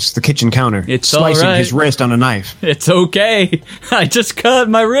 leaning against the kitchen counter, slicing his wrist on a knife. It's okay. I just cut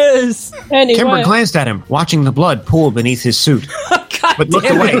my wrist. Anyway. Kimber glanced at him, watching the blood pool beneath his suit, but looked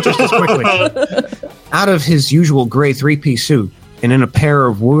away just as quickly. Out of his usual gray three-piece suit, and in a pair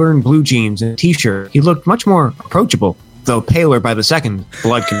of worn blue jeans and a t-shirt, he looked much more approachable, though paler by the second.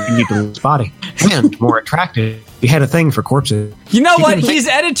 Blood continued to his body, and more attractive. He had a thing for corpses. You know what? He's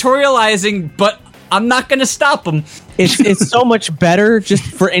editorializing, but I'm not going to stop him. It's so much better just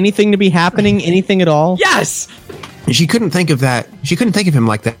for anything to be happening, anything at all. Yes. She couldn't think of that. She couldn't think of him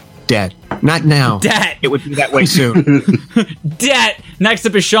like that. Dead. Not now. Dead. It would be that way soon. Dead. Next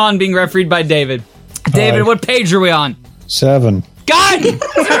up is Sean being refereed by David. David, what page are we on? 7. God!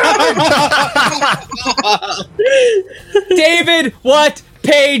 David, what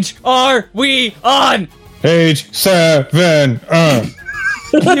page are we on? Page 7. I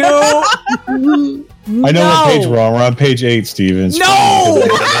know what page we're on. We're on page 8, Steven. No!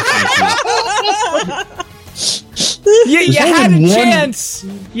 You had a chance.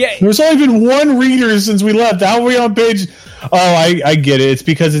 Yeah. There's only been one reader since we left. How are we on page... Oh, I get it. It's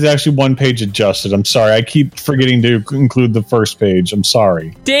because it's actually one page adjusted. I'm sorry. I keep forgetting to include the first page. I'm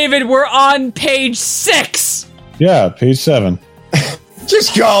sorry. David, we're on page 6. Yeah, page 7.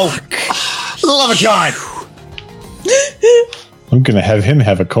 Just go. For the love of God. I'm going to have him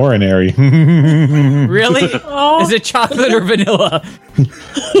have a coronary. Really? Is it chocolate or vanilla?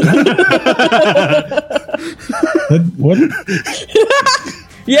 What?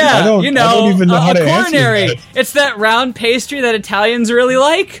 Yeah, I don't even know how to answer coronary. that. It's that round pastry that Italians really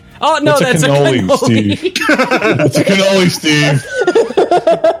like. Oh no, that's a cannoli. Steve. That's a cannoli, Steve.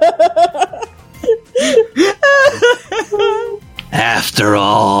 After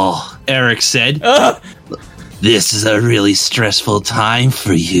all, Eric said, this is a really stressful time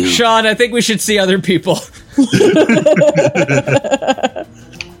for you. Sean, I think we should see other people.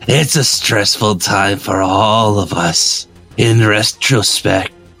 It's a stressful time for all of us. In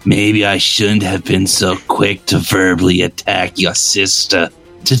retrospect, maybe I shouldn't have been so quick to verbally attack your sister,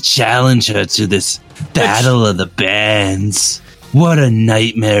 to challenge her to this battle of the bands. What a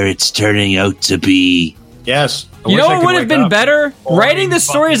nightmare it's turning out to be. Yes. You know what would have been better? Writing the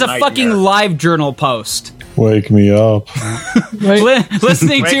story as a fucking live journal post. Wake me up.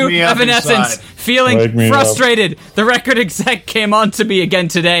 Listening Wake to me up Evanescence, inside. feeling Wake me frustrated. The record exec came on to me again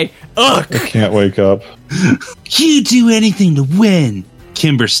today. Ugh. I can't wake up. You do anything to win,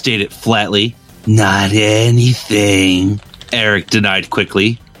 Kimber stated flatly. Not anything, Eric denied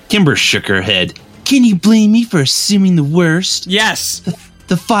quickly. Kimber shook her head. Can you blame me for assuming the worst? Yes.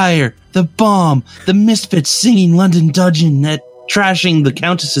 The fire, the bomb, the misfits singing London Dungeon at trashing the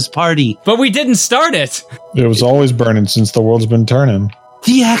Countess's party. But we didn't start it. It was always burning since the world's been turning.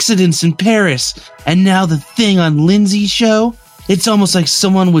 The accidents in Paris, and now the thing on Lindsay's show. It's almost like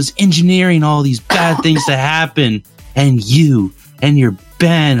someone was engineering all these bad things to happen, and you and your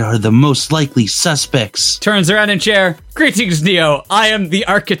band are the most likely suspects. Turns around in chair. Greetings, Neo. I am the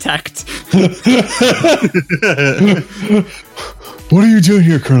architect. What are you doing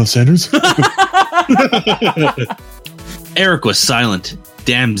here, Colonel Sanders? Eric was silent.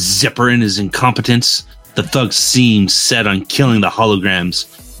 Damn Zipper and his incompetence. The thugs seemed set on killing the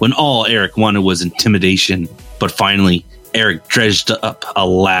holograms, when all Eric wanted was intimidation. But finally, Eric dredged up a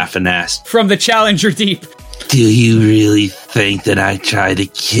laugh and asked, From the Challenger Deep. Do you really think that I tried to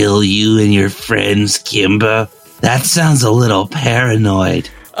kill you and your friends, Kimber? That sounds a little paranoid.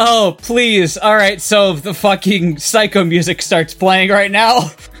 Oh, please. All right, so the fucking psycho music starts playing right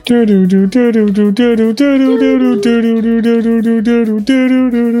now.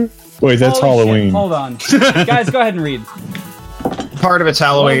 Wait, that's Holy Halloween. shit, hold on. Guys, go ahead and read. Part of it's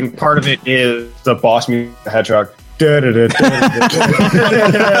Halloween. Part of it is the boss music, the hedgehog.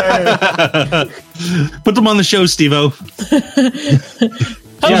 Put them on the show, Steve-O.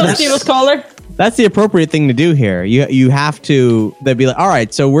 Hello, Steve-O's caller. That's the appropriate thing to do here. You have to. They'd be like, all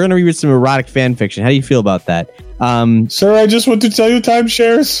right, so we're gonna read some erotic fan fiction. How do you feel about that? Sir, I just want to tell you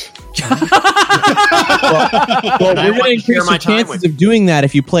timeshares. Well, we're going to increase your chances of doing that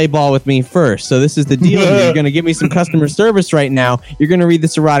if you play ball with me first. So this is the deal here. You're going to give me some customer service right now. You're going to read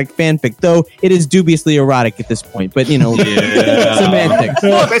this erotic fanfic, though it is dubiously erotic at this point. But, semantics.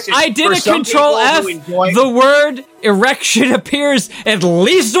 Look, I did a Control F. The word erection appears at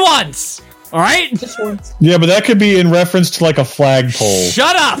least once. All right? Just once. Yeah, but that could be in reference to like a flagpole.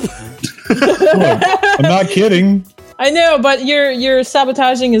 Shut up! I'm not kidding. I know, but you're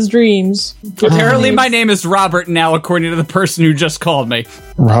sabotaging his dreams. Apparently, my name is Robert now, according to the person who just called me.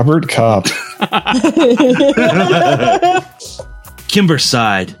 Robert Kopp. Kimber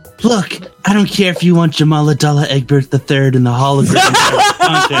sighed. Look, I don't care if you want Jamal Adullah Egbert III in the hologram.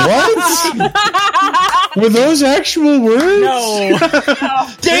 What? Were those actual words? No.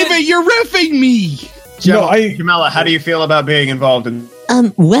 David, you're riffing me. Jamala, how do you feel about being involved in?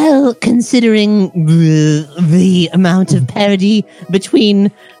 Well, considering the amount of parody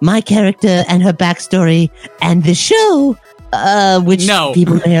between my character and her backstory and the show, which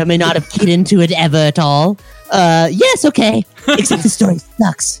people may or may not have keyed into it ever at all. Yes, okay. Except the story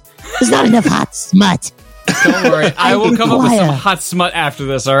sucks. There's not enough hot smut. Don't worry, I will come up with some hot smut after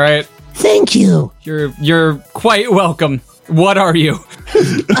this. All right. Thank you. You're quite welcome. What are you?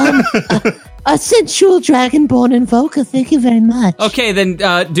 A sensual dragonborn invoker. Thank you very much. Okay, then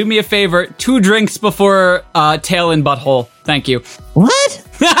do me a favor. 2 drinks before tail and butthole. Thank you. What?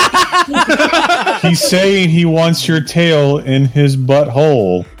 He's saying he wants your tail in his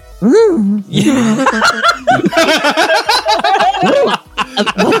butthole. Mm.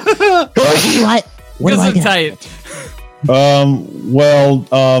 What? What do I get? Tight.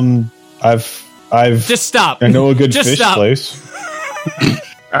 I've just stop. I know a good Just fish stop. place.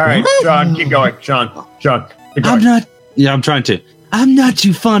 All right, Sean, keep going. Sean, keep going. I'm trying to. I'm not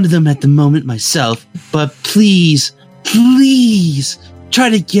too fond of them at the moment myself, but please try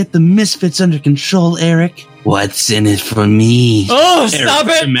to get the misfits under control, Eric. What's in it for me? Oh, stop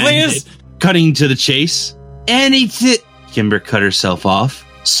it, please! Cutting to the chase. Kimber cut herself off.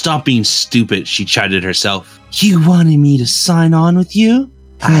 Stop being stupid, she chided herself. You wanted me to sign on with you?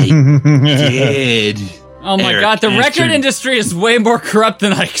 I did. Oh my Eric god, the record answered- industry is way more corrupt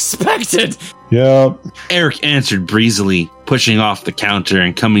than I expected. Yep. Eric answered breezily, pushing off the counter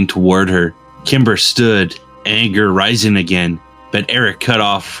and coming toward her. Kimber stood, anger rising again, but Eric cut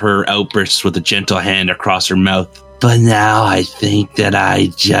off her outbursts with a gentle hand across her mouth. But now I think that I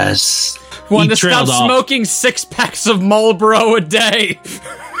just... Want He to stop trailed off. smoking 6 packs of Marlboro a day.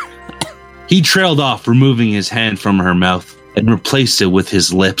 He trailed off, removing his hand from her mouth and replaced it with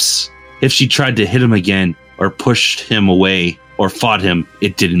his lips. If she tried to hit him again, or pushed him away, or fought him,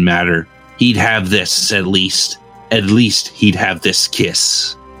 it didn't matter. He'd have this, at least. At least he'd have this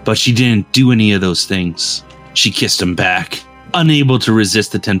kiss. But she didn't do any of those things. She kissed him back, unable to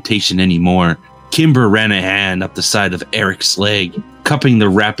resist the temptation anymore. Kimber ran a hand up the side of Eric's leg, cupping the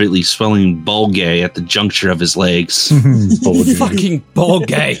rapidly swelling bulge at the juncture of his legs. Fucking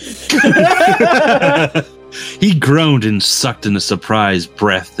bulge. He groaned and sucked in a surprised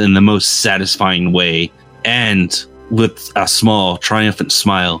breath in the most satisfying way, and, with a small, triumphant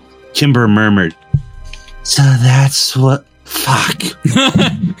smile, Kimber murmured, So that's what... Fuck.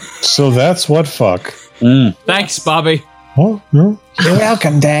 So that's what fuck. Thanks, Bobby. Oh, no. You're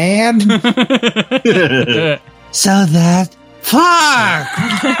welcome, Dad. So that... Fuck!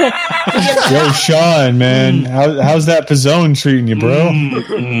 Yo, Sean, man, how's that pizzone treating you,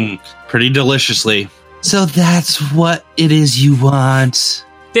 bro? Pretty deliciously. So that's what it is you want.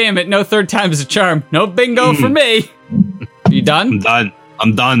 Damn it, no third time is a charm. No bingo for me. You done?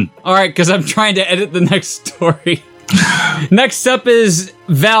 I'm done. All right, because I'm trying to edit the next story. Next up is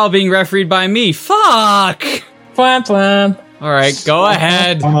Val being refereed by me. Fuck! Flam flam. All right, go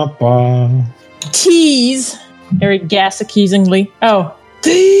ahead. Tease. Eric gasped accusingly. Oh.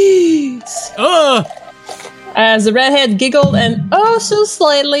 Tease. As the redhead giggled and oh so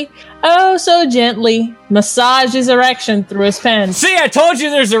slightly, oh so gently, massaged his erection through his pants. See, I told you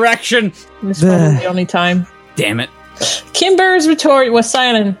there's erection. This was the only time. Damn it. Kimber's retort was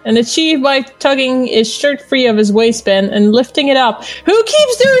silent and achieved by tugging his shirt free of his waistband and lifting it up. Who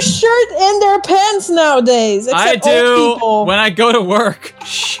keeps their shirt in their pants nowadays? I Except old do people. when I go to work.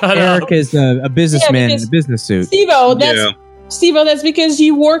 Shut up. Eric is a businessman in because- a business suit. Steve-O, that's because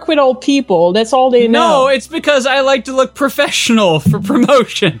you work with old people. That's all they know. No, it's because I like to look professional for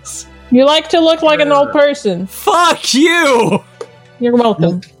promotions. You like to look like an old person. Fuck you! You're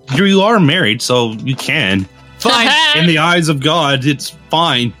welcome. You are married, so you can. Fine. In the eyes of God, it's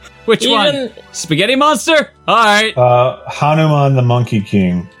fine. Which one? Spaghetti Monster? Alright. Hanuman the Monkey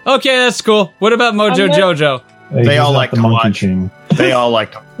King. Okay, that's cool. What about Mojo Okay. Jojo? They all like the to Monkey watch. King. They all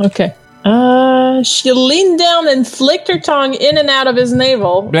like to. Okay. She leaned down and flicked her tongue in and out of his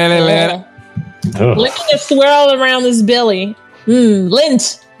navel. Blah, blah, blah. Licking a swirl around his belly.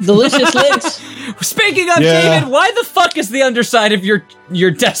 Lint. Delicious lint. Speaking of Yeah. David, why the fuck is the underside of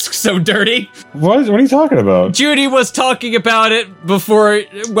your desk so dirty? What are you talking about? Judy was talking about it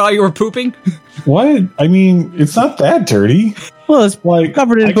while you were pooping. What? I mean, it's not that dirty. Well, it's Like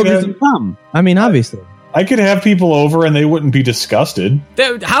covered in I could boogers have- and cum. I mean, obviously. I could have people over and they wouldn't be disgusted.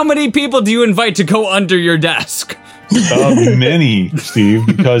 How many people do you invite to go under your desk? Many, Steve,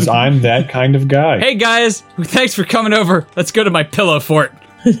 because I'm that kind of guy. Hey guys, thanks for coming over. Let's go to my pillow fort.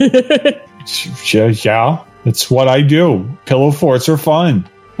 Yeah, it's what I do. Pillow forts are fun.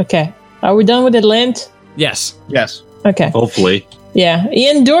 Okay. Are we done with the lint? Yes. Yes. Okay. Hopefully. Yeah, he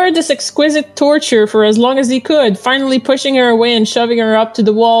endured this exquisite torture for as long as he could, finally pushing her away and shoving her up to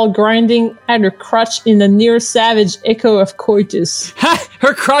the wall, grinding at her crotch in a near savage echo of coitus. Ha!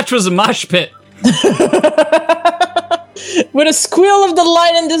 Her crotch was a mosh pit. With a squeal of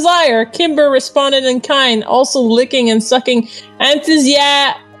delight and desire, Kimber responded in kind, also licking and sucking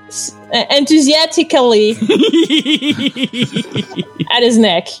enthusiastically at his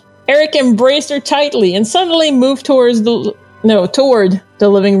neck. Eric embraced her tightly and suddenly moved toward the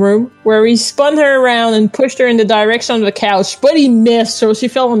living room, where he spun her around and pushed her in the direction of the couch, but he missed, so she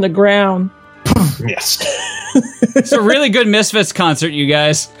fell on the ground. Yes. It's a really good Misfits concert, you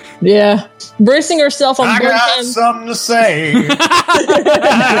guys. Yeah. Bracing herself on I both got hands. something to say.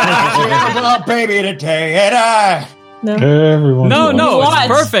 Well, baby, today, and I. Everyone. No, it's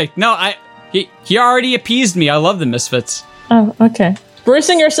perfect. No, he already appeased me. I love the Misfits. Oh, okay.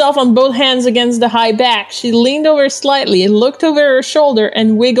 Bracing herself on both hands against the high back, she leaned over slightly, looked over her shoulder,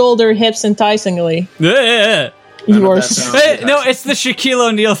 and wiggled her hips enticingly. Yeah. You are no, it's the Shaquille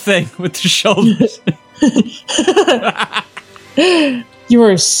O'Neal thing with the shoulders. You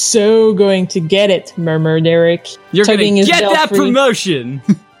are so going to get it, murmured Eric. You're going tugging to his get belt that free. promotion.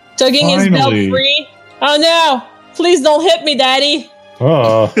 Tugging his belt Finally. free. Oh no! Please don't hit me, Daddy!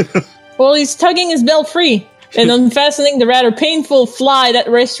 Oh. Well, he's tugging his belt free and unfastening the rather painful fly that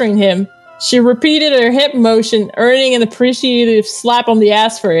restrained him. She repeated her hip motion, earning an appreciative slap on the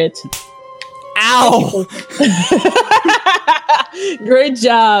ass for it. Ow! Great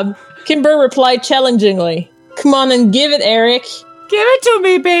job. Kimber replied challengingly. Come on and give it, Eric. Give it to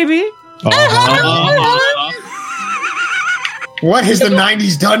me, baby. What has the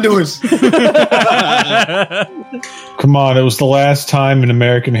 90s done to us? Come on, it was the last time in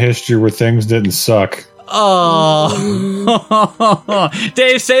American history where things didn't suck. Oh.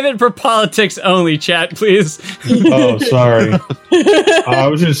 Dave, save it for politics only, chat, please. Oh, sorry. I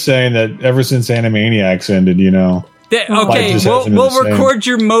was just saying that ever since Animaniacs ended, you know. Okay, life just hasn't been we'll the same. record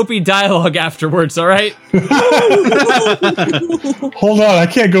your mopey dialogue afterwards, all right? Hold on, I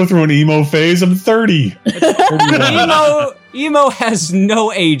can't go through an emo phase. I'm 30. Emo has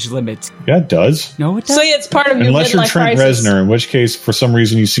no age limit. Yeah, it does. No, it doesn't. So it's part of your Unless you're midlife Trent crisis. Reznor, in which case, for some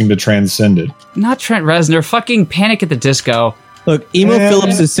reason, you seem to transcend it. Not Trent Reznor. Fucking Panic at the Disco. Look, Emo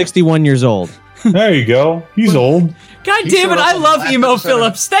Phillips is 61 years old. There you go. He's old. God damn it, I love Emo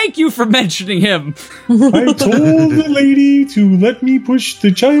Phillips. Thank you for mentioning him. I told the lady to let me push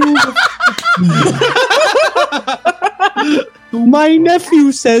the child. My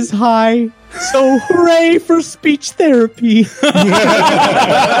nephew says hi. So hooray for speech therapy.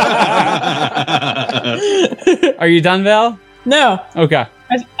 Are you done, Val? No. Okay.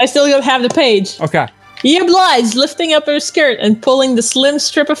 I still don't have the page. Okay. He obliged, lifting up her skirt and pulling the slim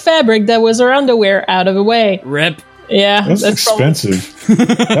strip of fabric that was her underwear out of the way. Rip. Yeah. That's expensive.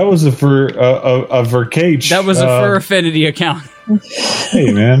 That was a Vercage. That was a Fur Affinity account.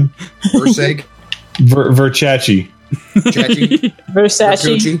 Hey, man. Versag. Verchachi. Chachi.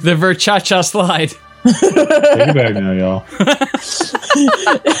 Versace. The Verchacha slide. Take it back now, y'all.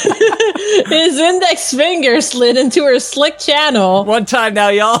 His index finger slid into her slick channel. One time now,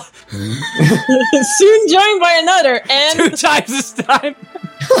 y'all. Soon joined by another, and 2 times this time.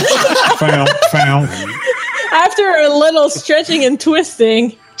 Found. After a little stretching and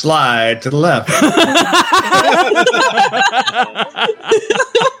twisting, Slide to the left.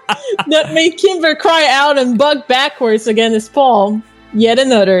 that made Kimber cry out and bug backwards against his palm. Yet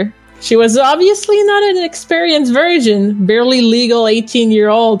another. She was obviously not an experienced virgin, barely legal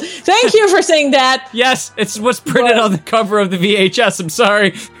 18-year-old. Thank you for saying that. Yes, it's what's printed on the cover of the VHS. I'm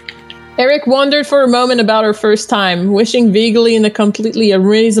sorry. Eric wondered for a moment about her first time, wishing vaguely in a completely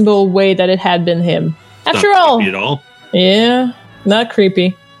unreasonable way that it had been him. After Not all, creepy at all. yeah, not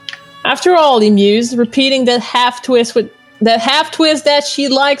creepy. After all, he mused, repeating that half twist that she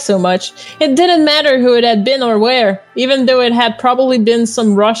liked so much. It didn't matter who it had been or where, even though it had probably been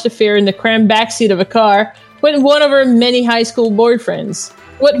some rushed affair in the cramped backseat of a car with one of her many high school boyfriends.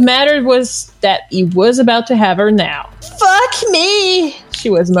 What mattered was that he was about to have her now. Fuck me, she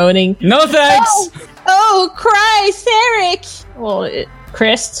was moaning. No thanks. Oh Christ, Eric.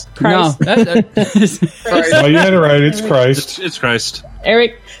 Christ. No. Oh, you had it right. It's Christ. It's Christ.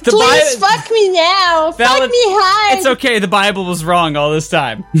 Eric, please fuck me now. Fuck me hard. It's okay. The Bible was wrong all this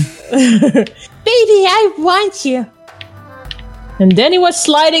time. Baby, I want you. And then he was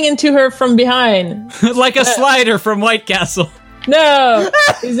sliding into her from behind. Like a slider from White Castle. No.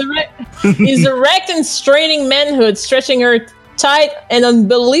 He's erect and straining manhood, stretching her tight and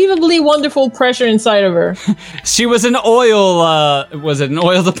unbelievably wonderful pressure inside of her. She was an oil, was it an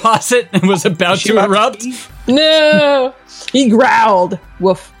oil deposit and was about to erupt? No. He growled,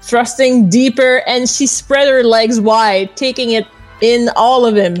 woof, thrusting deeper, and she spread her legs wide, taking it in all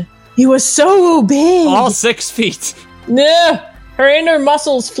of him. He was so big. All 6 feet. No. Her inner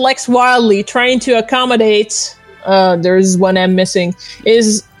muscles flex wildly, trying to accommodate, there's one M missing,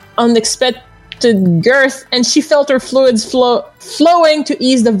 his unexpected girth, and she felt her fluids flowing to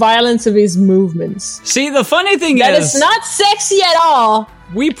ease the violence of his movements. See, the funny thing that is not sexy at all.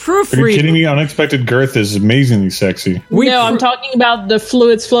 We proofread. Are you kidding me? Unexpected girth is amazingly sexy. I'm talking about the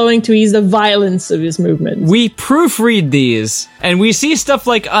fluids flowing to ease the violence of his movements. We proofread these, and we see stuff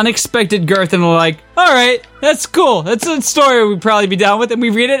like unexpected girth, and we're like, all right, that's cool. That's a story we'd probably be down with, and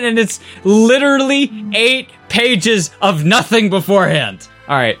we read it, and it's literally 8 pages of nothing beforehand.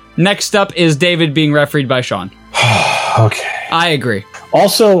 All right, next up is David being refereed by Sean. Okay. I agree.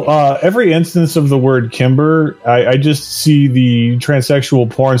 Also, every instance of the word Kimber, I just see the transsexual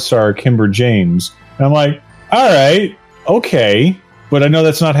porn star Kimber James. And I'm like, all right, okay. But I know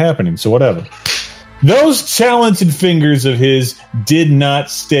that's not happening, so whatever. Those talented fingers of his did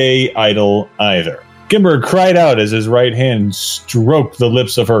not stay idle either. Kimber cried out as his right hand stroked the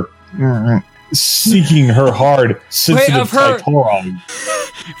lips of her, seeking her hard, sensitive clitoris.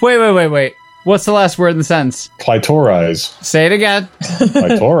 Wait. What's the last word in the sentence? Clitoris. Say it again.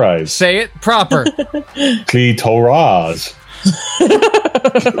 Clitoris. Say it proper. Clitoris.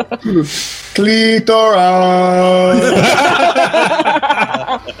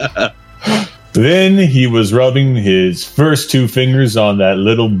 Then he was rubbing his first 2 fingers on that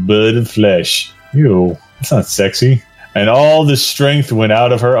little bud of flesh. Ew, that's not sexy. And all the strength went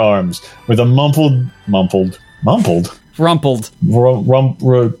out of her arms with a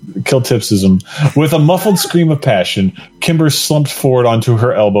Kiltipsism. With a muffled scream of passion, Kimber slumped forward onto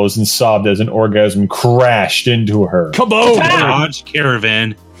her elbows and sobbed as an orgasm crashed into her. Come on, Dodge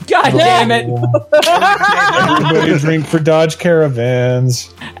Caravan. God damn it. Everybody drink for Dodge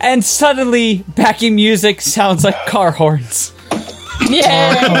Caravans. And suddenly, backing music sounds like car horns.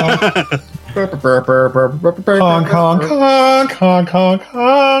 Yeah. Honk, honk, honk, honk, honk,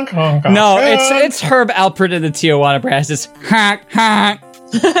 honk, honk. No, it's Herb Alpert in the Tijuana Brass. It's honk, honk.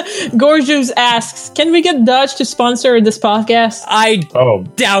 Gorgeous asks, can we get Dodge to sponsor this podcast? I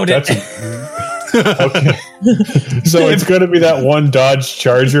doubt it. Okay. So it's going to be that one Dodge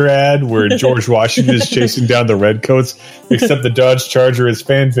Charger ad where George Washington is chasing down the Redcoats, except the Dodge Charger is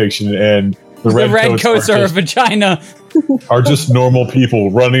fan fiction and the Redcoats are a vagina. Are just normal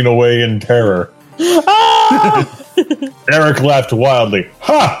people running away in terror. Eric laughed wildly.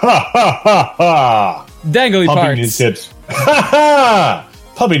 Ha ha ha ha ha! Dangly pumping parts. His hips. Ha ha!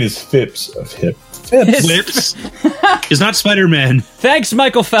 Pumping his fips of hip. Flips. Is not Spider-Man. Thanks,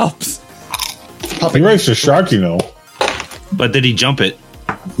 Michael Phelps. He raced a shark, you know. But did he jump it?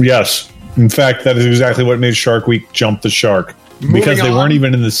 Yes. In fact, that is exactly what made Shark Week jump the shark. Because they weren't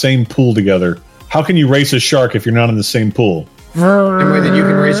even in the same pool together. How can you race a shark if you're not in the same pool? The way that you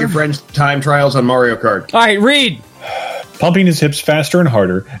can race your friend's time trials on Mario Kart. All right, read. Pumping his hips faster and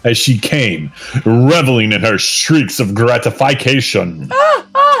harder as she came, reveling in her shrieks of gratification.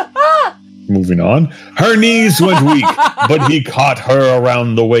 Moving on. Her knees went weak, but he caught her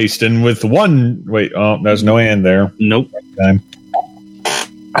around the waist and with one... Wait, there's no and there. Nope.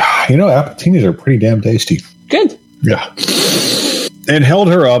 You know, appetinis are pretty damn tasty. Good. Yeah. And held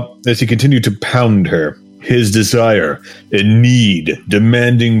her up as he continued to pound her. His desire and need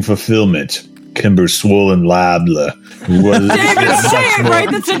demanding fulfillment. Kimber's swollen labla was... David, say it right!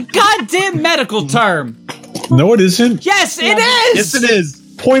 That's a goddamn medical term! No, it isn't. Yes, it is! Yes, it is!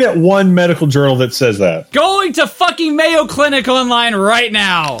 Point at one medical journal that says that. Going to fucking Mayo Clinic online right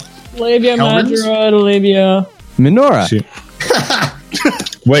now! Labia majora, labia minora.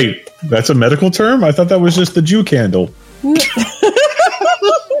 Wait, that's a medical term? I thought that was just the Jew candle.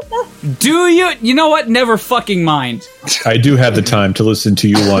 Do you? You know what? Never fucking mind. I do have the time to listen to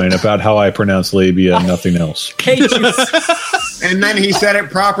you whine about how I pronounce labia and nothing else. And then he said it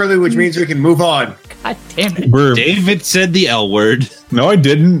properly, which means we can move on. God damn it. David said the L word. No, I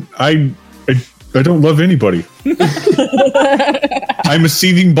didn't. I don't love anybody. I'm a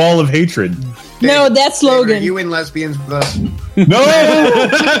seething ball of hatred. No, that's Logan. Are you in lesbians with us? No!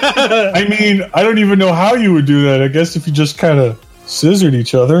 I mean, I don't even know how you would do that. I guess if you just kind of scissored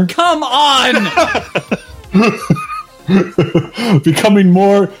each other. Come on! Becoming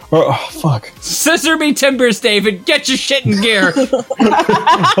more. Fuck. Scissor me timbers, David. Get your shit in gear.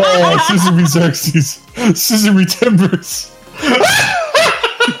 Oh, scissor me Xerxes. Scissor me timbers.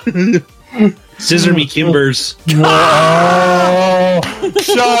 Scissor me Kimbers. Oh,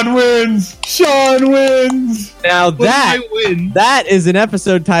 Sean wins. Sean wins. Now that is an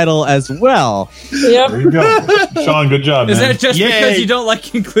episode title as well. Yep. There you go. Sean, good job, Is man. that just because you don't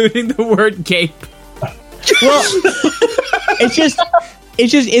like including the word gape? Well,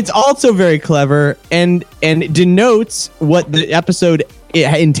 it's also very clever and denotes what the episode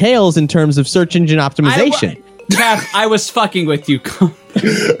entails in terms of search engine optimization. Cap, I was fucking with you.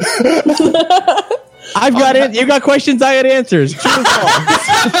 I've got it. You got questions. I got answers.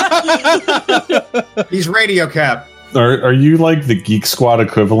 He's Radio Cap. Are you like the Geek Squad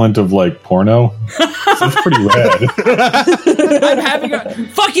equivalent of like porno? That's pretty rad. I'm having a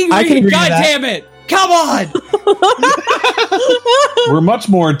fucking I can read. agree God with that. damn it! Come on! We're much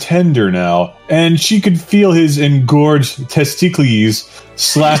more tender now, and she could feel his engorged testicles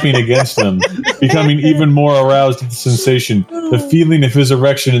slapping against them, becoming even more aroused at the sensation. The feeling of his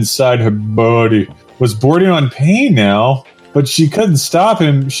erection inside her body was bordering on pain now, but she couldn't stop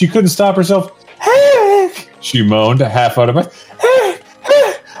him. She couldn't stop herself. She moaned, half out of breath.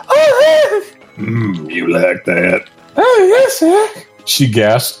 You like that? Oh, yes, sir. She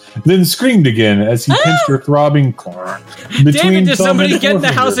gasped, then screamed again as he pinched her throbbing between David, did thumb somebody and get in the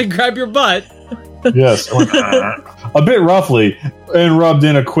forefinger. house and grab your butt? Yes. A bit roughly, and rubbed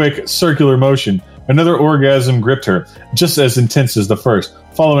in a quick circular motion. Another orgasm gripped her, just as intense as the first.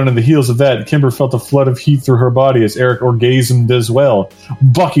 Following on the heels of that, Kimber felt a flood of heat through her body as Eric orgasmed as well,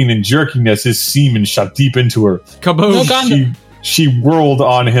 bucking and jerking as his semen shot deep into her. Kaboom! She whirled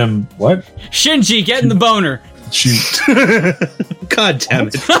on him. What? Shinji, get in the boner. Shoot. God damn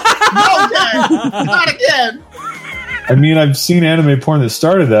it. No, Dad! Not again! I mean, I've seen anime porn that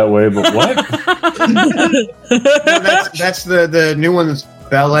started that way, but what? No, that's the new one's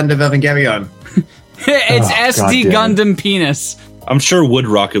Bell End of Evangelion. It's Oh, SD goddamn Gundam penis. I'm sure Wood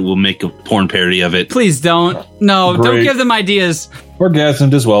Rocket will make a porn parody of it. Please don't. No, don't Great. give them ideas.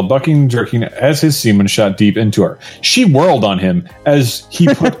 Orgasmed as well, bucking and jerking as his semen shot deep into her. She whirled on him as he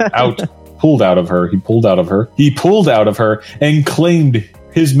pulled out of her, and claimed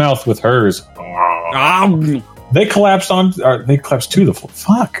his mouth with hers. They collapsed to the floor.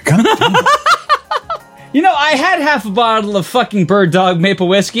 Fuck. God damn it. You know, I had half a bottle of fucking Bird Dog maple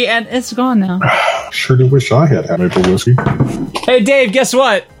whiskey, and it's gone now. Sure do wish I had maple whiskey. Hey, Dave, guess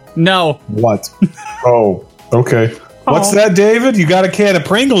what? No. What? Oh, okay. What's that, David? You got a can of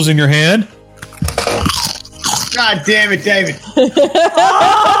Pringles in your hand. God damn it, David.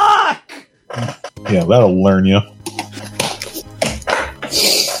 Yeah, that'll learn you.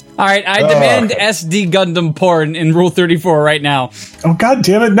 All right, I demand SD Gundam porn in Rule 34 right now. Oh, God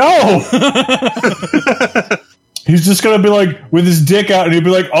damn it, no! He's just gonna be like, with his dick out, and he'll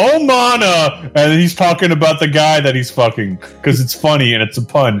be like, oh, Mana! And then he's talking about the guy that he's fucking, because it's funny and it's a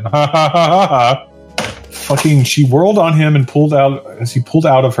pun. Ha ha ha ha ha. Fucking, she whirled on him and pulled out, as he pulled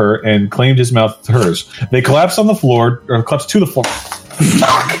out of her and claimed his mouth with hers. They collapsed on the floor, or collapsed to the floor.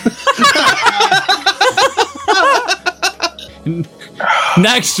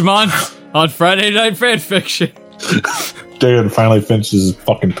 Next month on Friday Night Fanfiction. Dan finally finishes his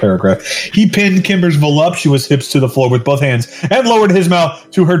fucking paragraph. He pinned Kimber's voluptuous hips to the floor with both hands and lowered his mouth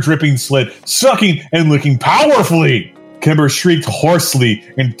to her dripping slit, sucking and licking powerfully. Kimber shrieked hoarsely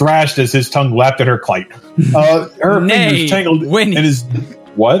and thrashed as his tongue lapped at her clit. Her fingers tangled in his...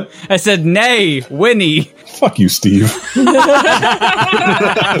 What? I said, nay, Winnie. Fuck you, Steve.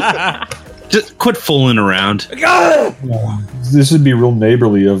 Just quit fooling around. This would be real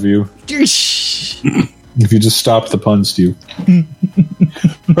neighborly of you. If you just stopped the pun, Steve.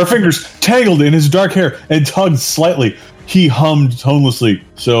 Her fingers tangled in his dark hair and tugged slightly. He hummed tonelessly.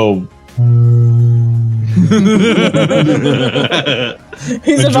 So...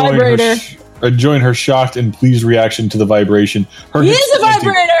 He's a vibrator. Enjoying her shocked and pleased reaction to the vibration. Her He is a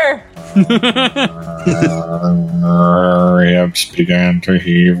vibrator! hips began to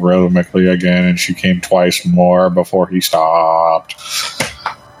heave rhythmically again, and she came twice more before he stopped.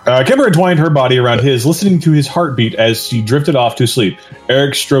 Kimber entwined her body around his, listening to his heartbeat as she drifted off to sleep.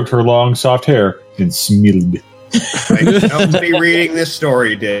 Eric stroked her long, soft hair and smiled. Don't be reading this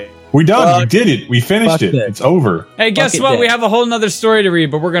story, Dave. We done. You did it. We finished it. It's over. Hey, guess what? We have a whole nother story to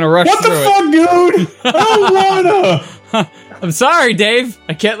read, but we're going to rush What through the fuck, dude? I don't wanna. I'm sorry, Dave.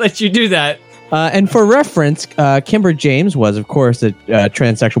 I can't let you do that. And for reference, Kimber James was, of course, a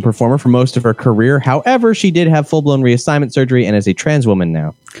transsexual performer for most of her career. However, she did have full-blown reassignment surgery and is a trans woman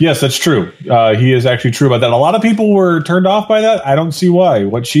now. Yes, that's true. He is actually true about that. A lot of people were turned off by that. I don't see why.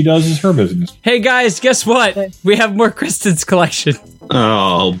 What she does is her business. Hey guys, guess what? We have more Kristen's collection.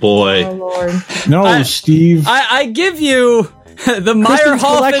 Oh boy. Oh, Lord. No, Steve. I give you the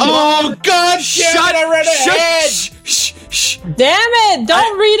Meyerhoff. Oh God! Shut! I read ahead. Shh! Damn it!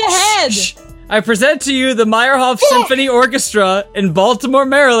 Don't read ahead. I present to you the Meyerhoff Symphony Orchestra in Baltimore,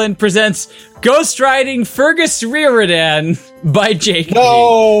 Maryland presents Ghost Riding Fergus Riordan by Jake.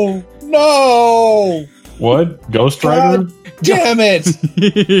 No! What? Ghost Rider? Damn it!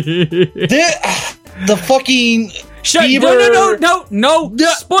 the fucking Shut! Bieber. No!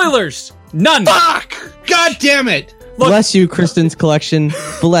 Spoilers! None! Fuck! God damn it! Look, bless you, Kristen's collection.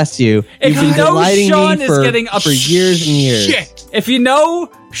 Bless you. If You've you been know delighting Sean me is for getting for years and years. Shit! If you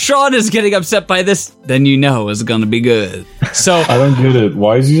know Sean is getting upset by this, then you know it's gonna be good. So I don't get it.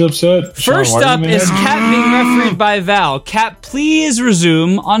 Why is he upset? First Sean, why are up you is mad? Cat being refereed by Val. Cat, please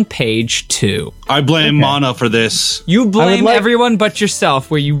resume on page 2. I blame Mana for this. You blame like- everyone but yourself.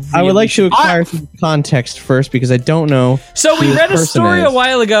 Where you? I would really like to should- acquire some context first because I don't know. So we who read a this person story is. a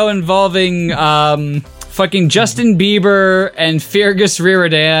while ago involving fucking Justin Bieber and Fergus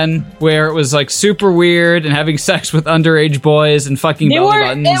Riordan, where it was like super weird and having sex with underage boys and fucking belly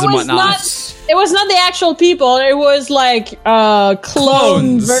buttons and whatnot. It was not the actual people. It was like clone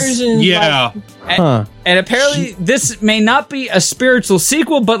Clones. versions. Yeah. And apparently this may not be a spiritual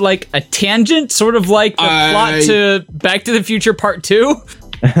sequel, but like a tangent, sort of like the plot to Back to the Future Part 2.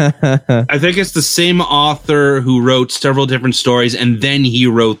 I think it's the same author who wrote several different stories, and then he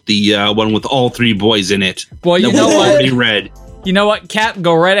wrote the one with all 3 boys in it. Well, you that know we what? already read. You know what, Cap?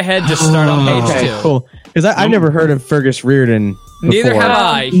 Go right ahead. Just start on page 2. Okay, cool. Because I've never heard of Fergus Riordan before. Neither have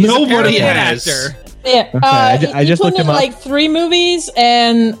I. He's Nobody apparently an has. actor. Yeah, Okay, I just he looked put him in up. like 3 movies,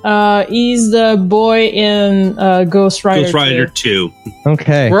 and he's the boy in Ghost Rider. Ghost Rider 2.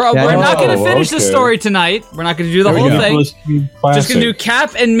 Okay. We're Yeah, not going to Oh, finish the okay. story tonight. We're not going to do the There we whole go. thing. Classic. Just going to do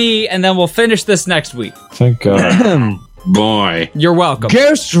Cap and me, and then we'll finish this next week. Thank God. Boy. You're welcome.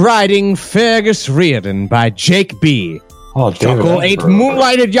 Ghost Riding Fergus Riordan by Jake B. Oh, David Call 8 Attenborough.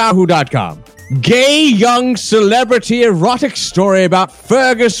 moonlight at yahoo.com. Gay young celebrity erotic story about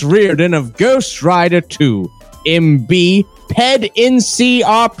Fergus Riordan of Ghost Rider 2. MB Ped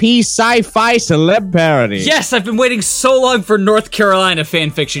NCRP sci-fi celeb parody. Yes, I've been waiting so long for North Carolina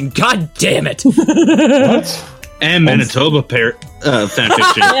fanfiction. God damn it. What? And Manitoba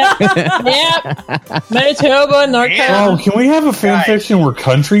fanfiction. Yep. Manitoba, North Carolina. Oh, can we have a fan fiction where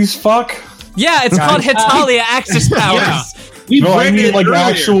countries fuck? Yeah, it's called Hitalia Axis Powers. We No, I read mean it like earlier.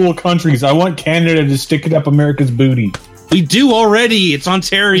 actual countries. I want Canada to stick it up America's booty. We do already. It's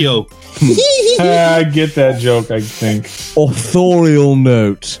Ontario. I get that joke, I think. Authorial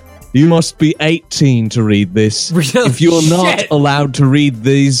note. You must be 18 to read this. If you're not Shit. allowed to read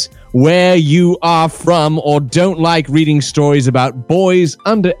these where you are from or don't like reading stories about boys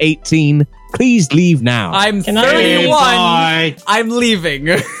under 18, please leave now. I'm Can I read? 31. Bye. I'm leaving.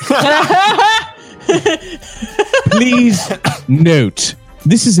 Please note,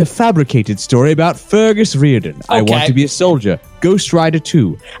 this is a fabricated story about Fergus Riordan. I Okay. Want to Be a Soldier, Ghost Rider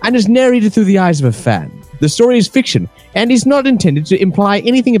 2, and is narrated through the eyes of a fan. The story is fiction and is not intended to imply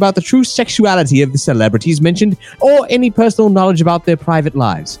anything about the true sexuality of the celebrities mentioned or any personal knowledge about their private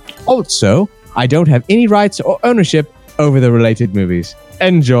lives. Also, I don't have any rights or ownership over the related movies.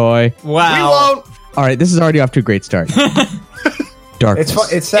 Enjoy. Wow. All right, this is already off to a great start.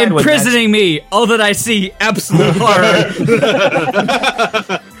 Darkness. It's sad when Imprisoning me. All that I see, absolute horror.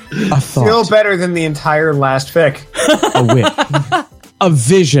 A thought. still better than the entire last fic. A whip, a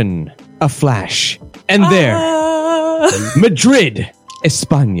vision, a flash, and there, Madrid,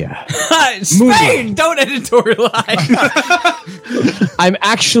 España. Spain, don't editorialize. I'm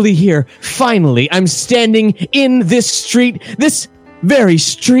actually here. Finally, I'm standing in this street, this very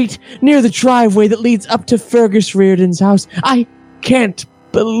street, near the driveway that leads up to Fergus Riordan's house. I can't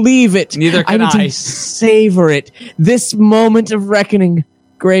believe it. Neither can I need I. to savor it. This moment of reckoning.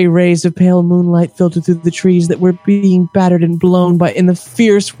 Gray rays of pale moonlight filtered through the trees that were being battered and blown by in the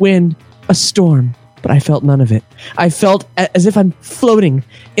fierce wind. A storm. But I felt none of it. I felt as if I'm floating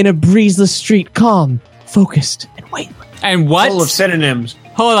in a breezeless street, calm, focused, and weightless. And what? Full of synonyms.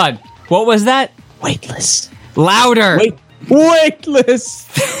 Hold on. What was that? Weightless. Louder. Weightless.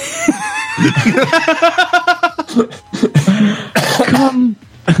 Come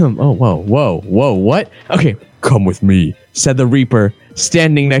Oh, whoa, what? Okay, come with me, said the Reaper,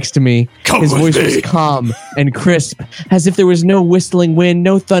 standing next to me. His voice was calm and crisp, as if there was no whistling wind,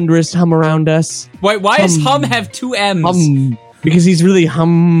 no thunderous hum around us. Wait, why does hum have two M's? Because he's really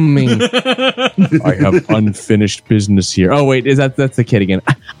humming. I have unfinished business here. Oh, wait, that's the kid again.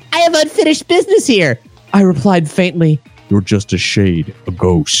 I have unfinished business here. I replied faintly. You're just a shade, a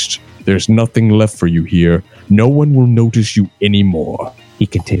ghost. There's nothing left for you here. No one will notice you anymore. He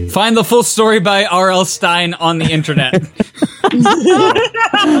continued. Find the full story by R.L. Stein on the internet.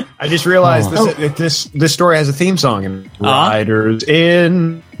 I just realized this story has a theme song. And Riders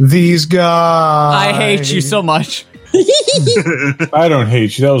in these guys. I hate you so much. I don't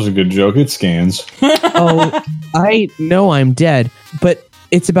hate you. That was a good joke. It scans. Oh, I know I'm dead, but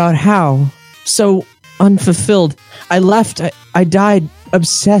it's about how. So unfulfilled. I left. I died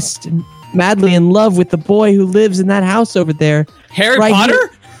obsessed and madly in love with the boy who lives in that house over there. Harry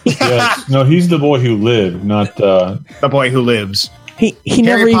Potter? Yes. No, he's the boy who lived, not the boy who lives. He Harry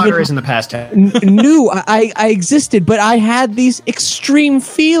never Potter even is in the past tense. knew I existed, but I had these extreme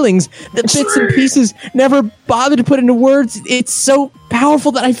feelings that bits and pieces never bothered to put into words. It's so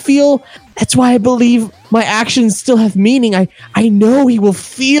powerful that I feel. That's why I believe my actions still have meaning. I know he will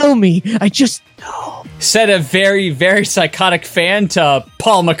feel me. I just know. Said a very, very psychotic fan to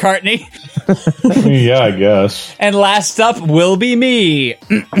Paul McCartney. Yeah, I guess. And last up will be me.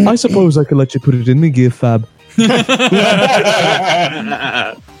 I suppose I could let you put it in the gift fab.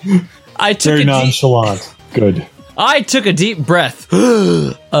 I took very nonchalant. Good. I took a deep breath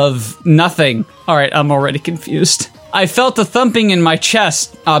of nothing. All right, I'm already confused. I felt a thumping in my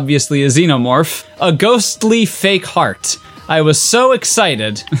chest, obviously a xenomorph, a ghostly fake heart. I was so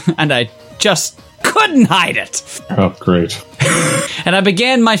excited, and I just couldn't hide it. Oh, great. And I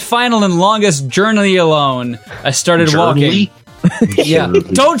began my final and longest journey alone. I started walking. Yeah.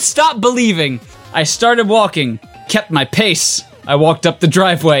 Don't stop believing. I started walking, kept my pace. I walked up the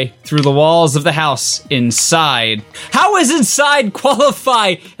driveway, through the walls of the house, inside. How is inside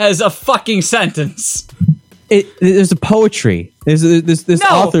qualify as a fucking sentence? There's a poetry. This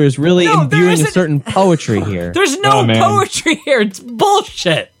author is really imbuing a certain poetry here. There's no poetry here. It's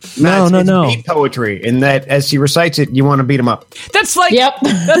bullshit. No. Beat poetry, in that as he recites it, you want to beat him up. That's like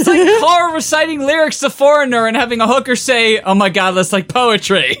that's like Carl reciting lyrics to Foreigner and having a hooker say, "Oh my God, that's like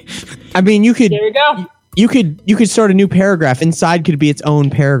poetry." I mean, you could. There you go. You could start a new paragraph. Inside could be its own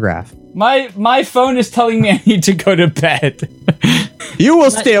paragraph. My phone is telling me I need to go to bed. You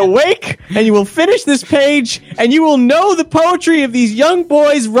will stay awake, and you will finish this page, and you will know the poetry of these young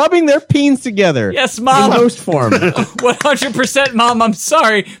boys rubbing their peens together. Yes, Mom. In ghost form. 100%, Mom. I'm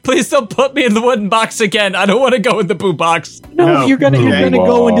sorry. Please don't put me in the wooden box again. I don't want to go in the boo box. No, you're gonna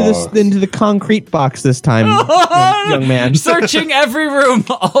go into the concrete box this time, young man. Searching every room.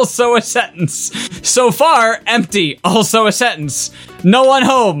 Also a sentence. So far, empty. Also a sentence. No one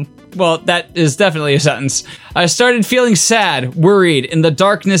home. Well, that is definitely a sentence. I started feeling sad, worried. In the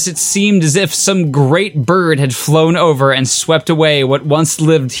darkness, it seemed as if some great bird had flown over and swept away what once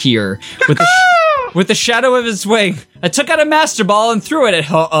lived here. With the shadow of its wing, I took out a master ball and threw it at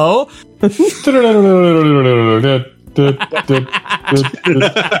Ho-Oh.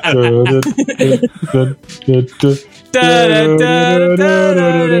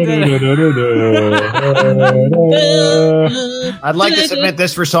 I'd like to submit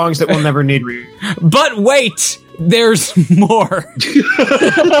this for songs that will never need But wait, there's more.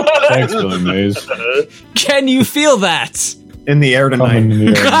 Thanks, Billy Mays. Can you feel that? In the air tonight.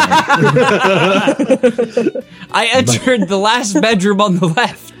 I entered the last bedroom on the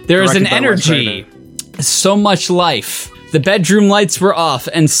left. There is an energy, so much life. The bedroom lights were off,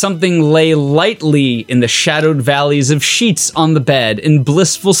 and something lay lightly in the shadowed valleys of sheets on the bed in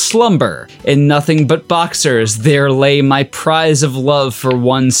blissful slumber. In nothing but boxers, there lay my prize of love for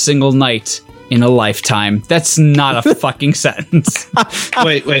one single night in a lifetime. That's not a fucking sentence.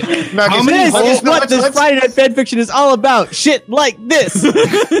 Wait. This is what this Friday Night Fan Fiction is all about. Shit like this.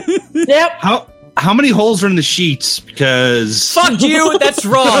 Yep. How many holes are in the sheets? Because fuck you, that's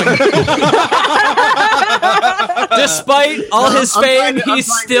wrong. Despite all his fame,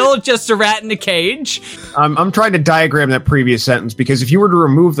 he's still just a rat in a cage. I'm trying to diagram that previous sentence, because if you were to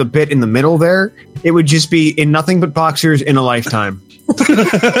remove the bit in the middle there, it would just be in nothing but boxers in a lifetime.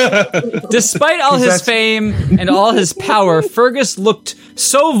 Despite all his fame and all his power, Fergus looked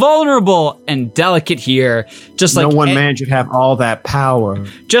so vulnerable and delicate here. Just like no one man should have all that power.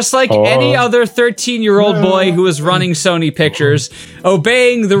 Just like any other 13-year-old boy who was running Sony Pictures,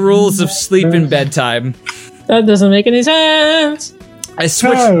 obeying the rules of sleep and bedtime. That doesn't make any sense. I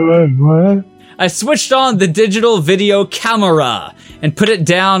switched on the digital video camera, and put it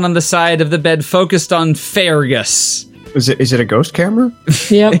down on the side of the bed, focused on Fergus. Is it a ghost camera?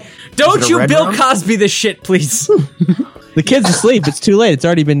 Yep. Don't you red Bill room? Cosby this shit, please. The kid's asleep. It's too late. It's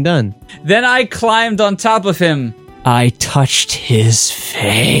already been done. Then I climbed on top of him. I touched his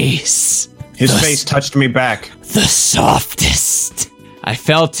face. His face touched me back. The softest. I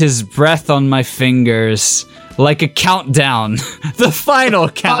felt his breath on my fingers. Like a countdown. The final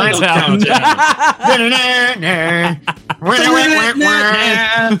countdown.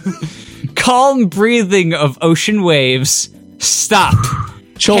 Calm breathing of ocean waves. Stop.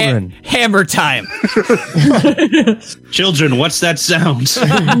 Children. Hammer time. Children, what's that sound?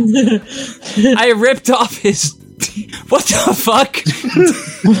 I ripped off his... What the fuck?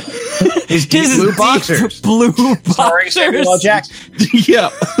 His deep blue boxers. Blue boxers. Sorry, Samuel L. Jackson.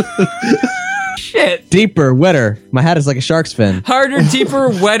 Yep. Shit. Deeper, wetter. My hat is like a shark's fin. Harder, deeper,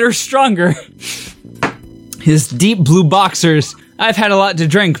 wetter, stronger. His deep blue boxers. I've had a lot to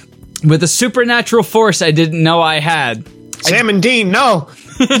drink. With a supernatural force I didn't know I had. Sam and Dean, no.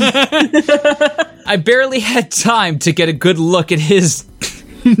 I barely had time to get a good look at his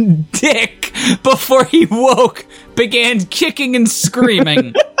dick before he woke, began kicking and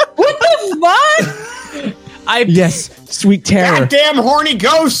screaming. What the fuck? Yes, sweet terror. Goddamn horny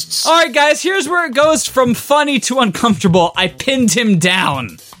ghosts. All right, guys, here's where it goes from funny to uncomfortable. I pinned him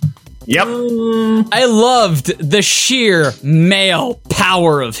down. Yep. I loved the sheer male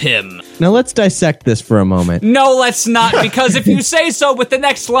power of him. Now let's dissect this for a moment. No, let's not, because if you say so, with the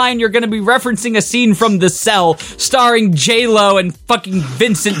next line, you're going to be referencing a scene from The Cell starring J-Lo and fucking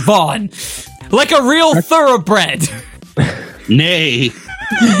Vincent Vaughn. Like a real thoroughbred. Nay.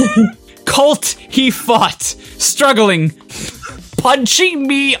 Colt, he fought, struggling, punching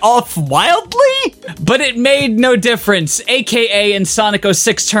me off wildly, but it made no difference. AKA in Sonic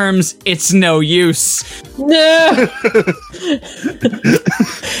 06 terms, it's no use. No.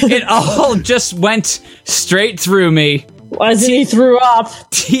 It all just went straight through me. Wasn't he threw up?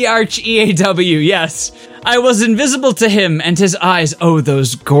 TRHEAW, yes. I was invisible to him, and his eyes, oh,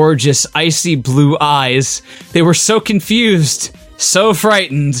 those gorgeous, icy blue eyes. They were so confused, so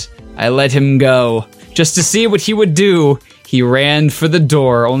frightened. I let him go. Just to see what he would do, he ran for the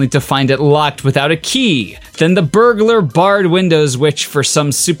door, only to find it locked without a key. Then the burglar barred windows, which, for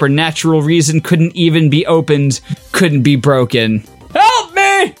some supernatural reason, couldn't even be opened, couldn't be broken. Help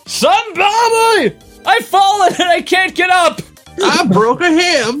me! Somebody! I've fallen and I can't get up! I broke a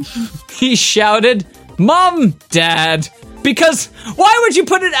hip! He shouted, Mom, Dad. Because why would you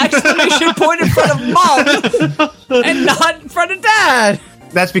put an exclamation point in front of Mom and not in front of Dad?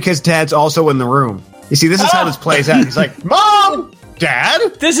 That's because Dad's also in the room. You see, this is how this plays out. He's like, Mom!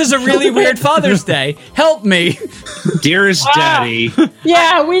 Dad? This is a really weird Father's Day. Help me. Dearest Daddy.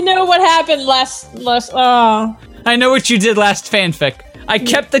 Yeah, we know what happened last I know what you did last fanfic. I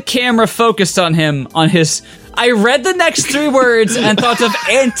kept the camera focused on him, on his... I read the next 3 words and thought of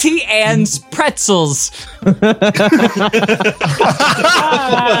Auntie Anne's pretzels.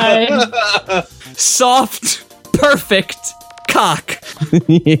 Soft, perfect cock.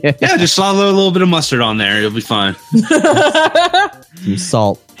 Yeah, just slide a little bit of mustard on there. It'll be fine. Some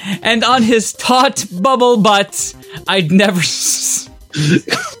salt. And on his taut bubble butt, I'd never...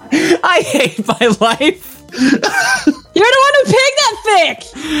 I hate my life. You're the one who picked that fic!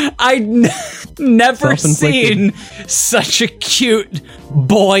 I'd never seen such a cute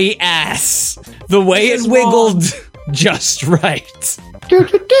boy ass. The way it wiggled just right.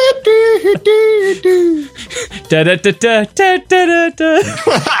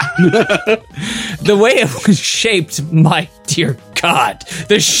 The way it was shaped, my dear God,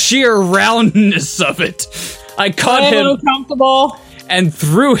 the sheer roundness of it. I caught him uncomfortable and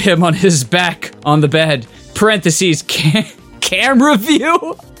threw him on his back on the bed. Parentheses, camera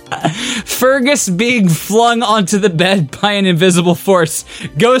view? Fergus being flung onto the bed by an invisible force.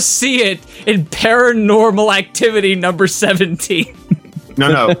 Go see it in Paranormal Activity number 17.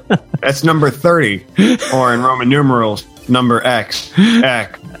 No. That's number 30. Or in Roman numerals, number X.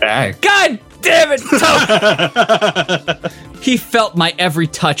 X. God damn it! He felt my every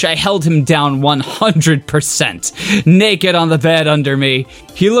touch. I held him down 100%. Naked on the bed under me.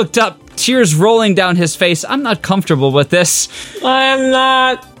 He looked up, tears rolling down his face. I'm not comfortable with this. I'm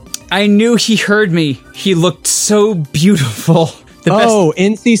not. I knew he heard me. He looked so beautiful.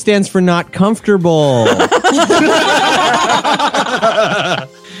 NC stands for not comfortable.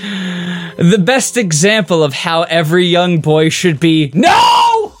 The best example of how every young boy should be.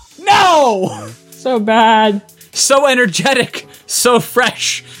 No! So bad. So energetic, so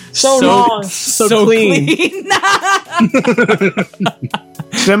fresh, So long. So clean.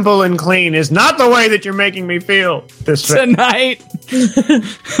 Simple and clean is not the way that you're making me feel this tonight.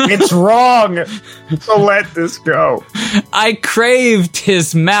 It's wrong. So let this go. I craved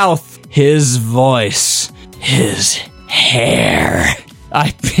his mouth, his voice, his hair.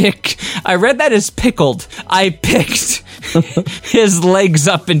 I read that as pickled. I picked his legs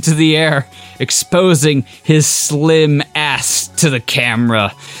up into the air, exposing his slim ass to the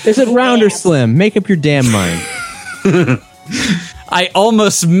camera. Is it round or slim? Make up your damn mind. I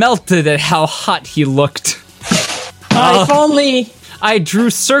almost melted at how hot he looked. If only. I drew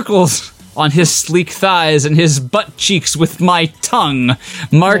circles on his sleek thighs and his butt cheeks with my tongue,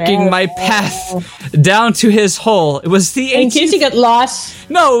 marking my path down to his hole. It was the 18th. In case you get lost.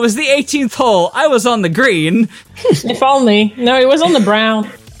 No, it was the 18th hole. I was on the green. If only. No, it was on the brown.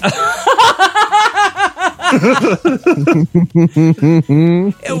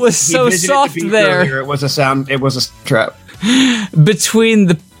 It was so soft there. Earlier. It was a sound. It was a trap. Between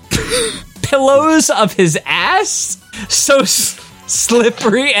the pillows of his ass, so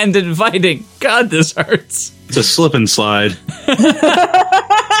slippery and inviting. God, this hurts. It's a slip and slide.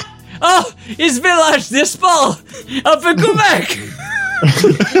 Oh, it's Village Dispal up in Quebec.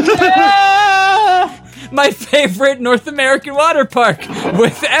 My favorite North American water park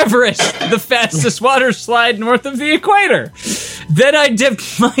with Everest, the fastest water slide north of the equator. Then I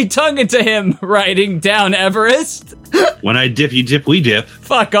dipped my tongue into him riding down Everest. When I dip, you dip, we dip.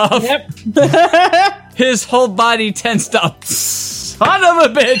 Fuck off. Yep. His whole body tensed up. Son of a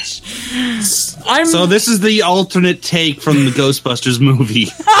bitch. So this is the alternate take from the Ghostbusters movie.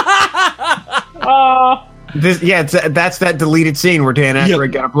 That's that deleted scene where Dan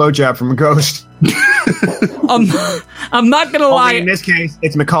Aykroyd got a blowjob from a ghost. I'm not gonna lie. In this case,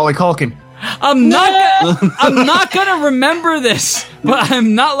 it's Macaulay Culkin. I'm not gonna remember this, but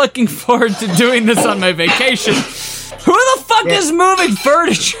I'm not looking forward to doing this on my vacation. Who the fuck is moving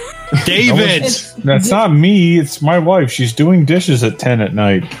furniture? David! That's not me, it's my wife. She's doing dishes at 10 at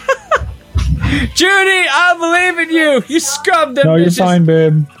night. Judy, I believe in you. You scrubbed them. No, you're fine,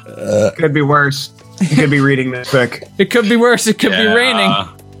 babe. Could be worse. You could be reading this fic. It could be worse. It could be raining.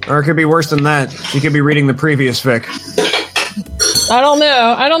 Or it could be worse than that. You could be reading the previous fic. I don't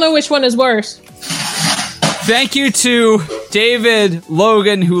know. I don't know which one is worse. Thank you to David,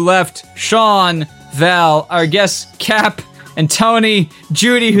 Logan, who left, Sean, Val, our guests, Cap, and Tony,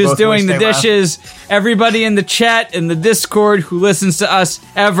 Judy, who's doing the dishes, everybody in the chat, in the Discord who listens to us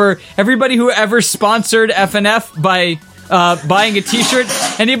everybody who ever sponsored FNF by buying a t-shirt,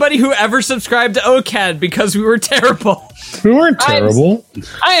 anybody who ever subscribed to OCAD because we were terrible. We weren't terrible.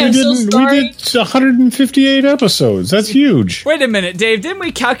 I am so sorry. We did 158 episodes. That's huge. Wait a minute, Dave. Didn't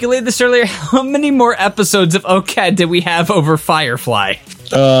we calculate this earlier? How many more episodes of OCAD did we have over Firefly?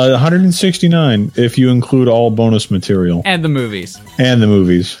 169 if you include all bonus material. And the movies.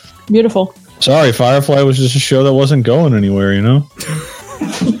 Beautiful. Sorry, Firefly was just a show that wasn't going anywhere, you know?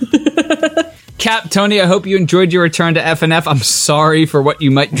 Cap, Tony, I hope you enjoyed your return to FNF. I'm sorry for what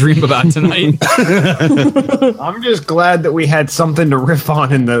you might dream about tonight. I'm just glad that we had something to riff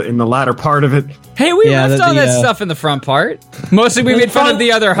on in the latter part of it. Hey, we riffed on that stuff in the front part. Mostly we made fun of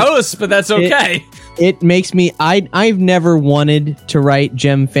the other hosts, but that's okay. It makes me... I've never wanted to write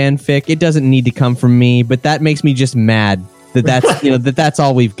Gem fanfic. It doesn't need to come from me, but that makes me just mad that's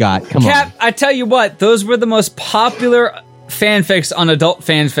all we've got. Come on. Cap, I tell you what, those were the most popular fanfics on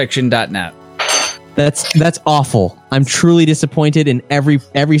adultfanfiction.net. That's awful. I'm truly disappointed in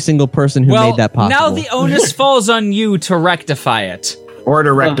every single person who made that possible. Now the onus falls on you to rectify it. Or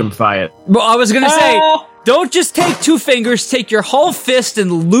to rectify it. Well, I was going to say, don't just take 2 fingers, take your whole fist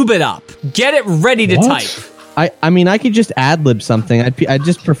and lube it up. Get it ready to type. I mean, I could just ad-lib something. I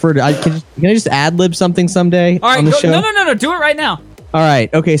just prefer to... Can I just ad-lib something someday on the show? No, do it right now. All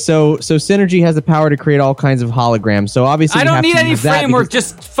right. Okay. So Synergy has the power to create all kinds of holograms. So obviously, I don't need any framework.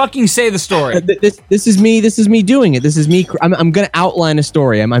 Just fucking say the story. This is me. This is me doing it. This is me. I'm going to outline a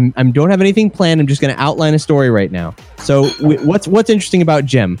story. I don't have anything planned. I'm just going to outline a story right now. So what's interesting about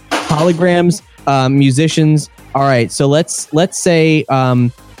Gem? Holograms, musicians. All right. So let's say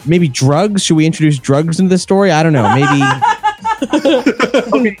maybe drugs. Should we introduce drugs into the story? I don't know. Maybe.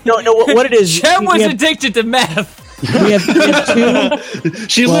 Okay. No. What it is? Gem was addicted to meth. We have 2.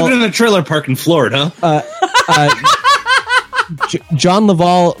 She lived in a trailer park in Florida. John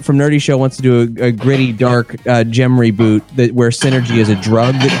Laval from Nerdy Show wants to do a gritty, dark Gem reboot where Synergy is a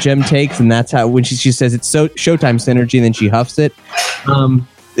drug that Gem takes, and that's how when she says it's Showtime Synergy, and then she huffs it.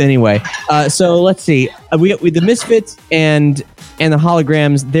 Anyway, so let's see. We the Misfits and the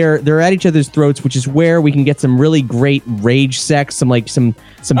holograms. They're at each other's throats, which is where we can get some really great rage sex, some passion,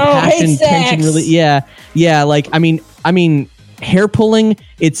 tension. Really, yeah. Like I mean, hair pulling.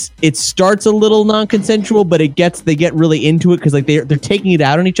 It starts a little non-consensual, but they get really into it because like they're taking it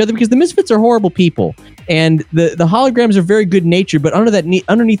out on each other because the Misfits are horrible people. And the holograms are very good natured, but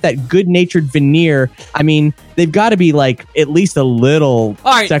underneath that good natured veneer, I mean, they've got to be like at least a little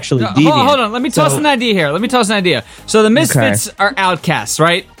sexually deviant. Hold on, let me toss an idea here. So the Misfits are outcasts,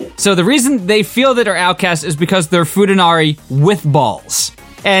 right? So the reason they feel that are outcasts is because they're Futanari with balls.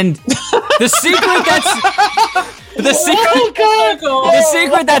 And the secret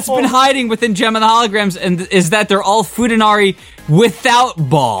that's been hiding within Gem and the Holograms is that they're all Futanari without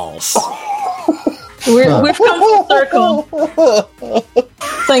balls. We've come full circle.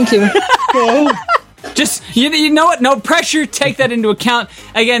 Thank you. Just, you know what? No pressure. Take that into account.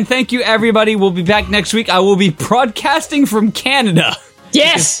 Again, thank you, everybody. We'll be back next week. I will be broadcasting from Canada.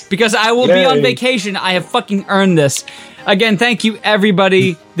 Yes! Because I will be on vacation. I have fucking earned this. Again, thank you,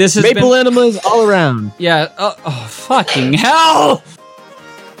 everybody. This has Maple enemas all around. Yeah. Oh, fucking hell!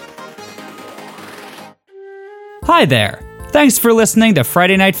 Hi there. Thanks for listening to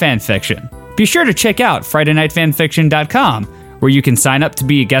Friday Night Fanfiction. Be sure to check out FridayNightFanfiction.com, where you can sign up to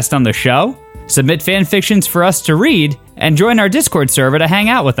be a guest on the show, submit fanfictions for us to read, and join our Discord server to hang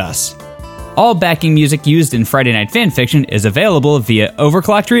out with us. All backing music used in Friday Night Fanfiction is available via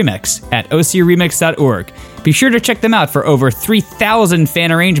Overclocked Remix at ocremix.org. Be sure to check them out for over 3,000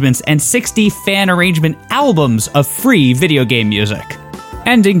 fan arrangements and 60 fan arrangement albums of free video game music.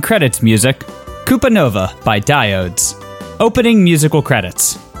 Ending credits music, Koopa Nova by Diodes. Opening musical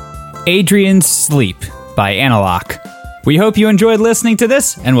credits, Adrian's Sleep by Analog. We hope you enjoyed listening to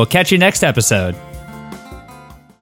this, and we'll catch you next episode.